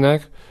pierwszy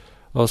odcinek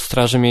o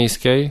Straży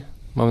Miejskiej.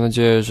 Mam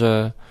nadzieję,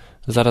 że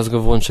zaraz go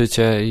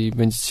włączycie i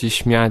będziecie się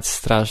śmiać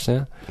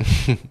strasznie.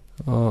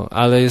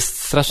 Ale jest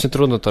strasznie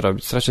trudno to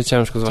robić, strasznie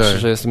ciężko, zwłaszcza,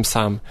 że jestem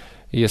sam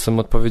i jestem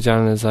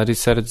odpowiedzialny za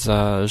research,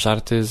 za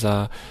żarty,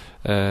 za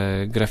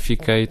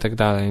grafikę i tak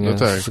dalej. Nie?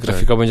 Z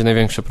grafiką będzie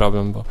największy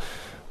problem,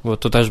 bo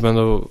tu też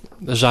będą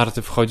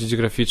żarty wchodzić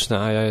graficzne,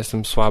 a ja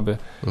jestem słaby,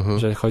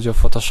 jeżeli chodzi o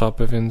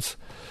Photoshopy, więc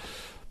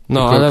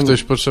ale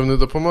ktoś potrzebny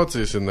do pomocy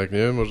jest jednak,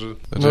 nie? Może,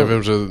 ja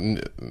wiem, że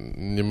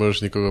nie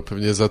możesz nikogo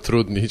pewnie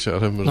zatrudnić,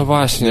 ale może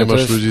właśnie, nie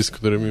masz ludzi, z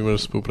którymi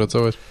możesz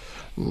współpracować?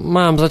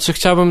 Mam,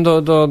 chciałbym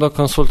do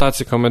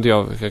konsultacji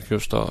komediowych, jak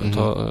już to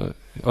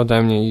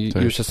ode mnie i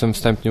już jestem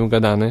wstępnie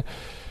ugadany.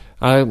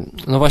 Ale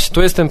no właśnie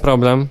tu jest ten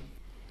problem,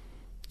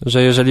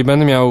 że jeżeli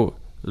będę miał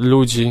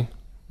ludzi,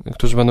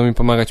 którzy będą mi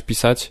pomagać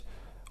pisać,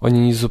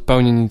 oni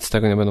zupełnie nic z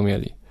tego nie będą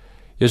mieli.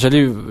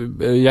 Jeżeli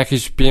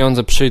jakieś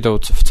pieniądze przyjdą,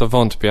 w co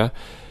wątpię,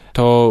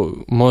 to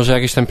może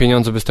jakieś tam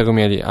pieniądze by z tego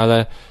mieli,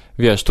 ale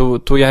wiesz,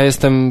 tu ja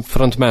jestem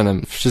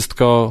frontmanem,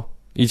 wszystko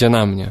idzie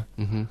na mnie.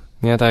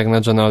 Nie tak jak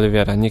na Johna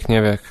Oliviera, nikt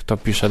nie wie, kto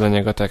pisze do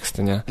niego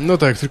teksty, nie? No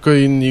tak, tylko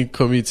inni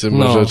komicy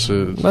może,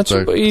 czy...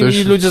 Znaczy,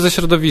 i ludzie ze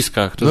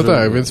środowiska, którzy... No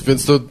tak,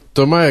 więc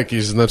to ma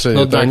jakieś znaczenie.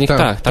 No dla nich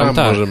tam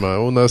może ma,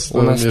 u nas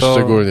nie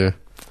szczególnie.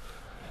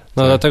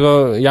 No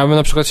dlatego ja bym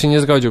na przykład się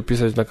nie zgodził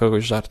pisać dla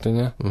kogoś żarty,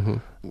 nie?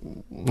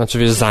 Znaczy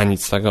wiesz, za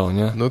nic tego,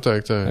 nie? No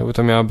tak. Jakby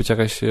to miała być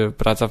jakaś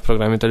praca w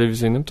programie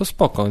telewizyjnym, to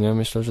spoko, nie?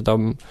 Myślę, że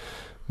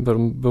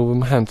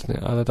byłbym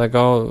chętny, ale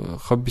tego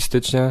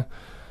hobbystycznie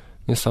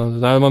nie sądzę.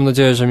 No, ale mam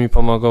nadzieję, że mi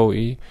pomogą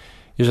i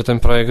że ten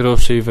projekt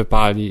ruszy i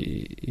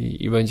wypali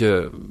i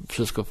będzie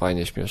wszystko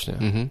fajnie, śmiesznie.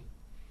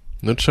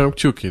 No trzymam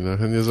kciuki, no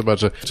chętnie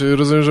zobaczę. Czyli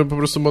rozumiem, że po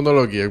prostu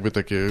monologi jakby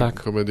takie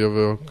Tak.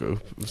 komediowe,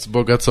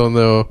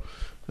 wzbogacone o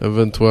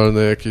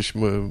ewentualne jakieś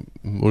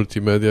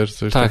multimedia czy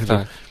coś takiego.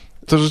 Tak.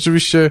 To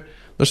rzeczywiście,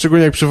 no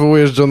szczególnie jak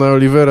przywołujesz Johna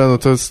Olivera, no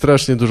to jest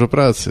strasznie dużo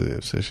pracy.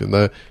 W sensie,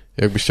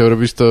 jakbyś chciał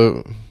robić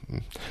to...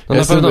 No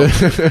ja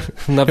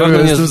na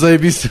pewno nie... Jestem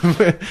zajebistym,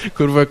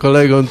 kurwa,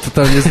 kolegą,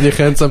 totalnie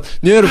zniechęcam.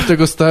 Nie rób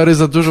tego, stary,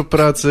 za dużo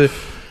pracy.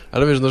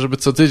 Ale wiesz, no żeby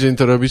co tydzień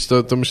to robić,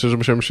 to myślę, że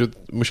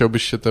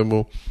musiałbyś się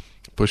temu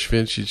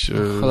poświęcić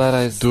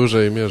w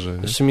dużej mierze.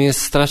 Nie? Jeszcze mi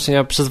jest strasznie,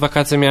 ja przez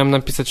wakacje miałem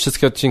napisać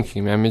wszystkie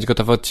odcinki, miałem mieć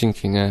gotowe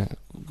odcinki, nie?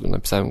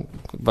 Napisałem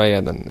chyba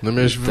jeden. No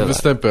miałeś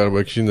występy albo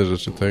jakieś inne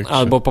rzeczy, tak?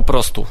 Albo po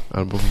prostu.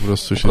 Albo po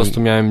prostu Po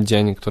prostu miałem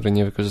dzień, który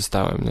nie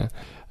wykorzystałem, nie?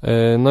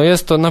 No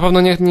jest to, na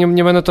pewno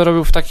nie będę to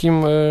robił w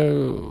takim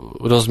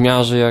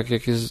rozmiarze,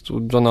 jak jest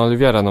u Johna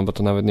Olivera, no bo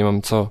to nawet nie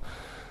mam co,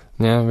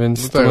 nie?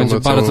 Więc no tak, to będzie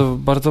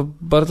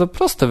bardzo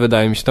proste,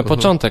 wydaje mi się, na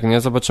początek,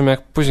 nie? Zobaczymy,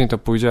 jak później to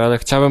pójdzie, ale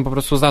chciałem po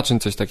prostu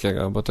zacząć coś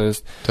takiego, bo to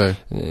jest,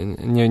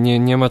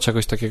 nie ma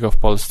czegoś takiego w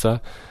Polsce,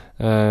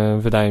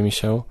 wydaje mi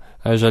się,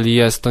 a jeżeli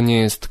jest, to nie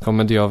jest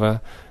komediowe.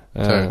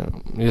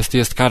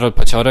 Jest Karol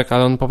Paciorek,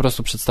 ale on po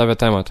prostu przedstawia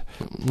temat.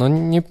 No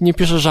nie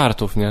pisze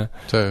żartów, nie?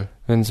 Tak.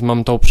 Więc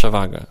mam tą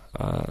przewagę.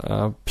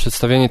 A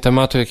przedstawienie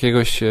tematu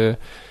jakiegoś,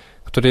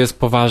 który jest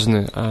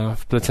poważny, a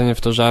wplecenie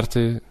w to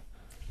żarty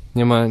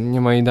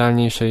nie ma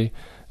idealniejszej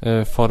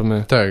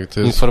formy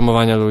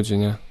informowania ludzi,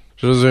 nie?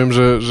 Rozumiem,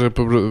 że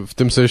w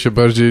tym sensie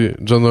bardziej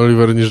John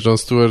Oliver niż Jon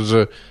Stewart,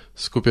 że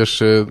skupiasz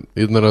się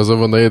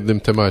jednorazowo na jednym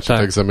temacie,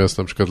 tak zamiast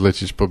na przykład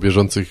lecieć po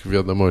bieżących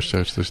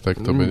wiadomościach czy coś tak,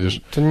 to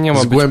będziesz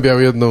zgłębiał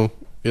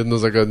jedno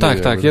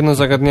zagadnienie. Tak, jedno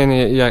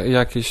zagadnienie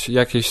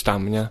jakieś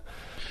tam, nie?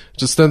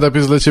 Czy stand-up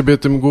jest dla ciebie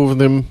tym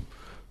głównym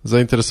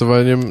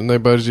zainteresowaniem,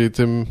 najbardziej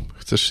tym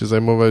chcesz się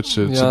zajmować,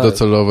 czy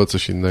docelowo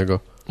coś innego?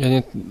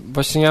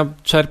 Ja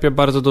czerpię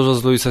bardzo dużo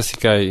z Louisa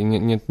C.K.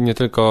 Nie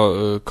tylko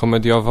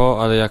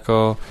komediowo, ale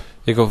jako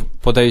jego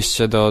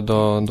podejście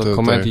do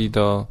komedii,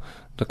 do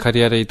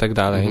kariery i tak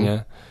dalej,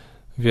 nie?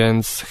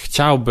 Więc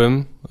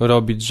chciałbym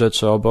robić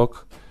rzeczy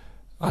obok,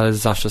 ale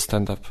zawsze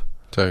stand-up.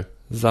 Tak.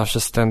 Zawsze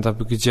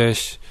stand-up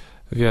gdzieś,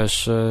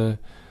 wiesz,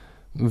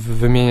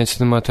 wymieniać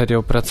ten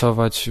materiał,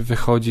 pracować,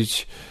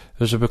 wychodzić,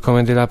 żeby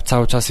Comedy Lab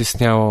cały czas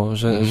istniało,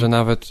 że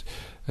nawet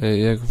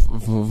jak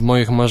w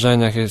moich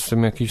marzeniach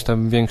jestem jakimś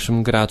tam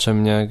większym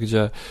graczem, nie?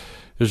 Gdzie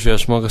już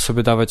wiesz, mogę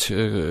sobie dawać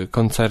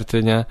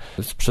koncerty, nie?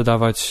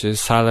 Sprzedawać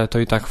salę, to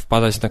i tak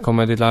wpadać na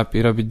Comedy Lab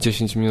i robić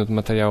 10 minut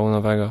materiału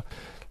nowego.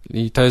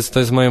 I to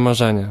jest moje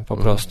marzenie, po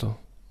prostu.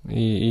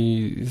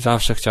 I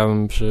zawsze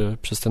chciałbym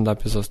przy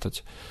stand-upie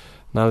zostać.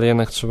 No ale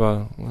jednak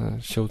trzeba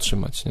się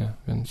utrzymać, nie?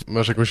 Więc...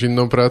 Masz jakąś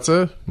inną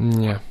pracę?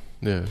 Nie.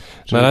 Czyli...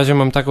 Na razie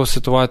mam taką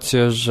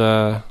sytuację,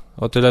 że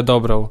o tyle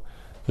dobrą,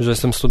 że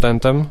jestem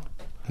studentem.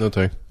 No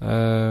tak.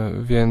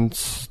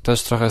 Więc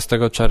też trochę z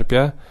tego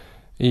czerpię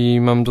i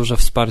mam duże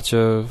wsparcie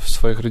w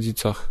swoich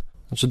rodzicach.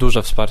 Znaczy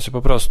duże wsparcie,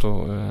 po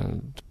prostu.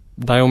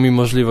 Dają mi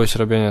możliwość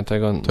robienia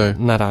tego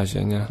na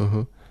razie, nie?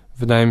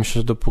 Wydaje mi się,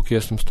 że dopóki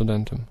jestem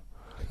studentem.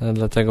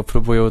 Dlatego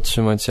próbuję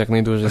utrzymać jak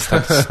najdłużej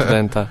status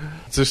studenta.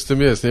 Coś z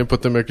tym jest, nie?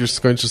 Potem jak już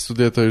skończysz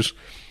studia, to już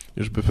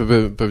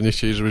by pewnie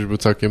chcieli, żebyś był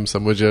całkiem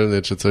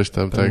samodzielny, czy coś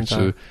tam, tak?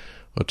 Czy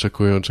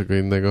oczekują czego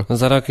innego? No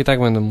za rok i tak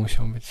będę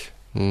musiał być.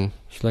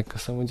 Już lekko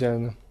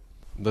samodzielny.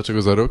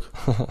 Dlaczego za rok?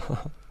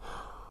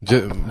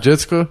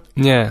 Dziecko?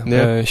 Nie?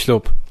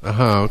 Ślub.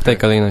 Aha, okej. W tej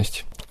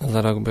kolejności.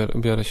 Za rok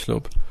biorę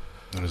ślub.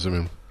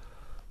 Rozumiem.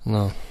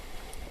 No.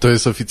 To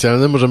jest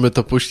oficjalne? Możemy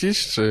to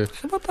puścić, czy...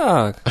 Chyba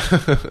tak.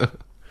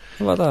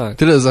 Chyba tak.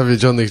 Tyle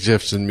zawiedzionych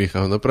dziewczyn,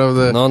 Michał,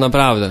 naprawdę. No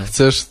naprawdę.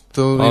 Chcesz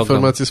tą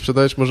informację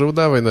sprzedać? Może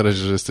udawaj na razie,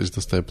 że jesteś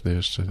dostępny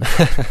jeszcze.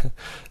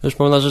 Już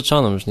mam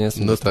narzeczoną, już nie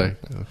jestem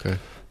dostępny. Tak, okej.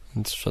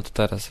 Więc już od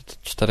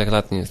 4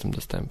 lat nie jestem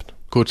dostępny.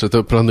 Kurczę,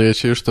 to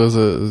planujecie już to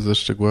ze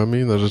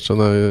szczegółami?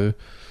 Narzeczona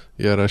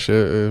jara się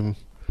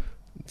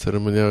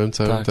ceremoniałem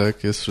całym,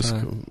 tak? Jest wszystko...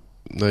 Tak.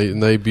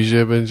 Na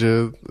Ibizie będzie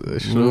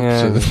ślub?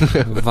 Nie,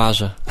 w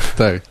Warze.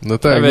 Tak, no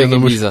tak.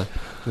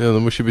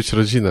 Musi być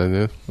rodzina,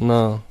 nie?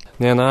 No,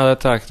 ale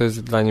tak, to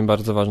jest dla niej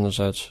bardzo ważna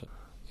rzecz.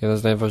 Jeden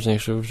z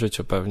najważniejszych w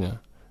życiu pewnie.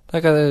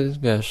 Tak, ale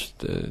wiesz,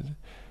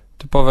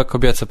 typowe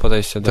kobiece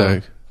podejście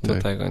do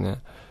tego, nie?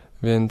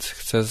 Więc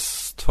chcę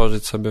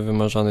stworzyć sobie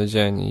wymarzony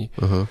dzień i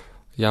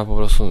ja po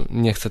prostu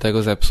nie chcę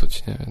tego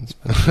zepsuć, nie? Więc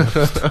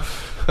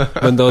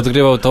będę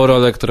odgrywał tą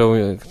rolę, którą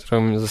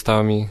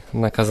została mi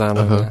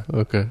nakazana.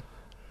 Okej.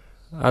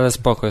 Ale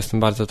spoko, jestem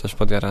bardzo też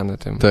podjarany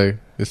tym. Tak,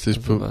 jesteś...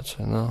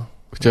 Zobaczę,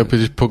 Chciałem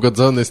powiedzieć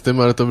pogodzony z tym,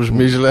 ale to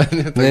brzmi źle,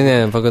 nie? Tak?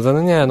 Nie,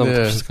 pogodzony nie,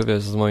 to wszystko,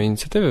 wiesz, z mojej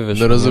inicjatywy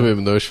wyszło. No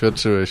rozumiem,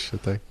 oświadczyłeś się,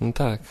 tak. No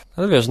tak,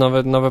 ale wiesz,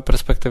 nowe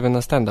perspektywy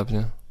na stand-up,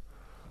 nie?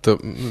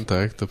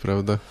 To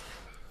prawda.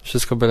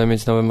 Wszystko byle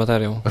mieć nowy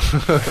materiał.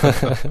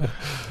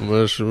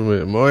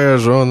 Moja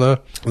żona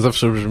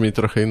zawsze brzmi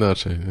trochę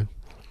inaczej, nie?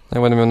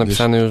 Jak będę miał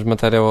napisany już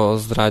materiał o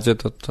zdradzie,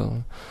 to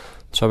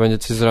trzeba będzie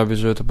coś zrobić,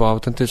 żeby to było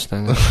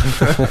autentyczne, nie?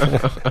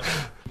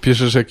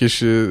 Piszesz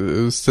jakieś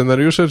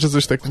scenariusze, czy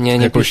coś takiego? Nie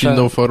jakąś piszę.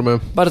 inną formę?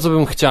 Bardzo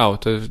bym chciał,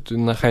 to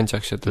na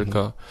chęciach się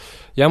tylko.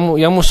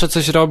 Ja muszę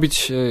coś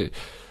robić,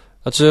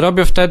 znaczy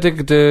robię wtedy,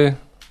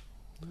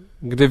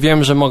 gdy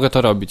wiem, że mogę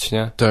to robić,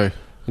 nie? Tak.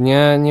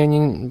 Nie,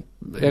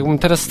 jakbym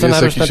teraz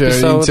scenariusz jest jakaś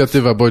napisał...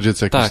 inicjatywa,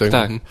 bodziec jakiś.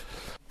 Tak.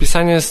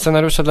 Pisanie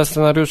scenariusza dla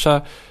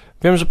scenariusza,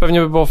 wiem, że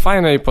pewnie by było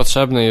fajne i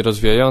potrzebne i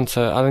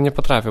rozwijające, ale nie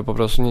potrafię po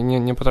prostu,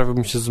 nie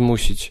potrafiłbym się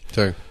zmusić,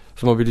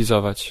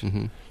 zmobilizować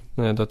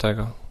do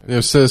tego.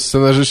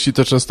 Scenarzyści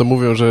to często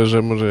mówią,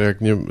 że może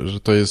że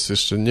to jest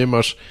jeszcze, nie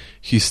masz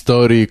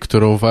historii,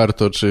 którą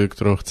warto, czy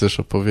którą chcesz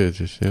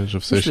opowiedzieć, nie? Że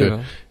w sensie,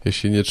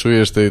 jeśli nie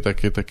czujesz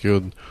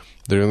takiego,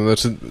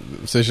 znaczy,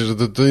 w sensie, że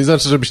to nie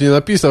znaczy, żebyś nie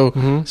napisał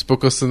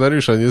spoko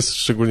scenariusza, nie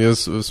szczególnie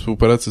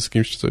współpracy z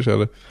kimś czy coś,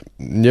 ale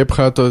nie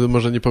pcha, to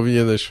może nie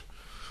powinieneś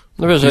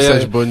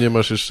pisać, bo nie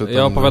masz jeszcze tam...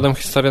 Ja opowiadam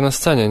historię na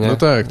scenie, nie? No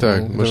tak,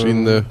 masz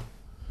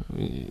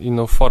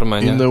inną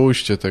formę, nie? Inne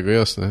ujście tego,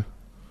 jasne.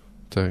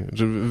 Tak,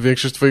 że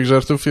większość twoich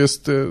żartów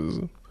jest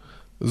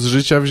z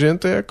życia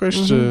wzięte jakoś,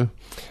 czy...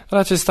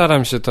 Raczej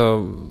staram się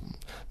to...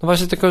 No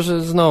właśnie, tylko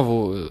że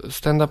znowu,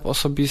 stand-up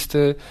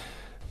osobisty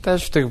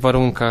też w tych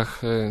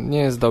warunkach nie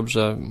jest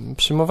dobrze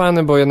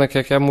przyjmowany, bo jednak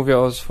jak ja mówię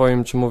o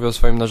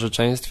swoim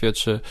narzeczeństwie,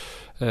 czy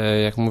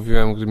jak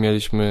mówiłem, gdy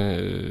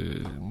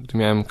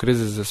miałem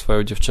kryzys ze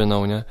swoją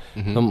dziewczyną, nie?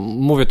 No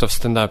mówię to w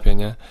stand-upie,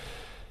 nie?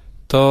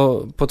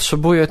 To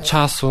potrzebuję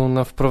czasu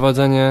na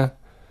wprowadzenie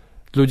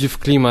ludzi w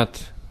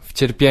klimat, w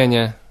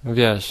cierpienie,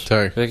 wiesz,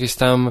 w jakieś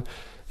tam,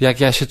 jak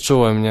ja się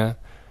czułem, nie?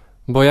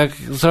 Bo jak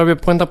zrobię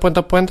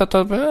puenta,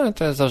 to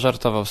ja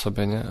zażartował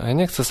sobie, nie? A ja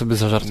nie chcę sobie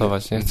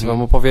zażartować, nie? Chcę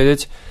wam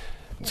opowiedzieć,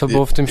 co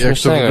było w tym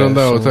śmiesznego. Jak to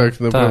wyglądało, tak,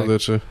 naprawdę,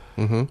 czy...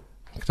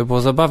 Jak to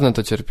było zabawne,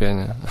 to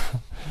cierpienie.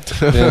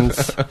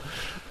 Więc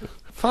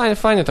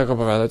fajnie tak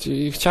opowiadać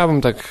i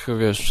chciałbym tak,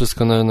 wiesz,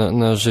 wszystko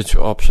na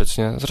życiu oprzeć,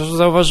 nie? Zresztą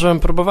zauważyłem,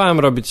 próbowałem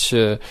robić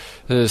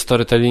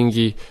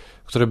storytellingi,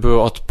 które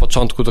były od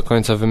początku do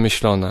końca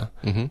wymyślone.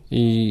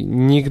 I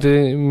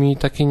nigdy mi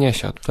taki nie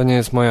siadł. To nie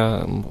jest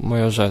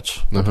moja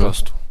rzecz, po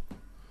prostu.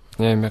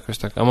 Nie wiem, jakoś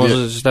tak. A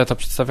może źle to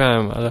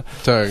przedstawiałem, ale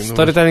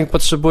storytelling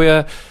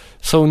potrzebuje...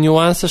 Są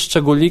niuanse,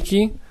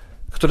 szczególiki,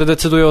 które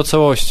decydują o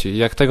całości.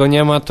 Jak tego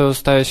nie ma, to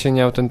staje się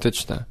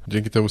nieautentyczne.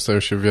 Dzięki temu stają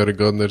się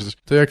wiarygodne.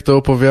 To jak to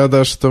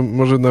opowiadasz, to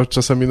może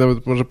czasami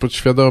nawet może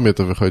podświadomie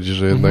to wychodzi,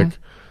 że jednak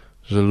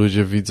że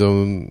ludzie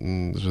widzą,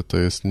 że to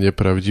jest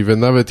nieprawdziwe,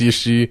 nawet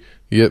jeśli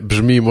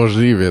brzmi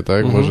możliwie,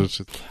 tak? Może,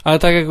 Ale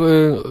tak jak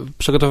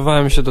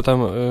przygotowywałem się do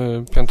tam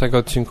 5.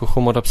 odcinku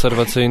Humor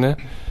Obserwacyjny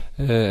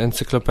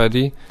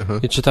encyklopedii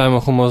i czytałem o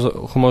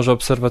humorze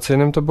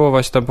obserwacyjnym, to było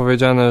właśnie tam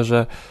powiedziane,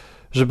 że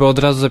żeby od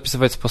razu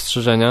zapisywać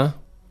spostrzeżenia,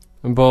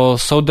 bo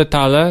są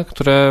detale,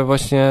 które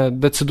właśnie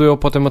decydują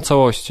potem o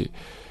całości.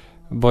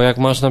 Bo jak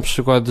masz na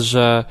przykład,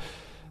 że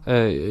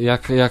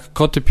jak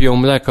koty piją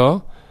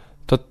mleko,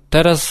 to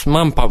teraz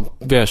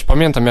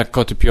pamiętam jak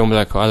koty piją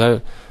mleko,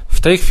 ale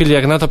w tej chwili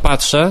jak na to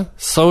patrzę,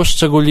 są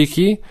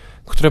szczególiki,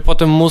 które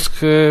potem mózg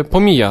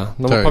pomija,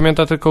 bo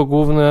pamięta tylko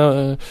główne...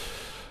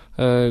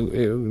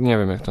 nie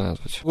wiem jak to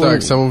nazwać.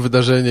 Tak, samo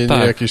wydarzenie, nie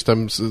jakieś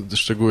tam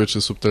szczegóły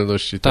czy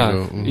subtelności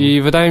tego.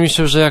 I wydaje mi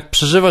się, że jak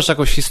przeżywasz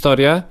jakąś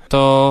historię,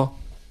 to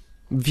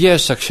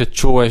wiesz jak się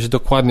czułeś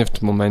dokładnie w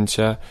tym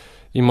momencie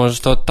i możesz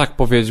to tak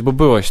powiedzieć, bo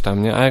byłeś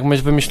tam, nie? A jak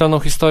masz wymyśloną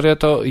historię,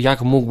 to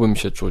jak mógłbym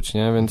się czuć,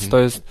 nie? Więc to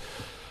jest,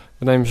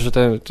 wydaje mi się, że to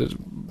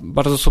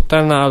bardzo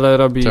subtelne, ale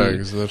robi...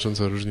 Tak,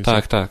 znacząca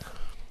różnica. Tak.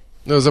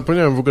 No,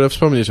 zapomniałem w ogóle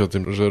wspomnieć o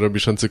tym, że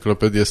robisz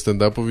encyklopedię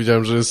stand-upu.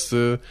 Widziałem, że jest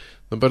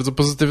bardzo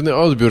pozytywny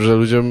odbiór, że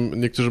ludziom,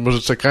 niektórzy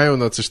może czekają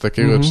na coś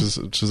takiego,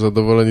 czy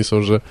zadowoleni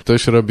są, że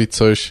ktoś robi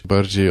coś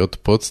bardziej od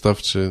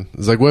podstaw, czy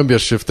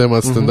zagłębiasz się w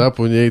temat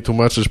stand-upu, nie, i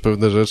tłumaczysz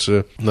pewne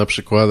rzeczy na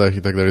przykładach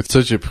i tak dalej.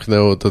 Co cię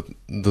pchnęło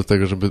do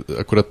tego, żeby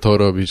akurat to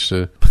robić?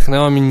 Czy...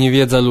 Pchnęła mi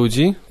niewiedza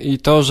ludzi i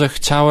to, że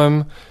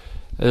chciałem,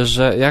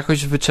 że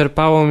jakoś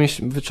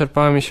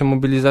wyczerpała mi się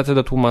mobilizacja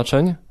do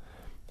tłumaczeń,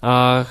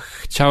 a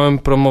chciałem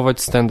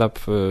promować stand-up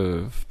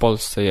w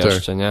Polsce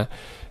jeszcze, nie?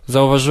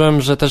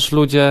 Zauważyłem, że też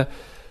ludzie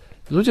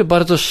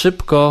bardzo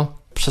szybko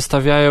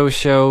przestawiają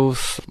się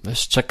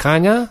z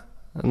czekania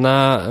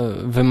na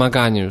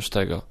wymaganie już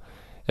tego.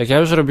 Jak ja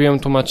już robiłem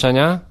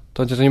tłumaczenia,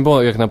 to nie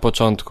było jak na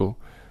początku.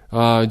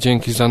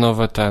 Dzięki za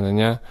nowe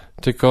nie?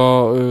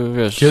 Tylko,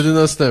 wiesz... Kiedy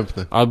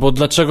następne? Albo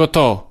dlaczego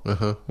to?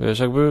 Wiesz,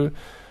 jakby...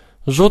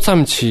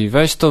 Rzucam ci,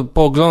 weź to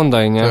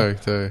pooglądaj, nie?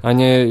 Tak. A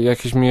nie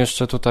jakieś mi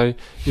jeszcze tutaj...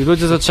 I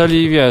ludzie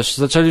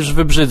zaczęli już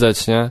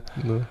wybrzydzać, nie?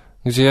 No.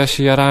 Gdzie ja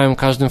się jarałem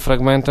każdym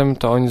fragmentem,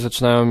 to oni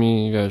zaczynają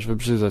mi,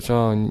 wybrzydzać.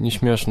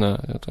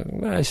 Nieśmieszne. Ja tak,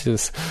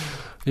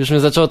 już mnie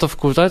zaczęło to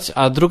wkurzać.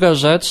 A druga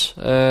rzecz,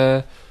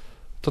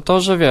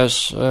 to, że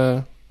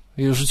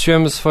już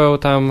rzuciłem swoją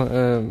tam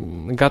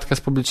gadkę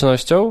z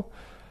publicznością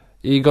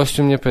i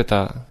gościu mnie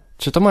pyta,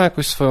 czy to ma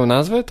jakąś swoją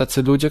nazwę?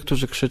 Tacy ludzie,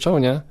 którzy krzyczą,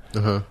 nie?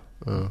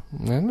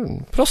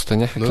 Proste,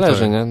 nie?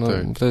 Heklerzy, nie?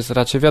 To jest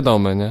raczej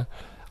wiadome, nie?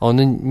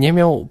 On nie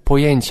miał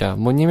pojęcia,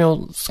 bo nie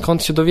miał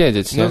skąd się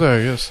dowiedzieć, nie? No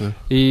tak, jasne.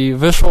 I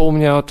wyszło u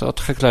mnie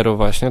od hecklerów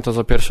właśnie, to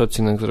za pierwszy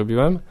odcinek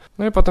zrobiłem.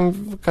 No i potem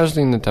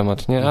każdy inny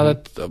temat, nie? Ale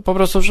po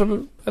prostu, żeby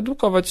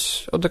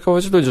edukować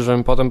ludzi,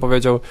 żebym potem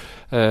powiedział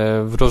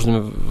w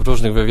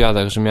różnych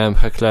wywiadach, że miałem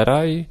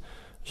hecklera i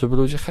żeby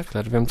ludzie,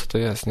 heckler, wiem co to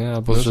jest, nie?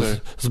 Albo no że tak.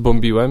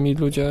 zbombiłem i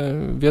ludzie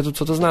wiedzą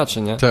co to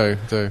znaczy, nie? Tak.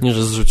 Nie,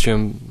 że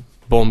zrzuciłem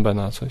bombę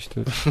na coś.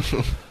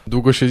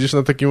 Długo siedzisz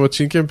nad takim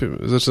odcinkiem?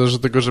 Zaczynasz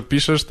od tego, że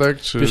piszesz,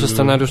 tak? Czy... Piszę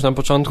scenariusz na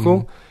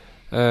początku,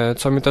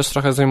 co mi też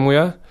trochę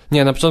zajmuje.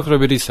 Nie, na początku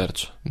robię research.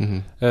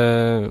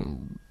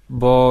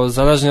 Bo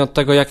zależnie od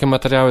tego, jakie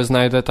materiały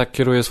znajdę, tak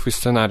kieruję swój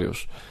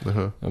scenariusz.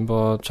 Aha.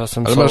 Bo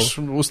czasem Ale masz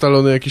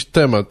ustalony jakiś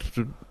temat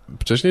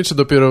wcześniej, czy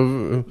dopiero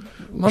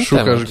mam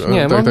szukasz... Temat.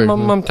 Nie, tak,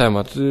 mam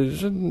temat,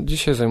 że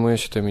dzisiaj zajmuję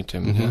się tym i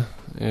tym, nie?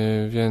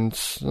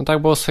 Więc no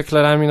tak było z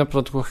hecklerami, na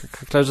początku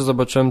hecklerzy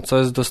zobaczyłem, co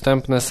jest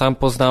dostępne, sam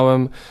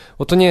poznałem,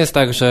 bo to nie jest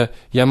tak, że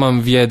ja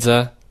mam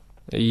wiedzę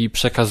i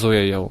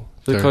przekazuję ją,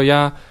 tylko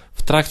ja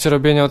w trakcie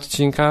robienia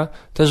odcinka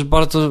też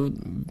bardzo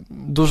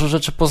dużo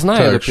rzeczy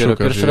poznaję dopiero,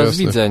 pierwszy raz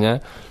widzę, nie?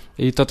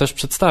 I to też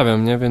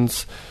przedstawiam, nie?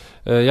 Więc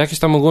jakiś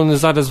tam ogólny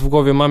zarys w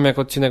głowie mam, jak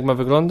odcinek ma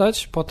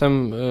wyglądać,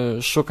 potem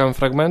szukam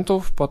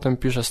fragmentów, potem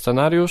piszę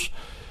scenariusz,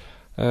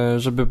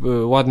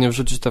 żeby ładnie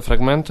wrzucić te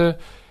fragmenty.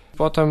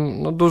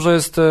 Potem no, dużo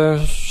jest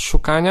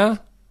szukania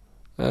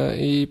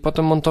i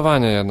potem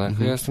montowania jednak.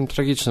 Ja jestem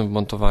tragiczny w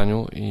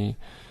montowaniu i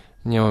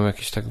nie mam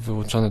jakiejś tak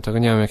wyuczony tego,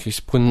 nie mam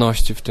jakiejś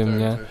płynności w tym,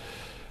 nie?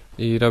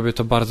 I robię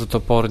to bardzo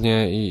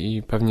topornie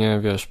i pewnie,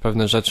 wiesz,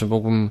 pewne rzeczy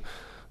mógłbym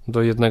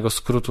do jednego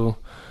skrótu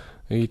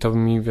i to by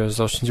mi, wiesz,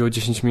 zaoszczędziło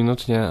 10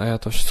 minut, nie? A ja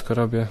to wszystko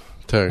robię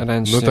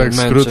ręcznie. No tak,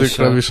 skróty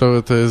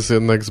klawiszowe to jest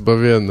jednak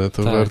zbawienne,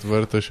 to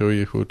warto się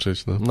ich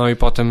uczyć, no. No i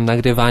potem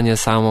nagrywanie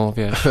samo,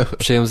 wiesz,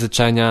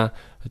 przejęzyczenia,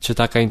 czy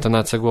taka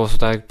intonacja głosu,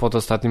 tak jak pod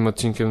ostatnim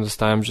odcinkiem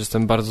dostałem, że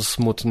jestem bardzo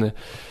smutny,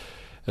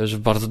 że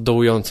bardzo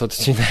dołujący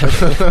odcinek,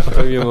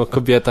 mówiłem o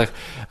kobietach,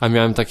 a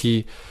miałem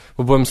taki,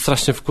 bo byłem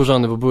strasznie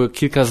wkurzony, bo były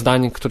kilka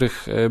zdań,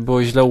 których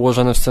było źle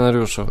ułożone w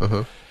scenariuszu.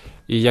 Aha.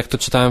 I jak to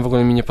czytałem, w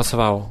ogóle mi nie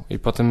pasowało. I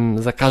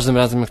potem za każdym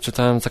razem, jak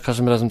czytałem, za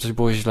każdym razem coś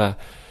było źle.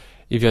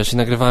 I wiesz, i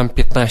nagrywałem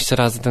 15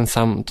 razy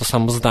to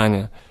samo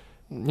zdanie.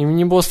 I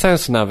nie było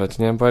sensu nawet,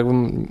 nie? Bo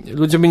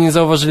ludzie by nie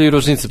zauważyli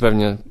różnicy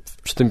pewnie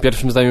przy tym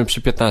pierwszym zdaniu,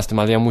 przy 15,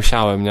 ale ja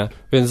musiałem, nie?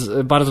 Więc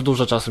bardzo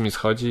dużo czasu mi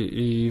schodzi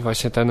i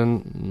właśnie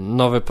ten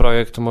nowy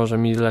projekt może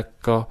mi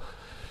lekko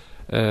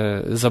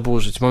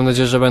zaburzyć. Mam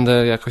nadzieję, że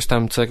będę jakoś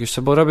tam co jakiś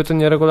czas, bo robię to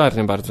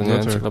nieregularnie bardzo, nie?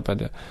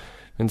 Encyklopedię.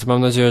 Więc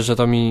mam nadzieję, że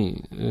to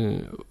mi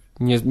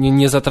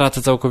nie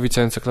zatracę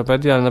całkowicie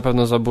encyklopedii, ale na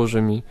pewno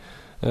zaburzy mi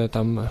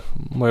tam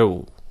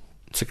moją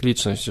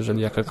cykliczność,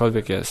 jeżeli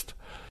jakakolwiek jest.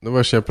 No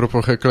właśnie, a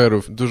propos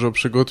hecklerów, dużo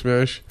przygód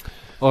miałeś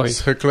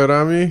z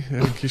hecklerami?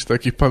 Jakichś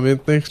takich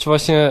pamiętnych? Czy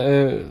właśnie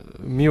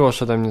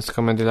Miłosz ode mnie z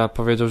Comedy Lab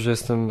powiedział, że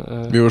jestem...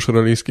 Miłosz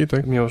Roliński,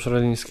 tak? Miłosz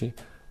Roliński.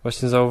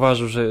 Właśnie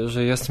zauważył,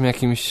 że jestem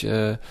jakimś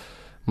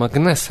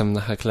magnesem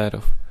na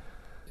hecklerów.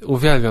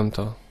 Uwielbiam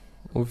to.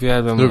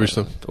 Lubisz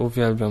to?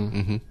 Uwielbiam.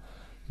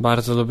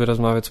 Bardzo lubię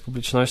rozmawiać z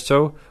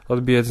publicznością,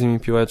 odbijać z nimi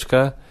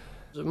piłeczkę.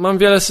 Mam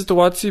wiele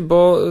sytuacji,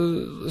 bo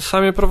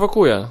sam je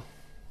prowokuję.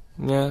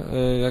 Nie?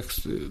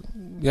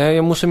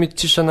 Ja muszę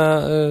mieć ciszę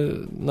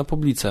na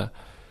publice.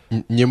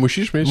 Nie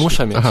musisz mieć?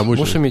 Muszę mieć. Aha,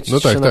 muszę mieć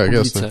ciszę na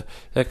publice.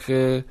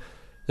 Jasne.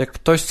 Jak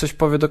ktoś coś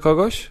powie do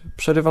kogoś,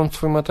 przerywam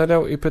twój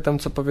materiał i pytam,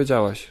 co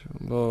powiedziałeś,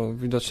 bo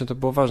widocznie to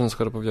było ważne,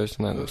 skoro powiedziałeś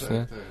to na głos, nie?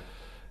 Tak.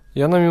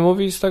 I ona mi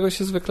mówi i z tego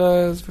się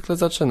zwykle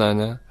zaczyna,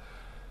 nie?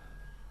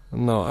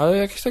 No, ale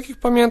jakichś takich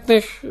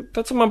pamiętnych,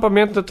 to co mam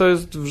pamiętne, to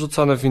jest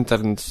wrzucone w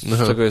internet,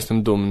 z czego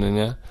jestem dumny,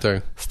 nie?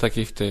 Tak. Z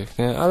takich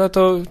nie? Ale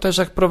to też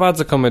jak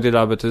prowadzę Comedy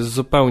Laby, to jest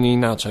zupełnie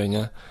inaczej,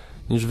 nie?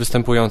 Niż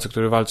występujący,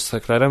 który walczy z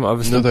hecklerem,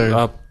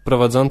 a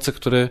prowadzący,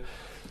 który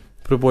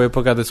próbuje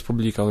pogadać z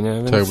publiką, nie?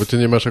 Więc... Tak, bo ty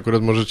nie masz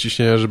akurat może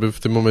ciśnienia, żeby w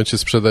tym momencie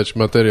sprzedać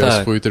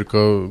materiał swój,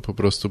 tylko po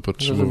prostu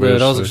podtrzymujesz... Żeby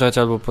rozgrzać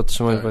albo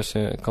podtrzymać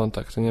właśnie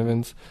kontakt, nie?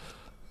 Więc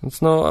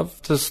no,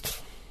 to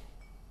jest...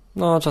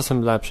 No,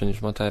 czasem lepszy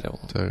niż materiał.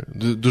 Tak.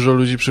 Dużo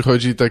ludzi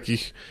przychodzi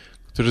takich,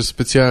 którzy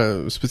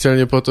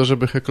specjalnie po to,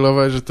 żeby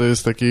hecklować, że to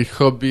jest takie ich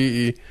hobby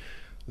i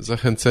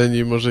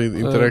zachęceni może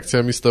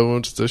interakcjami z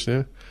tobą, czy coś,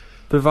 nie?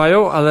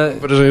 Bywają, ale... Mam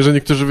wrażenie, że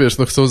niektórzy, wiesz,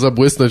 chcą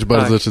zabłysnąć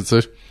bardzo, czy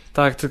coś.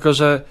 Tak, tylko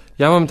że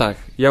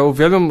ja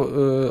uwielbiam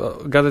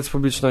gadać z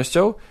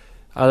publicznością,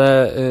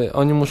 ale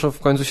oni muszą w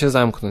końcu się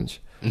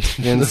zamknąć.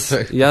 Więc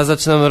ja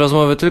zaczynam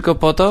rozmowy tylko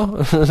po to,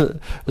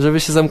 żeby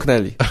się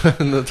zamknęli.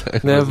 No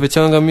tak. Ja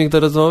wyciągam ich do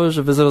rozmowy,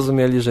 żeby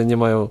zrozumieli, że nie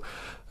mają,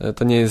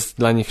 to nie jest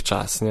dla nich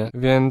czas, nie?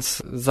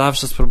 Więc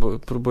zawsze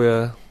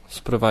próbuję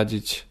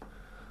sprowadzić,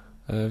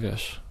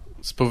 wiesz...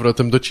 Z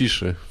powrotem do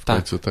ciszy w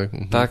końcu, tak?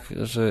 Tak,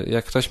 że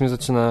jak ktoś mnie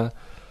zaczyna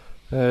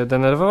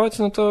denerwować,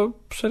 no to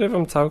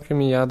przerywam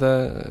całkiem i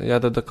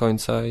jadę do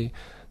końca i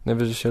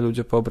najwyżej się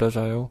ludzie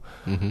poobrażają,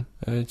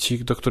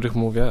 ci, do których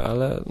mówię,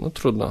 ale no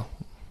trudno.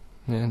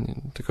 Nie,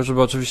 tylko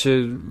żeby oczywiście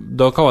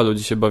dookoła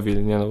ludzi się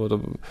bawili, nie, no bo to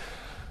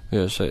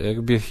wiesz,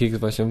 jak Bill Hicks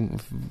właśnie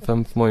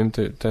tam w moim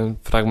ten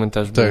fragment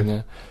też był,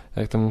 nie?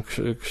 Jak tam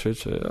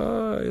krzyczy,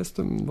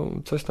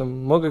 coś tam,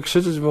 mogę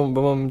krzyczeć, bo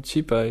mam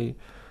cipę i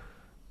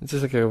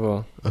coś takiego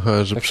było.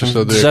 Aha, że jak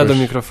przyszedł drze do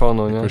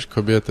mikrofonu, nie? Jakąś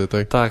kobietę,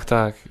 tak?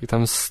 Tak. I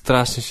tam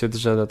strasznie się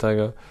drze do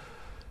tego.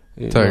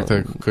 I tak,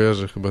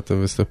 kojarzę chyba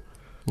ten występ.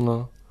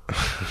 No.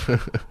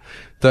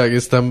 Tak,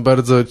 jest tam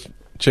bardzo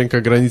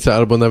cienka granica,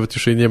 albo nawet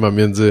już jej nie ma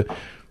między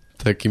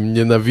takim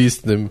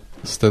nienawistnym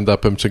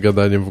stand-upem czy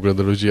gadaniem w ogóle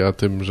do ludzi, a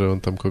tym, że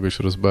on tam kogoś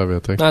rozbawia,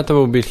 tak? Ale to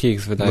był Bill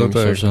Hicks, wydaje mi się,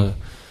 tak, że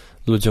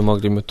ludzie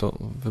mogliby to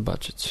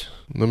wybaczyć.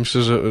 No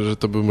myślę, że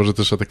to był może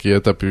też taki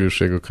etap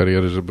już jego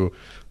kariery, że był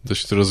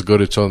dość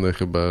rozgoryczony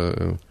chyba.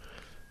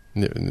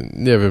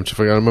 Nie wiem,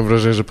 ale mam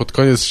wrażenie, że pod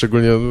koniec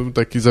szczególnie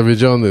taki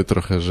zawiedziony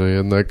trochę, że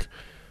jednak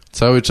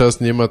cały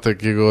czas nie ma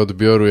takiego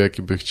odbioru,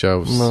 jaki by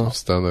chciał w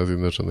Stanach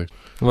Zjednoczonych.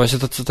 Właśnie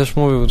to, co też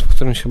mówił w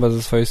którymś chyba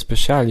ze swojej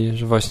speciali,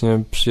 że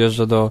właśnie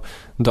przyjeżdża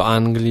do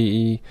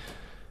Anglii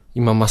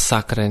i ma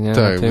masakrę, nie?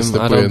 Tak,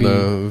 występuje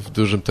w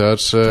dużym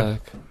teatrze,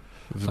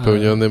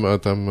 wypełnionym, a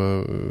tam...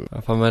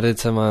 A w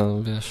Ameryce ma,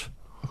 wiesz,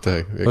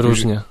 tak,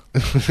 różnie.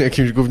 W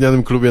jakimś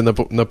gównianym klubie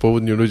na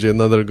południu ludzie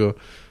nadal go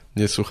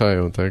nie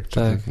słuchają, tak?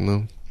 Tak.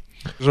 No.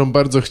 Że on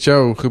bardzo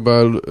chciał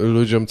chyba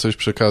ludziom coś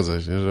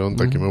przekazać, nie? Że on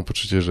takie miał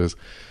poczucie, że jest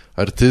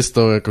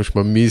artystą, jakąś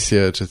ma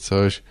misję czy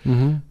coś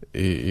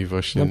i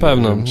właśnie... Na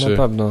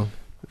pewno.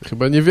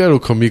 Chyba niewielu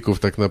komików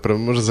tak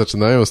naprawdę, może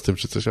zaczynają z tym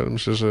czy coś, ale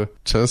myślę, że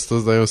często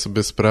zdają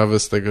sobie sprawę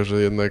z tego,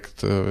 że jednak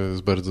to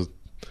jest bardzo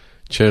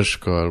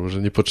ciężko, albo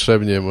że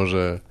niepotrzebnie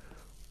może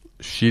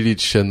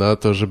silić się na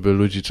to, żeby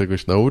ludzi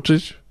czegoś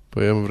nauczyć,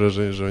 bo ja mam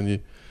wrażenie, że oni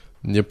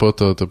nie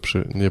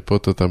po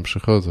to tam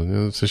przychodzą,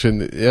 nie? W sensie,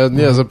 ja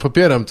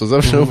popieram to,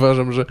 zawsze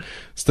uważam, że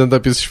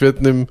stand-up jest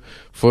świetnym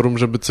forum,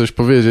 żeby coś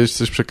powiedzieć,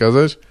 coś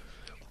przekazać,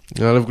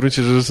 ale w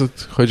gruncie rzeczy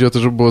chodzi o to,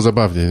 żeby było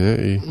zabawnie,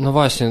 nie? No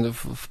właśnie,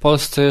 w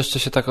Polsce jeszcze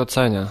się tak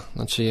ocenia,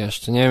 znaczy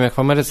jeszcze, nie wiem jak w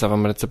Ameryce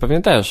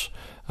pewnie też,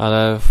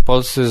 ale w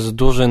Polsce jest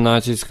duży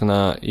nacisk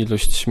na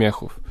ilość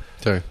śmiechów.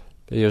 Tak.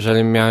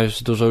 Jeżeli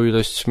miałeś dużą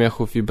ilość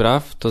śmiechów i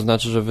braw, to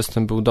znaczy, że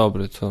występ był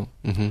dobry, to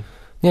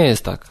nie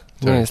jest tak.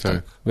 Nie jest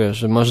tak. Wiesz,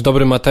 że masz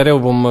dobry materiał,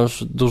 bo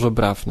masz dużo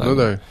braw. No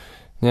tak.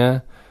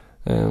 Nie?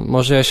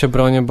 Może ja się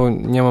bronię, bo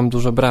nie mam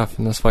dużo braw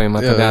na swoim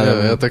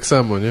materiale. Ja tak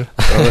samo, nie?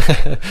 Ale...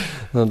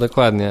 No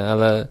dokładnie,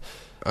 ale...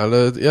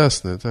 Ale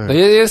jasne, tak.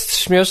 Jest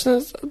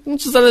śmieszne,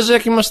 znaczy zależy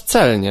jaki masz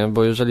cel, nie?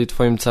 Bo jeżeli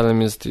twoim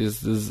celem jest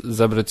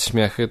zebrać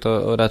śmiechy,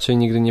 to raczej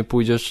nigdy nie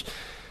pójdziesz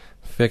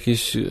w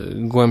jakieś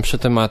głębsze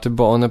tematy,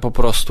 bo one po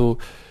prostu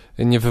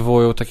nie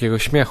wywołują takiego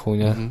śmiechu,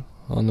 nie?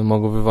 One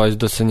mogą wywołać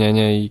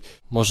docenienie i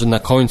może na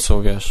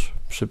końcu, wiesz,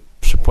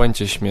 przy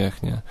puencie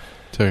śmiech, nie?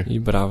 Tak. I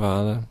brawa,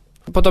 ale...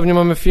 Podobnie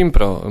mamy w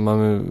impro,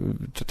 mamy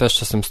też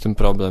czasem z tym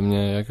problem,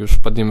 nie? Jak już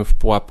wpadniemy w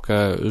pułapkę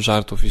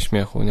żartów i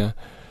śmiechu, nie?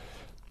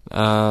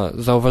 A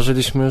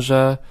zauważyliśmy,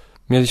 że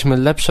mieliśmy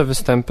lepsze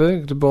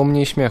występy, gdy było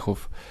mniej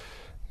śmiechów.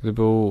 Gdy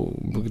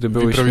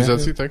były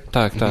improwizacji, śmiechy,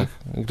 tak? Tak.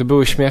 Gdy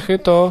były śmiechy,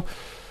 to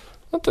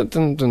no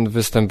ten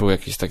występ był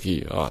jakiś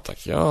taki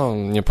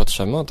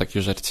niepotrzebny,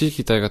 takie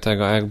żarciki,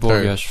 tego, a jak było,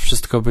 wiesz,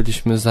 wszystko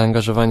byliśmy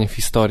zaangażowani w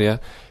historię,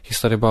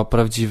 historia była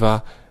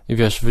prawdziwa i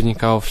wiesz,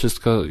 wynikało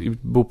wszystko i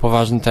był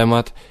poważny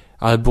temat,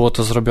 ale było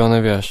to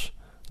zrobione, wiesz,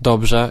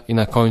 dobrze i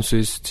na końcu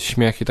jest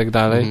śmiech i tak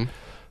dalej.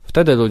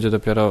 Wtedy ludzie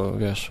dopiero,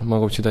 wiesz,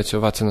 mogą ci dać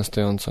owację na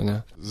stojąco,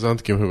 nie? Z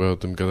Antkiem chyba o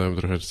tym gadałem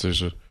trochę, czy coś,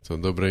 że to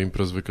dobre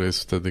impro zwykle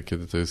jest wtedy,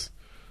 kiedy to jest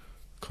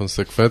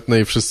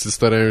konsekwentne i wszyscy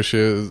starają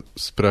się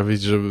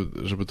sprawić,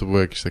 żeby to było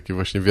jakieś takie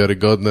właśnie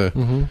wiarygodne.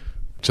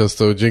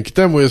 Często dzięki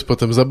temu jest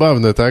potem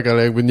zabawne, tak?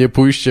 Ale jakby nie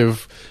pójście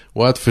w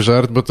łatwy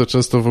żart, bo to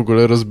często w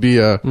ogóle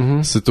rozbija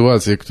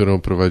sytuację,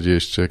 którą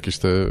prowadziłeś, czy jakieś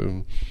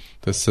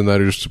ten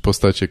scenariusz, czy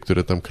postacie,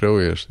 które tam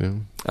kreujesz, nie?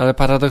 Ale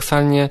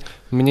paradoksalnie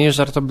mniej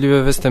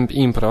żartobliwy występ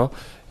impro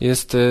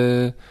jest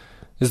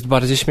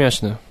bardziej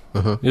śmieszny,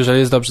 jeżeli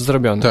jest dobrze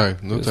zrobiony. Tak,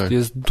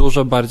 jest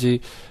dużo bardziej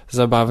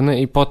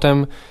zabawny i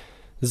potem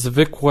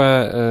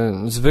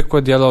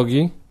zwykłe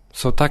dialogi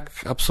są tak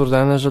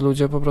absurdalne, że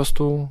ludzie po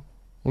prostu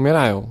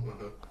umierają.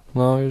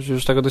 No,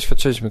 już tego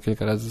doświadczyliśmy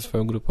kilka razy ze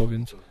swoją grupą,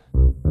 więc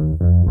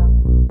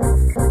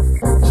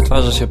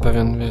stwarza się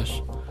pewien,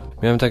 wiesz...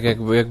 Miałem tak,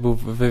 jak był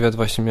wywiad,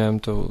 właśnie miałem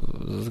to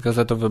z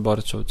Gazetą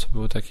Wyborczą, co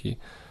był taki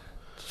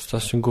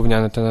strasznie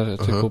gówniany ten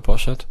artykuł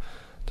poszedł.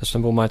 Też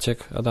tam był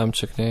Maciek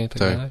Adamczyk, nie? I tak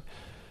dalej.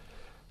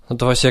 No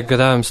to właśnie jak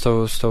gadałem z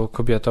tą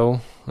kobietą,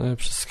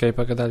 przez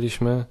Skype'a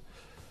gadaliśmy,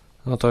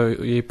 no to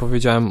jej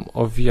powiedziałem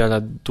o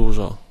wiele za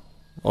dużo.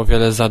 O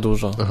wiele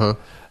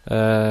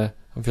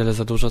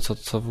za dużo,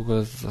 co w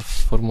ogóle za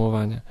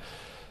sformułowanie.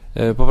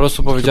 Po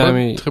prostu powiedziałem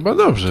jej... Chyba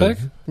dobrze, tak?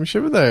 Mi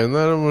się wydaje, no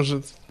ale może...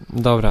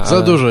 Dobra,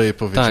 za dużo jej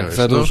powiedziałeś. Tak,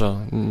 za dużo.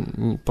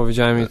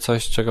 Powiedziałem jej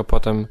coś, czego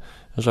potem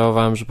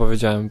żałowałem, że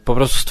powiedziałem. Po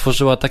prostu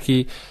stworzyła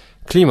taki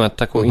klimat,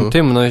 taką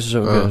intymność,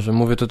 że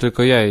mówię to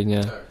tylko jej,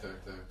 nie? Tak.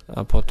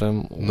 A potem...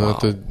 Wow. No,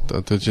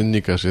 a to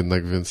dziennikarz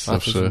jednak, więc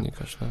zawsze...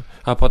 Dziennikarz, no.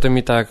 A potem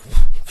i tak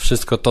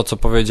wszystko to, co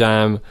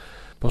powiedziałem,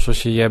 poszło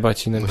się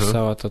jebać i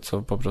napisała to,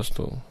 co po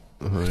prostu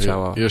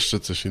chciała. Jeszcze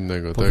coś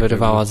innego, tak?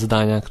 Powyrywała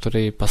zdania,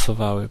 które jej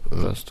pasowały po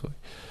prostu.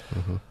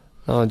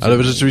 No,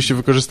 ale rzeczywiście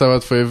wykorzystała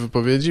twoje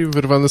wypowiedzi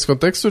wyrwane z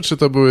kontekstu, czy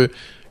to były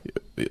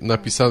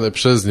napisane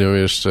przez nią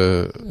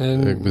jeszcze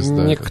jakby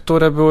zdania?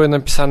 Niektóre były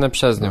napisane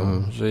przez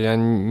nią, że ja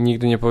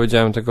nigdy nie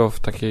powiedziałem tego w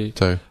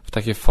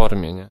takiej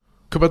formie, nie?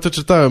 Chyba to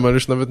czytałem, ale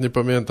już nawet nie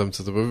pamiętam,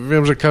 co to było.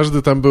 Wiem, że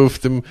każdy tam był w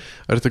tym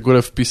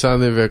artykule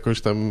wpisany w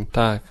jakąś tam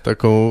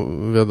taką,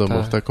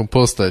 wiadomo, w taką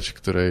postać,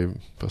 której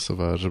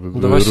pasowała, żeby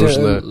były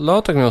różne...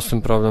 Lotek miał z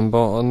tym problem,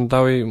 bo on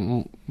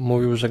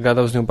mówił, że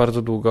gadał z nią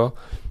bardzo długo.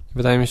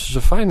 Wydaje mi się,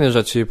 że fajne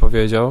rzeczy jej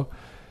powiedział,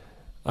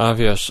 a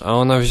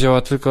ona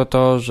wzięła tylko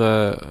to,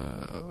 że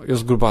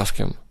jest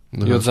grubaskiem.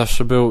 I od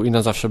zawsze był i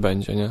na zawsze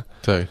będzie, nie?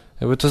 Tak.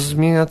 Jakby to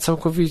zmienia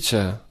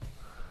całkowicie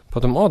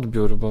potem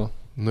odbiór, bo...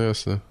 No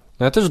jasne.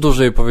 No ja też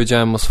dużo jej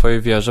powiedziałem o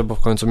swojej wierze, bo w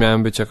końcu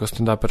miałem być jako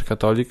stand-uper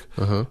katolik,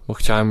 bo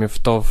chciałem je w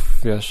to,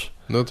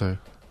 No tak.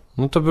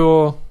 No to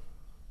było,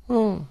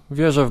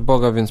 wierzę w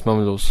Boga, więc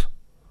mam luz.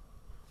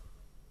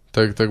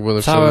 Tak było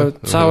napisane?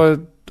 Całe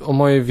o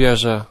mojej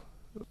wierze.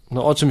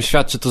 No o czym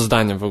świadczy to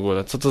zdanie w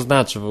ogóle? Co to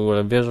znaczy w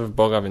ogóle? Wierzę w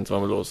Boga, więc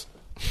mam luz.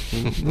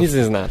 Nic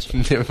nie znaczy.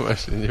 Nie,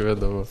 właśnie, nie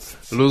wiadomo.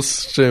 Luz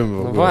z czym w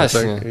ogóle? No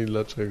właśnie. Tak? I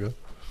dlaczego?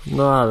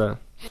 No ale...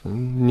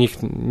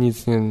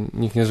 Nikt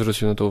nie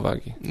zwrócił na to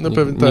uwagi. No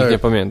Nikt nie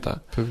pamięta.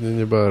 Pewnie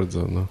nie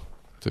bardzo, no.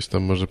 Ktoś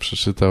tam może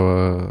przeczytał,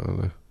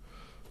 ale...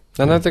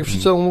 A nawet jak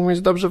przeczytał, mógł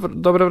mieć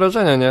dobre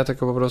wrażenia, nie?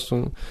 Tylko po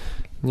prostu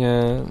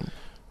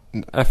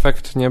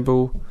efekt nie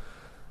był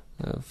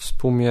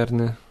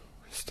współmierny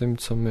z tym,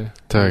 co my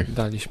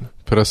daliśmy.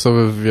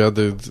 Prasowe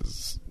wywiady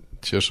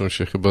cieszą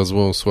się chyba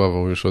złą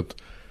sławą już od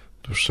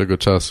dłuższego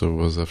czasu,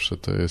 bo zawsze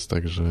to jest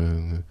tak, że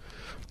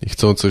i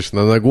chcą coś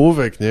na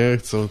nagłówek, nie?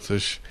 Chcą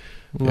coś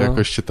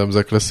jakoś się tam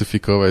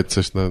zaklasyfikować,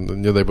 coś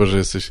nie daj Boże,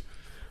 jesteś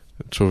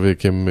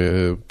człowiekiem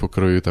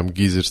pokroju tam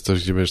Gizy czy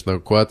coś, gdzie będziesz na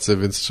okładce,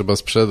 więc trzeba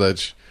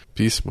sprzedać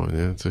pismo,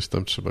 nie? Coś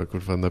tam trzeba,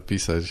 kurwa,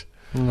 napisać.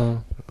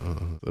 No.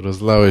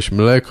 Rozlałeś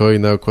mleko i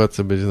na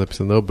okładce będzie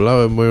napisane: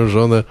 oblałem moją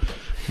żonę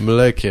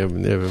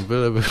mlekiem. Nie wiem,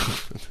 byleby...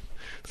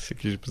 To jest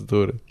jakieś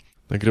bzdury.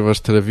 Nagrywasz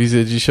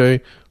telewizję dzisiaj,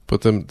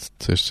 potem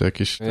co jeszcze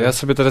jakieś... Ja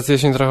sobie teraz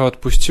jesień trochę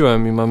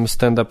odpuściłem i mam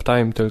stand-up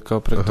time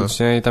tylko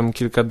praktycznie i tam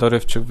kilka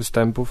dorywczych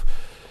występów.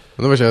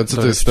 No właśnie, a co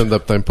to jest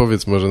stand-up time?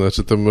 Powiedz może,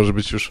 znaczy to może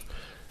być już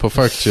po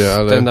fakcie,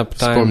 ale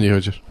wspomnij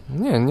chociaż.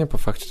 Nie po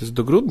fakcie, to jest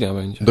do grudnia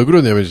będzie. Do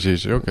grudnia będziecie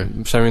jeździć, okej.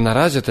 Przynajmniej na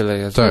razie tyle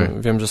jest.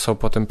 Tak. Wiem, że są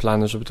potem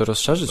plany, żeby to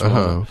rozszerzyć.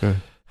 Okej.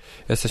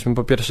 Jesteśmy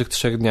po pierwszych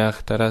 3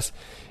 dniach teraz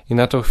i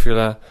na tą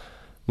chwilę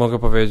mogę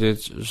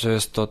powiedzieć, że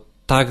jest to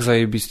tak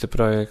zajebisty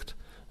projekt,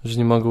 że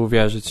nie mogę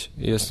uwierzyć.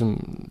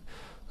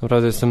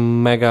 Naprawdę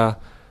jestem mega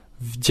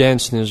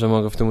wdzięczny, że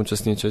mogę w tym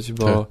uczestniczyć,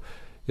 bo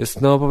jest,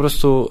 po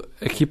prostu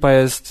ekipa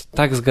jest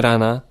tak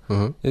zgrana.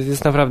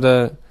 Jest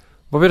naprawdę,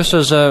 po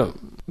pierwsze, że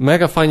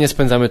mega fajnie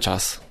spędzamy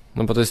czas,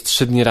 bo to jest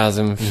 3 dni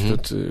razem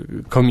wśród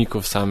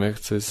komików samych,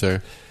 co jest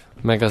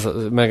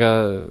mega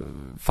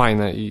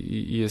fajne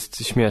i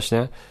jest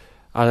śmiesznie,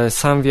 ale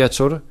sam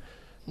wieczór,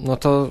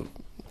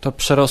 to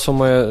przerosło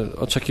moje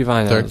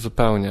oczekiwania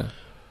zupełnie.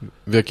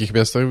 W jakich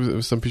miastach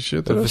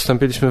wystąpicie teraz?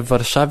 Wystąpiliśmy w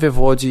Warszawie, w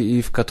Łodzi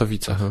i w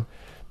Katowicach.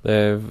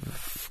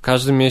 W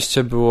każdym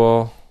mieście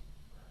było...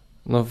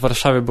 w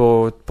Warszawie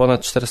było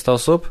ponad 400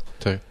 osób,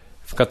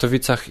 w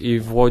Katowicach i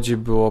w Łodzi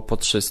było po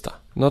 300.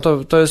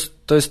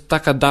 To jest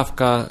taka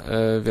dawka,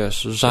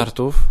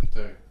 żartów.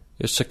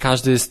 Jeszcze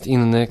każdy jest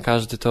inny,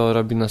 każdy to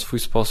robi na swój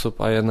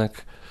sposób, a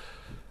jednak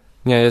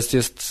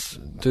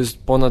to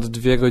jest ponad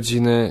 2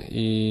 godziny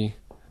i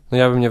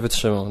ja bym nie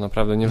wytrzymał,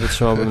 naprawdę, nie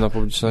wytrzymałbym na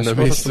publiczności.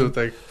 Na miejscu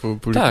tak?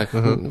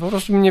 Po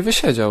prostu bym nie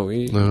wysiedział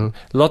i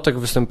Lotek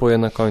występuje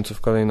na końcu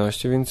w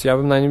kolejności, więc ja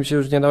bym na nim się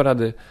już nie dał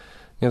rady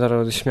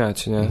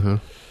śmiać, nie?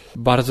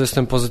 Bardzo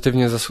jestem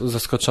pozytywnie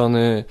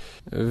zaskoczony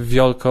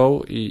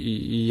Wiolką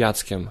i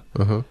Jackiem,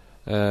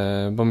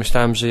 bo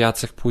myślałem, że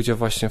Jacek pójdzie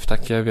właśnie w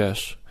takie,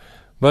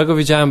 bo ja go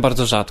widziałem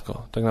bardzo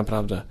rzadko, tak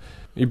naprawdę.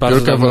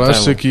 Wielka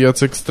Walaszczyk i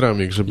Jacek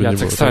Stramik, żeby Jacek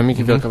nie było. Stramik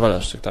i Wielka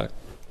Walaszczyk, tak.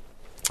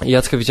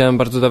 Jacka widziałem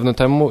bardzo dawno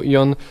temu i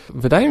on,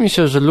 wydaje mi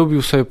się, że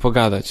lubił sobie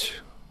pogadać.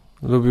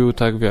 Lubił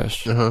tak,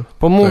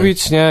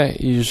 pomówić, nie?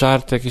 I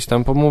żart jakiś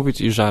tam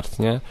pomówić i żart,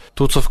 nie?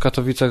 Tu, co w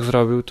Katowicach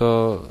zrobił,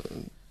 to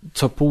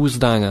co pół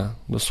zdania,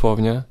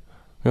 dosłownie,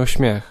 miał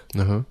śmiech.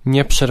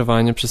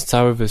 Nieprzerwanie przez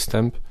cały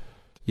występ.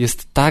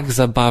 Jest tak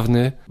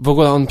zabawny. W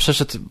ogóle on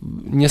przeszedł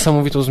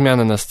niesamowitą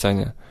zmianę na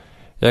scenie.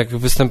 Jak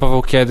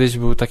występował kiedyś,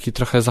 był taki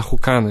trochę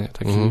zahukany,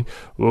 taki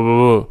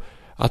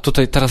a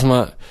tutaj teraz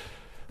ma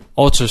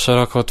oczy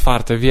szeroko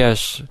otwarte,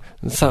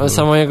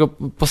 sama jego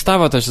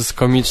postawa też jest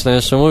komiczna,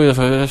 jeszcze mówię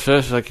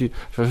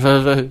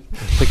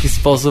w taki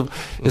sposób,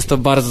 jest to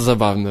bardzo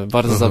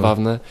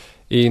zabawne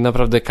i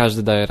naprawdę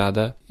każdy daje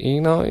radę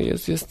i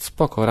jest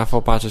spoko.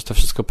 Rafał Paczyś to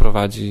wszystko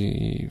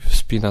prowadzi i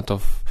wspina to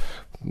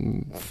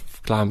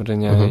w klamry,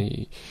 nie?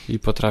 I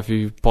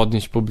potrafi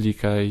podnieść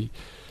publikę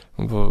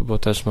bo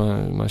też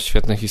ma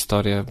świetne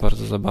historie,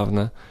 bardzo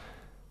zabawne.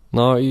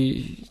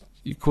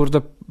 I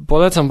kurde,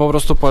 po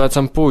prostu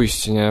polecam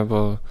pójść, nie?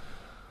 Bo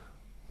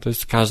To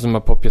jest, każdy ma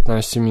po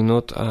 15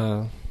 minut,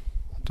 a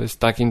to jest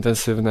tak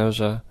intensywne,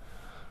 że...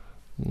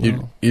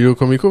 No. Ilu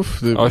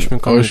komików? 8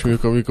 komików. 8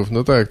 komików,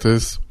 no tak, to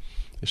jest...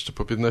 Jeszcze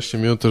po 15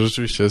 minut to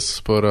rzeczywiście jest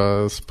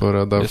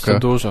spora dawka. Jest to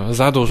dużo,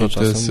 za dużo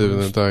czasem.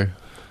 Intensywne, tak.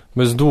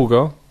 Bo jest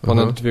długo,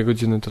 ponad 2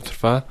 godziny to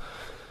trwa.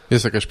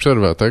 Jest jakaś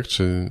przerwa, tak?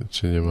 Czy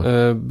nie ma?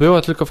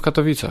 Była tylko w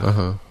Katowicach.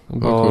 Aha.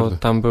 Bo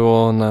tam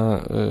było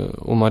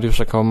u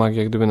Mariusza Kałamagi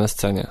jak gdyby na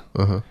scenie.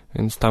 Aha.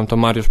 Więc tam to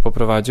Mariusz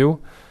poprowadził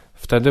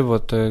wtedy, bo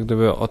to jak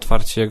gdyby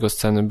otwarcie jego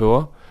sceny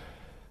było.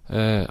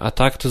 A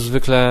tak to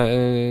zwykle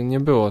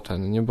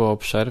nie było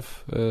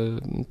przerw,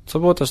 co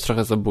było też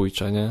trochę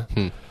zabójcze, nie?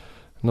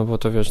 No bo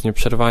to wiesz,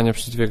 nieprzerwanie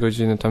przez 2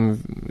 godziny, tam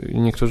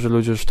niektórzy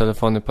ludzie już w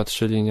telefony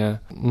patrzyli, nie?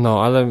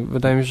 No, ale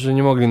wydaje mi się, że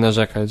nie mogli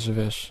narzekać, że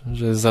wiesz,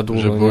 że jest za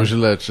długo. Że było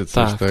źle, czy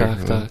coś,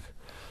 tak? Tak.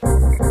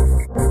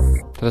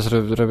 Teraz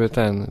robię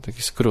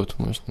taki skrót,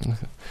 można.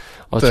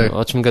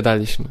 O czym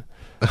gadaliśmy?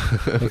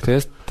 Jak to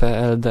jest?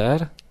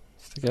 TLDR?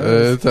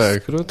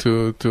 Tak, skrót?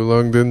 Too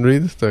long didn't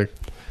read, tak.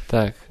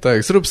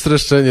 Tak, zrób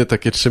streszczenie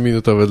takie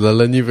 3-minutowe dla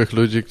leniwych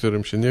ludzi,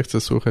 którym się nie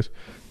chce słuchać.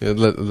 Nie,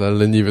 dla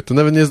leniwych. To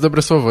nawet nie jest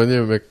dobre słowo, nie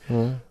wiem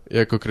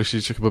jak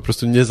określić się, chyba po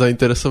prostu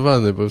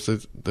niezainteresowany, bo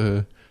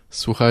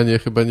słuchanie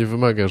chyba nie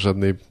wymaga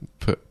żadnej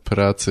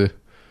pracy.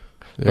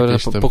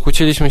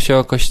 Pokłóciliśmy się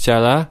o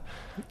kościele.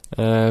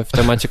 W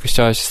temacie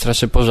kościoła się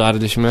strasznie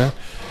pożarliśmy.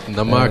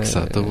 Na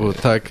maksa, to było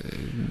tak.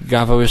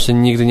 Gaweł jeszcze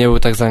nigdy nie był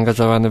tak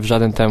zaangażowany w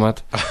żaden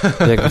temat,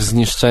 jak w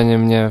zniszczenie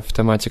mnie w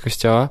temacie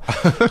kościoła.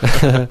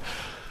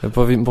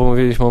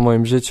 Pomówiliśmy o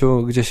moim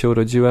życiu, gdzie się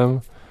urodziłem,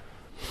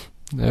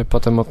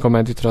 potem o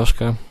komedii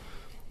troszkę.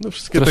 No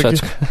wszystkie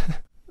troszeczkę.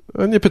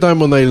 Nie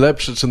pytałem o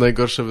najlepsze czy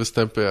najgorsze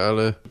występy,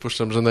 ale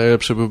przypuszczam, że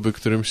najlepszy byłby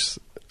którymś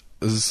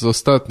z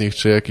ostatnich,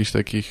 czy jakichś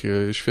takich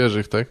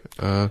świeżych, tak?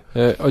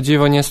 O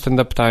dziwo nie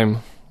stand-up time,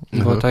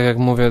 bo tak jak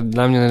mówię,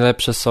 dla mnie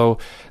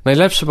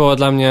najlepsze była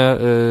dla mnie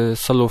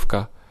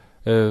solówka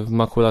w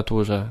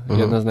Makulaturze.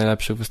 Jedna z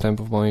najlepszych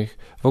występów moich,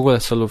 w ogóle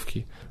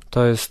solówki.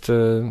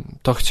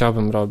 To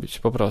chciałbym robić,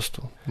 po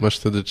prostu. Masz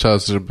wtedy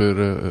czas,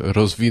 żeby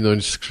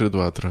rozwinąć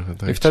skrzydła trochę,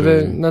 tak? I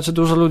wtedy,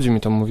 dużo ludzi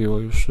mi to mówiło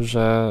już,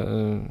 że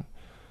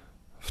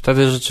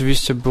wtedy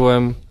rzeczywiście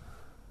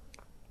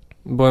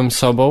byłem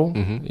sobą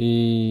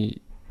i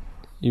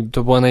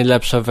to była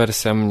najlepsza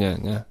wersja mnie,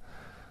 nie?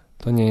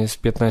 To nie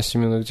jest 15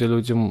 minut, gdzie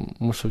ludzie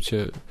muszą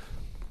cię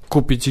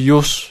kupić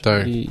już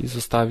i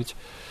zostawić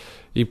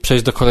i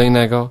przejść do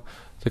kolejnego,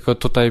 tylko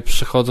tutaj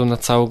przychodzą na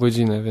całą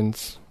godzinę,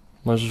 więc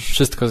możesz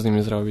wszystko z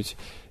nimi zrobić.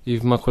 I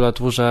w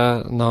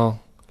Makulaturze,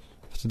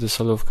 wtedy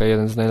solówka,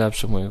 jeden z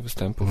najlepszych moich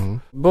występów.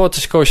 Było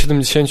coś koło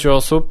 70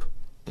 osób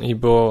i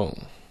było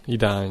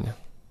idealnie.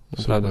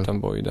 Naprawdę super. Tam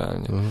było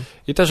idealnie.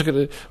 I też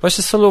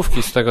właśnie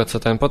solówki z tego, co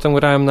potem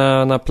grałem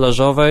na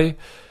plażowej,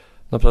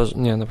 na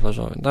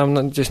plażowej,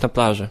 tam gdzieś na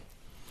plaży.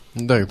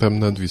 Tak, tam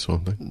nad Wisłą.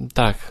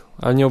 Tak,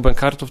 ale nie u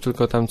Bękartów,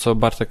 tylko tam, co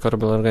Bartek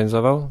Korbel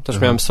organizował. Też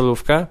miałem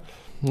solówkę.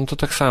 No to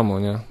tak samo,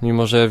 nie?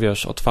 Mimo, że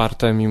wiesz,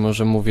 otwarte, mimo,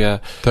 że mówię...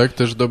 Tak?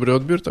 Też dobry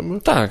odbiór tam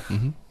był? Tak.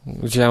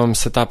 Gdzie ja mam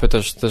setupy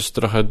też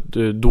trochę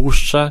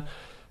dłuższe,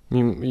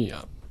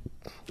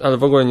 ale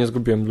w ogóle nie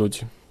zgubiłem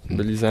ludzi.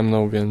 Byli ze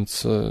mną,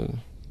 więc...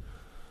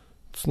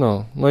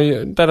 No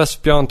i teraz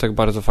w piątek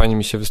bardzo fajnie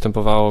mi się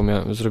występowało,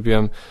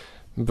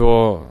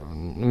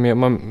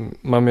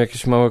 mam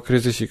jakiś mały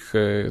kryzysik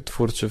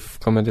twórczy w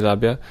Comedy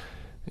Labie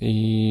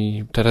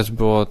i teraz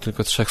było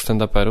tylko 3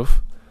 stand-uperów.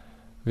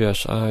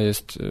 Wiesz, a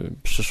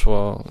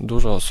przyszło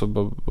dużo osób,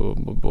 bo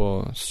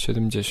było z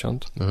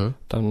 70.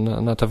 Tam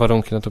na te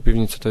warunki, na tą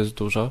piwnicę to jest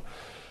dużo.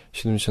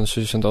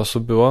 70-60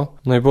 osób było.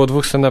 No i było 2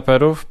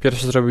 stand-uperów.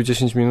 Pierwszy zrobił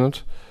 10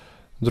 minut,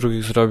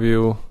 drugi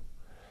zrobił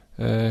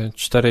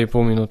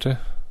 4,5 minuty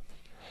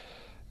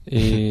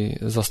i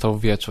został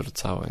wieczór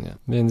cały, nie?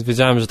 Więc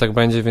wiedziałem, że tak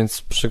będzie,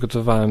 więc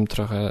przygotowałem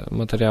trochę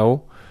materiału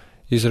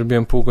i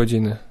zrobiłem pół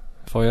godziny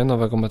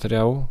nowego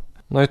materiału.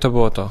 No i to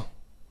było to.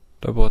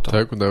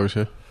 Tak, udało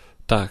się?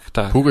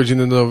 Tak. Pół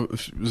godziny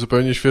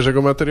zupełnie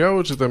świeżego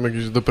materiału, czy tam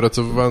jakieś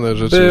dopracowywane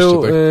rzeczy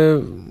jeszcze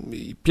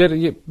tak?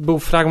 Był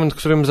fragment,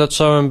 którym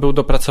zacząłem, był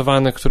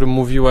dopracowany, którym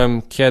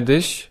mówiłem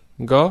kiedyś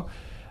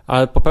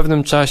ale po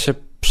pewnym czasie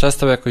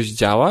przestał jakoś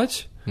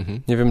działać,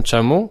 nie wiem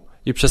czemu,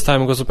 i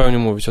przestałem go zupełnie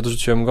mówić,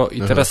 odrzuciłem go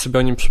i teraz sobie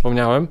o nim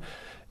przypomniałem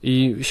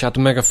i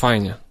siadł mega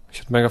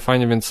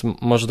fajnie, więc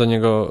może do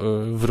niego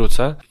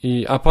wrócę.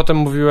 A potem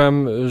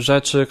mówiłem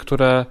rzeczy,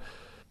 które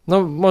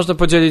można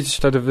podzielić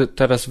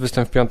teraz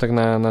występ w piątek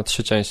na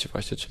 3 części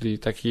właśnie, czyli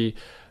taki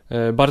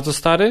bardzo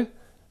stary,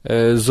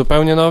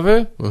 zupełnie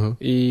nowy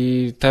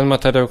i ten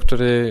materiał,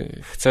 który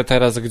chcę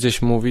teraz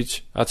gdzieś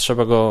mówić, a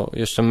trzeba go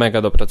jeszcze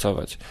mega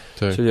dopracować,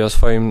 czyli o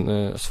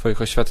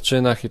swoich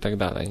oświadczynach i tak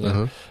dalej, nie?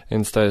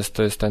 Więc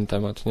to jest ten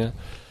temat, nie?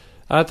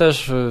 Ale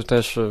też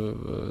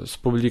z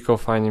publiką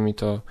fajnie mi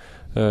to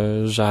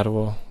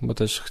żarło, bo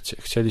też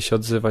chcieli się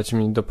odzywać,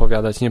 mi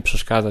dopowiadać, nie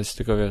przeszkadzać,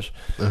 tylko wiesz,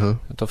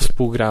 to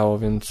współgrało,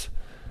 więc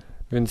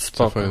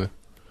spoko.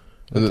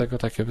 Dlatego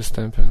takie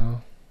występy,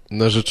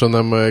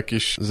 Narzeczona ma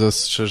jakieś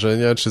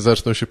zastrzeżenia, czy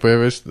zaczną się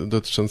pojawiać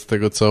dotyczące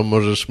tego, co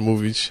możesz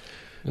mówić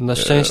Na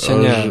szczęście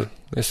nie.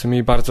 Jestem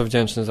jej bardzo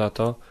wdzięczny za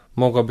to.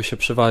 Mogłaby się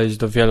przywalić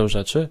do wielu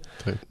rzeczy.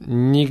 Tak.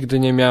 Nigdy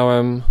nie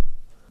miałem...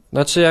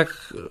 Znaczy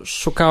jak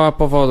szukała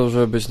powodu,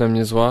 żeby być na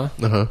mnie zła,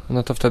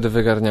 no to wtedy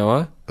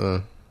wygarniała.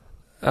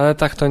 Ale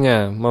tak to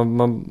nie.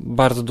 Mam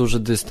bardzo duży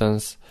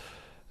dystans.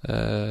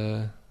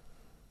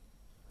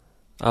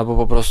 Albo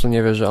po prostu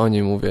nie wie, że o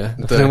niej mówię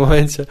w tym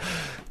momencie.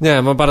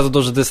 Nie, ma bardzo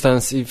duży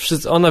dystans i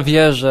ona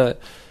wie, że...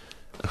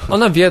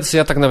 Ona wie, co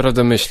ja tak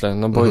naprawdę myślę,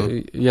 no bo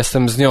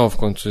jestem z nią w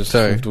końcu,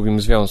 jestem w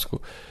długim związku.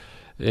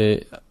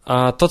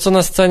 A to, co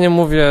na scenie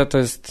mówię, to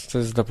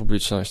jest dla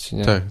publiczności,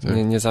 nie? Tak.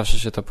 Nie zawsze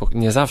się to...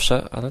 Nie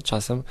zawsze, ale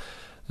czasem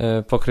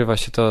pokrywa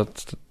się to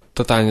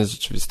totalnie z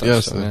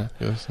rzeczywistością.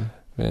 Jasne.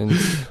 Więc...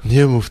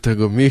 Nie mów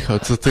tego, Michał,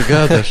 co ty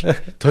gadasz?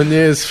 To nie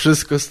jest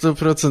wszystko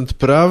 100%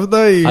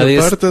 prawda i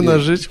oparte na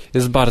życiu?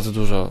 Jest bardzo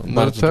dużo,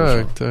 bardzo dużo.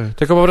 Tak.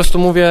 Tylko po prostu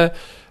mówię,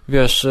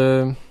 wiesz,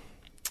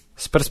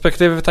 z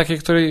perspektywy takiej,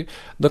 której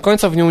do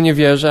końca w nią nie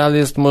wierzę, ale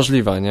jest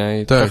możliwa,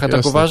 nie? I trochę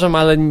tak uważam,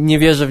 ale nie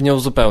wierzę w nią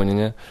zupełnie,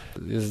 nie?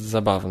 Jest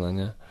zabawna,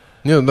 nie?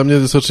 Nie, no, dla mnie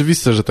to jest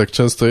oczywiste, że tak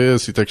często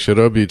jest i tak się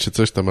robi, czy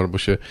coś tam, albo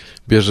się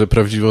bierze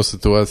prawdziwą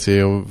sytuację i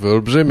ją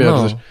wyolbrzymia,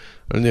 coś.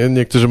 Ale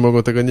niektórzy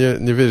mogą tego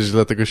nie wiedzieć,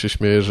 dlatego się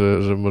śmieję,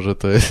 że może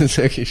to jest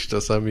jakiś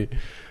czasami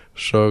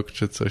szok,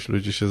 czy coś,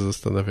 ludzie się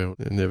zastanawiają.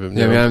 Nie wiem,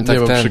 nie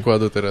mam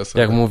przykładu teraz.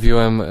 Jak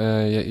mówiłem,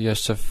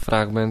 jeszcze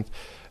fragment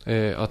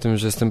o tym,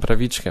 że jestem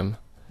prawiczkiem.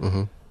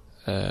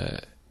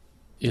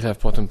 Ile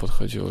potem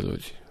podchodziło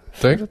ludzi?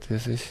 Tak? Ty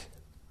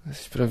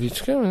jesteś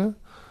prawiczkiem, nie?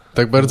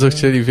 Tak bardzo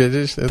chcieli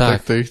wiedzieć?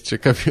 Tak to ich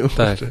ciekawiło.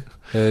 Tak.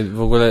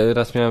 W ogóle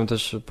raz miałem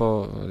też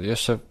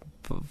jeszcze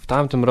w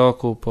tamtym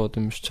roku, po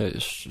tym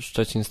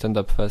Szczecin Stand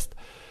Up Fest,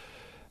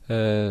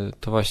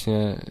 to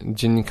właśnie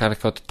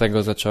dziennikarka od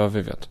tego zaczęła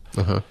wywiad.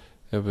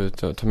 Jakby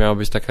to miała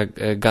być taka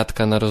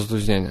gadka na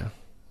rozluźnienie.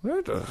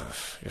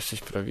 Jesteś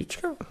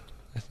prawiczką?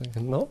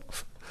 No.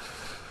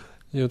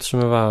 I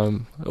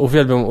utrzymywałem.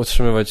 Uwielbiam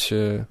utrzymywać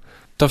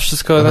to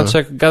wszystko, znaczy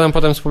jak gadam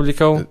potem z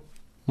publiką,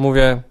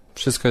 mówię,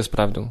 wszystko jest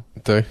prawdą.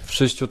 Tak.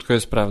 Wszyściutko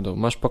jest prawdą.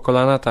 Masz po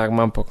kolana? Tak,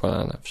 mam po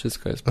kolana.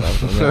 Wszystko jest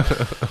prawdą. Nie?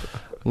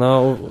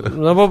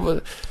 No bo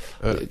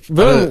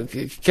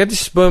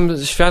kiedyś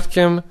byłem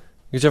świadkiem,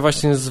 gdzie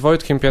właśnie z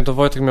Wojtkiem Piętą,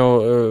 Wojtek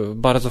miał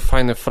bardzo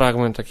fajny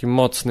fragment, taki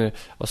mocny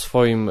o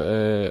swoim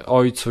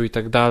ojcu i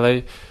tak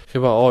dalej.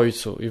 Chyba o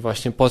ojcu. I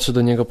właśnie podszedł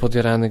do niego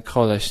podjarany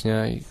koleś,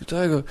 nie? I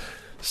tego,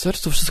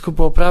 sercu to wszystko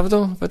było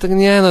prawdą? Wojtek,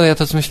 nie, no ja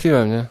to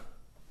zmyśliłem, nie?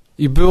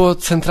 I było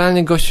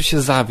centralnie, gościu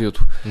się zawiódł.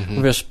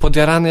 Wiesz,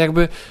 podjarany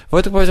jakby,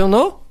 Wojtek powiedział,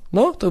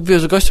 no, to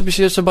wiesz, gościu by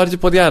się jeszcze bardziej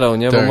podjarał,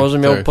 nie? Bo może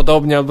miał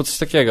podobnie albo coś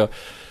takiego.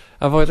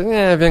 A Wojtek,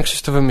 nie,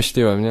 większość to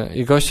wymyśliłem, nie?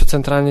 I gościu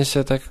centralnie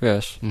się tak,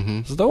 wiesz,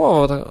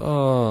 zdołował,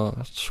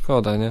 tak,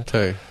 szkoda, nie?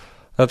 Tak.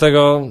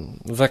 Dlatego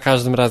za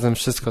każdym razem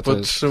wszystko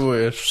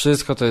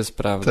to jest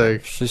prawda.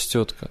 Tak.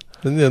 Wszyściutko.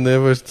 No nie, no ja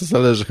właśnie, to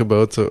zależy chyba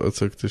o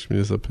co ktoś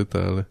mnie zapyta,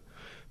 ale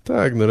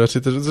tak, no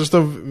raczej też,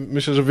 zresztą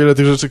myślę, że wiele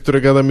tych rzeczy,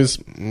 które gadam,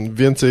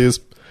 więcej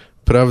jest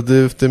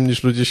prawdy w tym,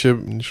 niż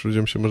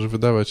ludziom się może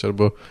wydawać,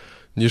 albo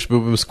niż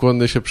byłbym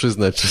skłonny się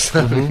przyznać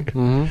czasami.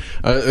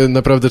 A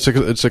naprawdę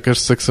czekasz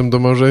z seksem do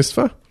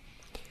małżeństwa?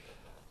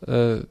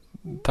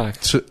 Tak.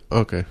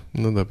 Okej,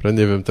 no dobra,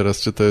 nie wiem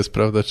teraz, czy to jest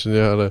prawda, czy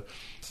nie, ale...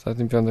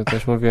 Ostatni piątek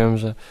też mówiłem,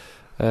 że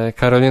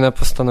Karolina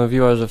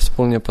postanowiła, że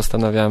wspólnie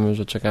postanawiamy,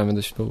 że czekamy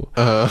do ślubu.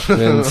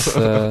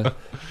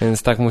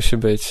 Więc tak musi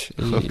być.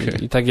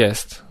 I tak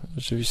jest.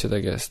 Rzeczywiście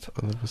tak jest.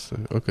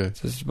 Okay.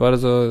 To jest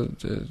bardzo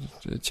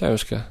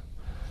ciężkie.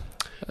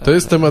 To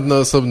jest temat na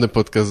osobny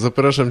podcast.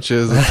 Zapraszam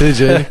cię za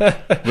tydzień,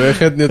 bo ja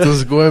chętnie to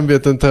zgłębię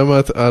ten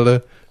temat, ale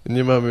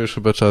nie mamy już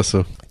chyba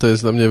czasu. To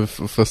jest dla mnie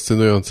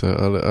fascynujące,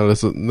 ale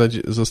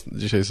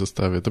dzisiaj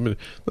zostawię. To będzie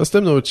w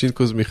następnym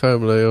odcinku z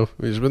Michałem Leją.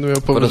 Wiesz, będę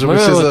miał powód, żeby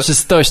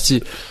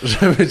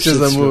cię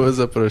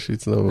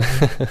zaprosić znowu.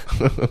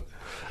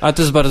 Ale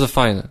to jest bardzo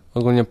fajne.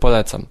 Ogólnie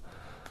polecam.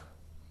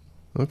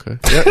 Okej.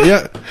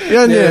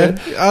 Ja nie,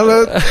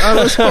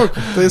 ale spoko.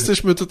 To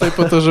jesteśmy tutaj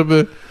po to,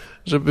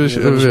 żeby się...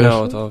 Nie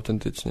brzmiało to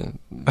autentycznie.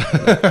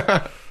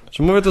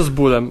 Mówię to z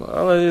bólem,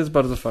 ale jest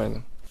bardzo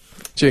fajne.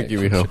 Dzięki,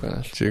 Michał.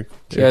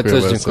 Ja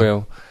też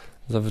dziękuję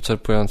za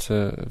wyczerpujący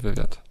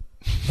wywiad.